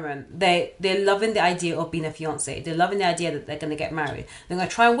experiment. They're loving the idea of being a fiancé. They're loving the idea that they're going to get married. They're going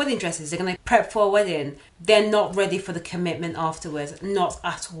to try on wedding dresses. They're going to prep for a wedding. They're not ready for the commitment afterwards. Not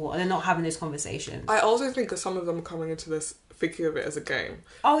at all. And they're not having those conversations. I also think that some of them are coming into this thinking of it as a game.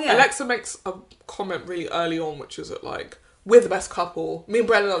 Oh, yeah. Alexa makes a comment really early on, which is that like, we're the best couple. Me and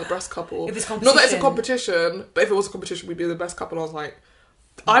Brennan are the best couple. If it's competition. Not that it's a competition, but if it was a competition, we'd be the best couple. And I was like,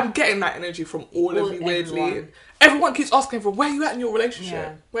 I'm getting that energy from all of you, weirdly. Everyone keeps asking for, where are you at in your relationship?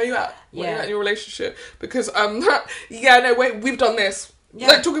 Yeah. Where are you at? Where are you at in your relationship? Because, we've done this. Yeah.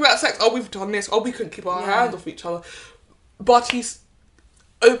 Like, talking about sex, oh, we've done this, oh, we couldn't keep our hands off each other. Bartise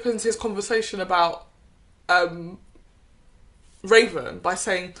opens his conversation about Raven by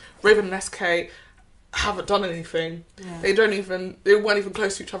saying Raven and SK haven't done anything. Yeah. They weren't even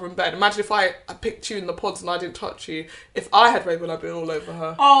close to each other in bed. Imagine if I picked you in the pods and I didn't touch you. If I had Raven, I'd be all over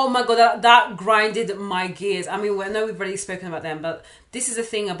her. Oh my god, that grinded my gears. I mean, I know we've already spoken about them, but this is the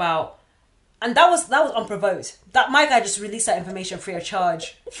thing about, and that was unprovoked. That my guy just released that information free of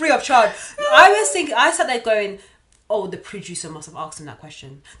charge. I sat there going, oh, the producer must have asked him that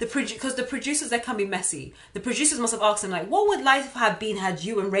question. Because the producers, they can be messy. The producers must have asked him, like, what would life have been had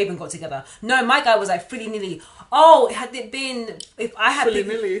you and Raven got together? No, my guy was like, frilly-nilly. Oh, had it been... If I had...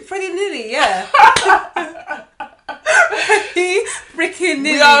 Frilly-nilly? Frilly-nilly, yeah. Freaking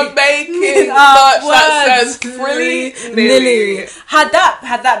nilly. We are making merch that says frilly-nilly. Had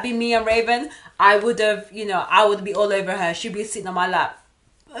that been me and Raven, I would have, I would be all over her. She'd be sitting on my lap.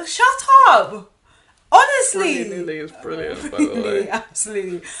 Shut up! Honestly, Willy-nilly is brilliant, by the way.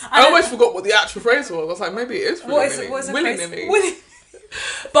 Absolutely. I almost forgot what the actual phrase was. I was like, maybe it is Willy-nilly. What is the Willy-nilly.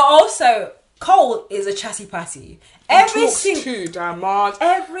 But also, Cole is a chatty patty. Every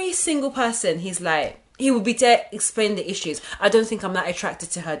single person, he's like, he would be there explaining the issues. I don't think I'm that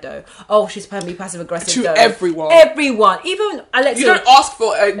attracted to her though. Oh, she's probably passive aggressive though. Everyone, even Alexa. You don't ask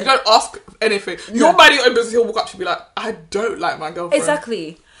anything. You're minding your own business. He'll walk up to you and be like, I don't like my girlfriend.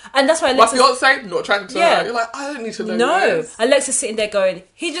 Exactly. And that's why Alexa... My fiancé, not attracted to her. You're like, I don't need to know. No. Alexa's sitting there going,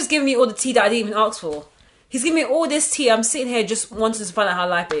 he just giving me all the tea that I didn't even ask for. He's giving me all this tea. I'm sitting here just wanting to find out how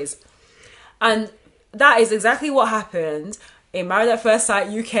life is. And that is exactly what happened in Married at First Sight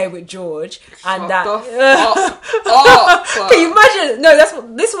UK with George. And Can you imagine? No,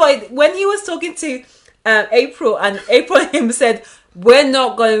 this is why when he was talking to April, and April and him said, we're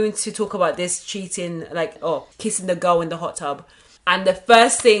not going to talk about this cheating, kissing the girl in the hot tub. And the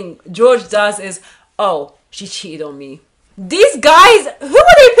first thing George does is, oh, she cheated on me. These guys, who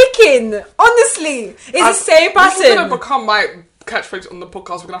are they picking? Honestly, it's the same person. This is going to become my catchphrase on the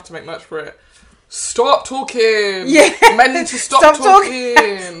podcast. We're going to have to make merch for it. Stop talking. Yeah. Men need to stop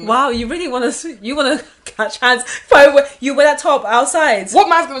talking. Wow, you really want to catch hands. You wear that top outside. What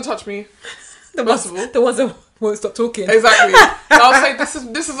man's going to touch me? The ones that won't stop talking. Exactly. I'll say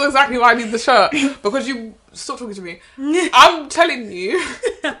this is exactly why I need the shirt, because you stop talking to me. I'm telling you.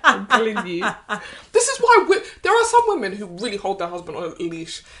 This is why there are some women who really hold their husband on a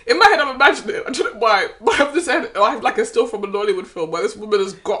leash. In my head, I'm imagining it. I don't know why. But I've just said, I have like a still from a Nollywood film where this woman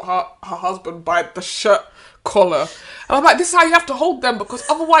has got her husband by the shirt collar. And I'm like, this is how you have to hold them, because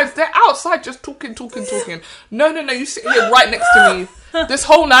otherwise they're outside just talking. No, you sit here right next to me. This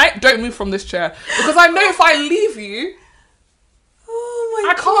whole night, don't move from this chair. Because I know if I leave you,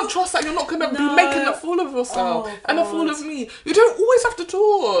 I can't trust that you're not going to be making a fool of yourself and a fool of me. You don't always have to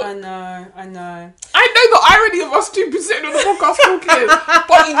talk. I know. I know the irony of us two sitting on the podcast talking,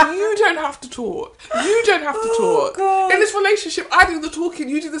 but you don't have to talk. You don't have to talk. God. In this relationship, I do the talking,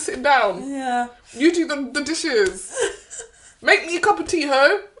 you do the sitting down. Yeah. You do the dishes. Make me a cup of tea,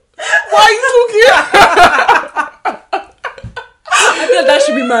 ho. Why are you talking? I feel that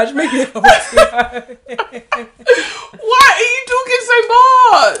should be matched. Maybe. Why are you talking so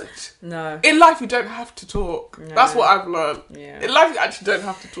much? No. In life, you don't have to talk. No. That's what I've learned. Yeah. In life, you actually don't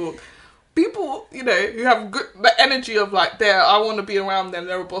have to talk. People, who have the energy of I want to be around them,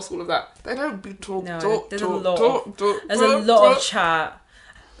 they're a boss, all of that. They don't be talk. No, there's a lot of chat.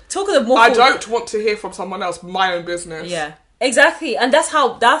 Talking of more. I don't want to hear from someone else. My own business. Yeah, exactly, and that's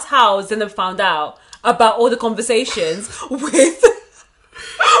how Zanab found out about all the conversations with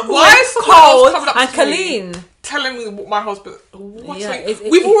Cole and Colleen. Telling me what my husband...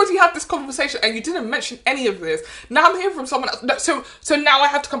 We've already had this conversation and you didn't mention any of this. Now I'm hearing from someone else. So now I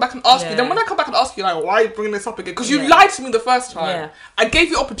have to come back and ask you. Then when I come back and ask you, why are you bringing this up again? Because you lied to me the first time. Yeah. I gave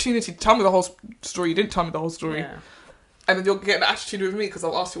you opportunity to tell me the whole story. You didn't tell me the whole story. Yeah. And then you're getting an attitude with me because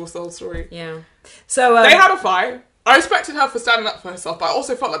I'll ask you what's the whole story. Yeah. So... they had a fight. I respected her for standing up for herself, but I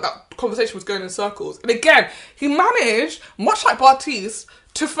also felt like that conversation was going in circles. And again, he managed, much like Bartise,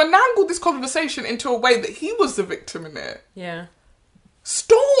 to finagle this conversation into a way that he was the victim in it. Yeah.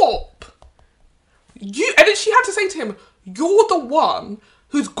 Stop! And then she had to say to him, you're the one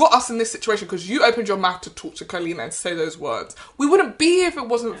who's got us in this situation because you opened your mouth to talk to Colleen and say those words. We wouldn't be here if it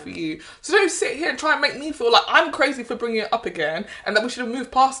wasn't for you. So don't sit here and try and make me feel like I'm crazy for bringing it up again and that we should have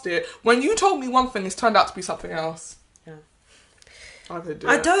moved past it. When you told me one thing, it's turned out to be something else. Yeah.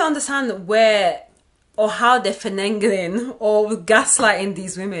 I don't understand where or how they're finagling or gaslighting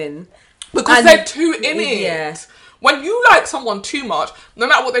these women. Because they're too in it. Yeah. When you like someone too much, no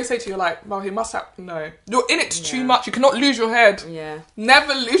matter what they say to you, you're like, well, he must have... No. You're in it too much. You cannot lose your head. Yeah.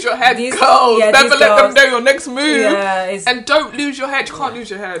 Never lose your head, girls. Never let them know your next move. Yeah, and don't lose your head. You can't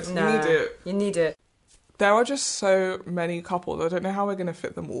lose your head. You need it. You need it. There are just so many couples. I don't know how we're going to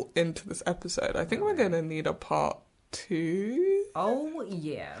fit them all into this episode. I think we're going to need a part 2. Oh,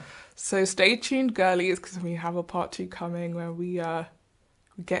 yeah. So stay tuned, girlies, because we have a part 2 coming where we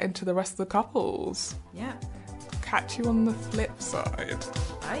get into the rest of the couples. Yeah. Catch you on the flip side.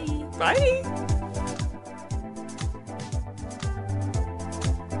 Bye. Bye.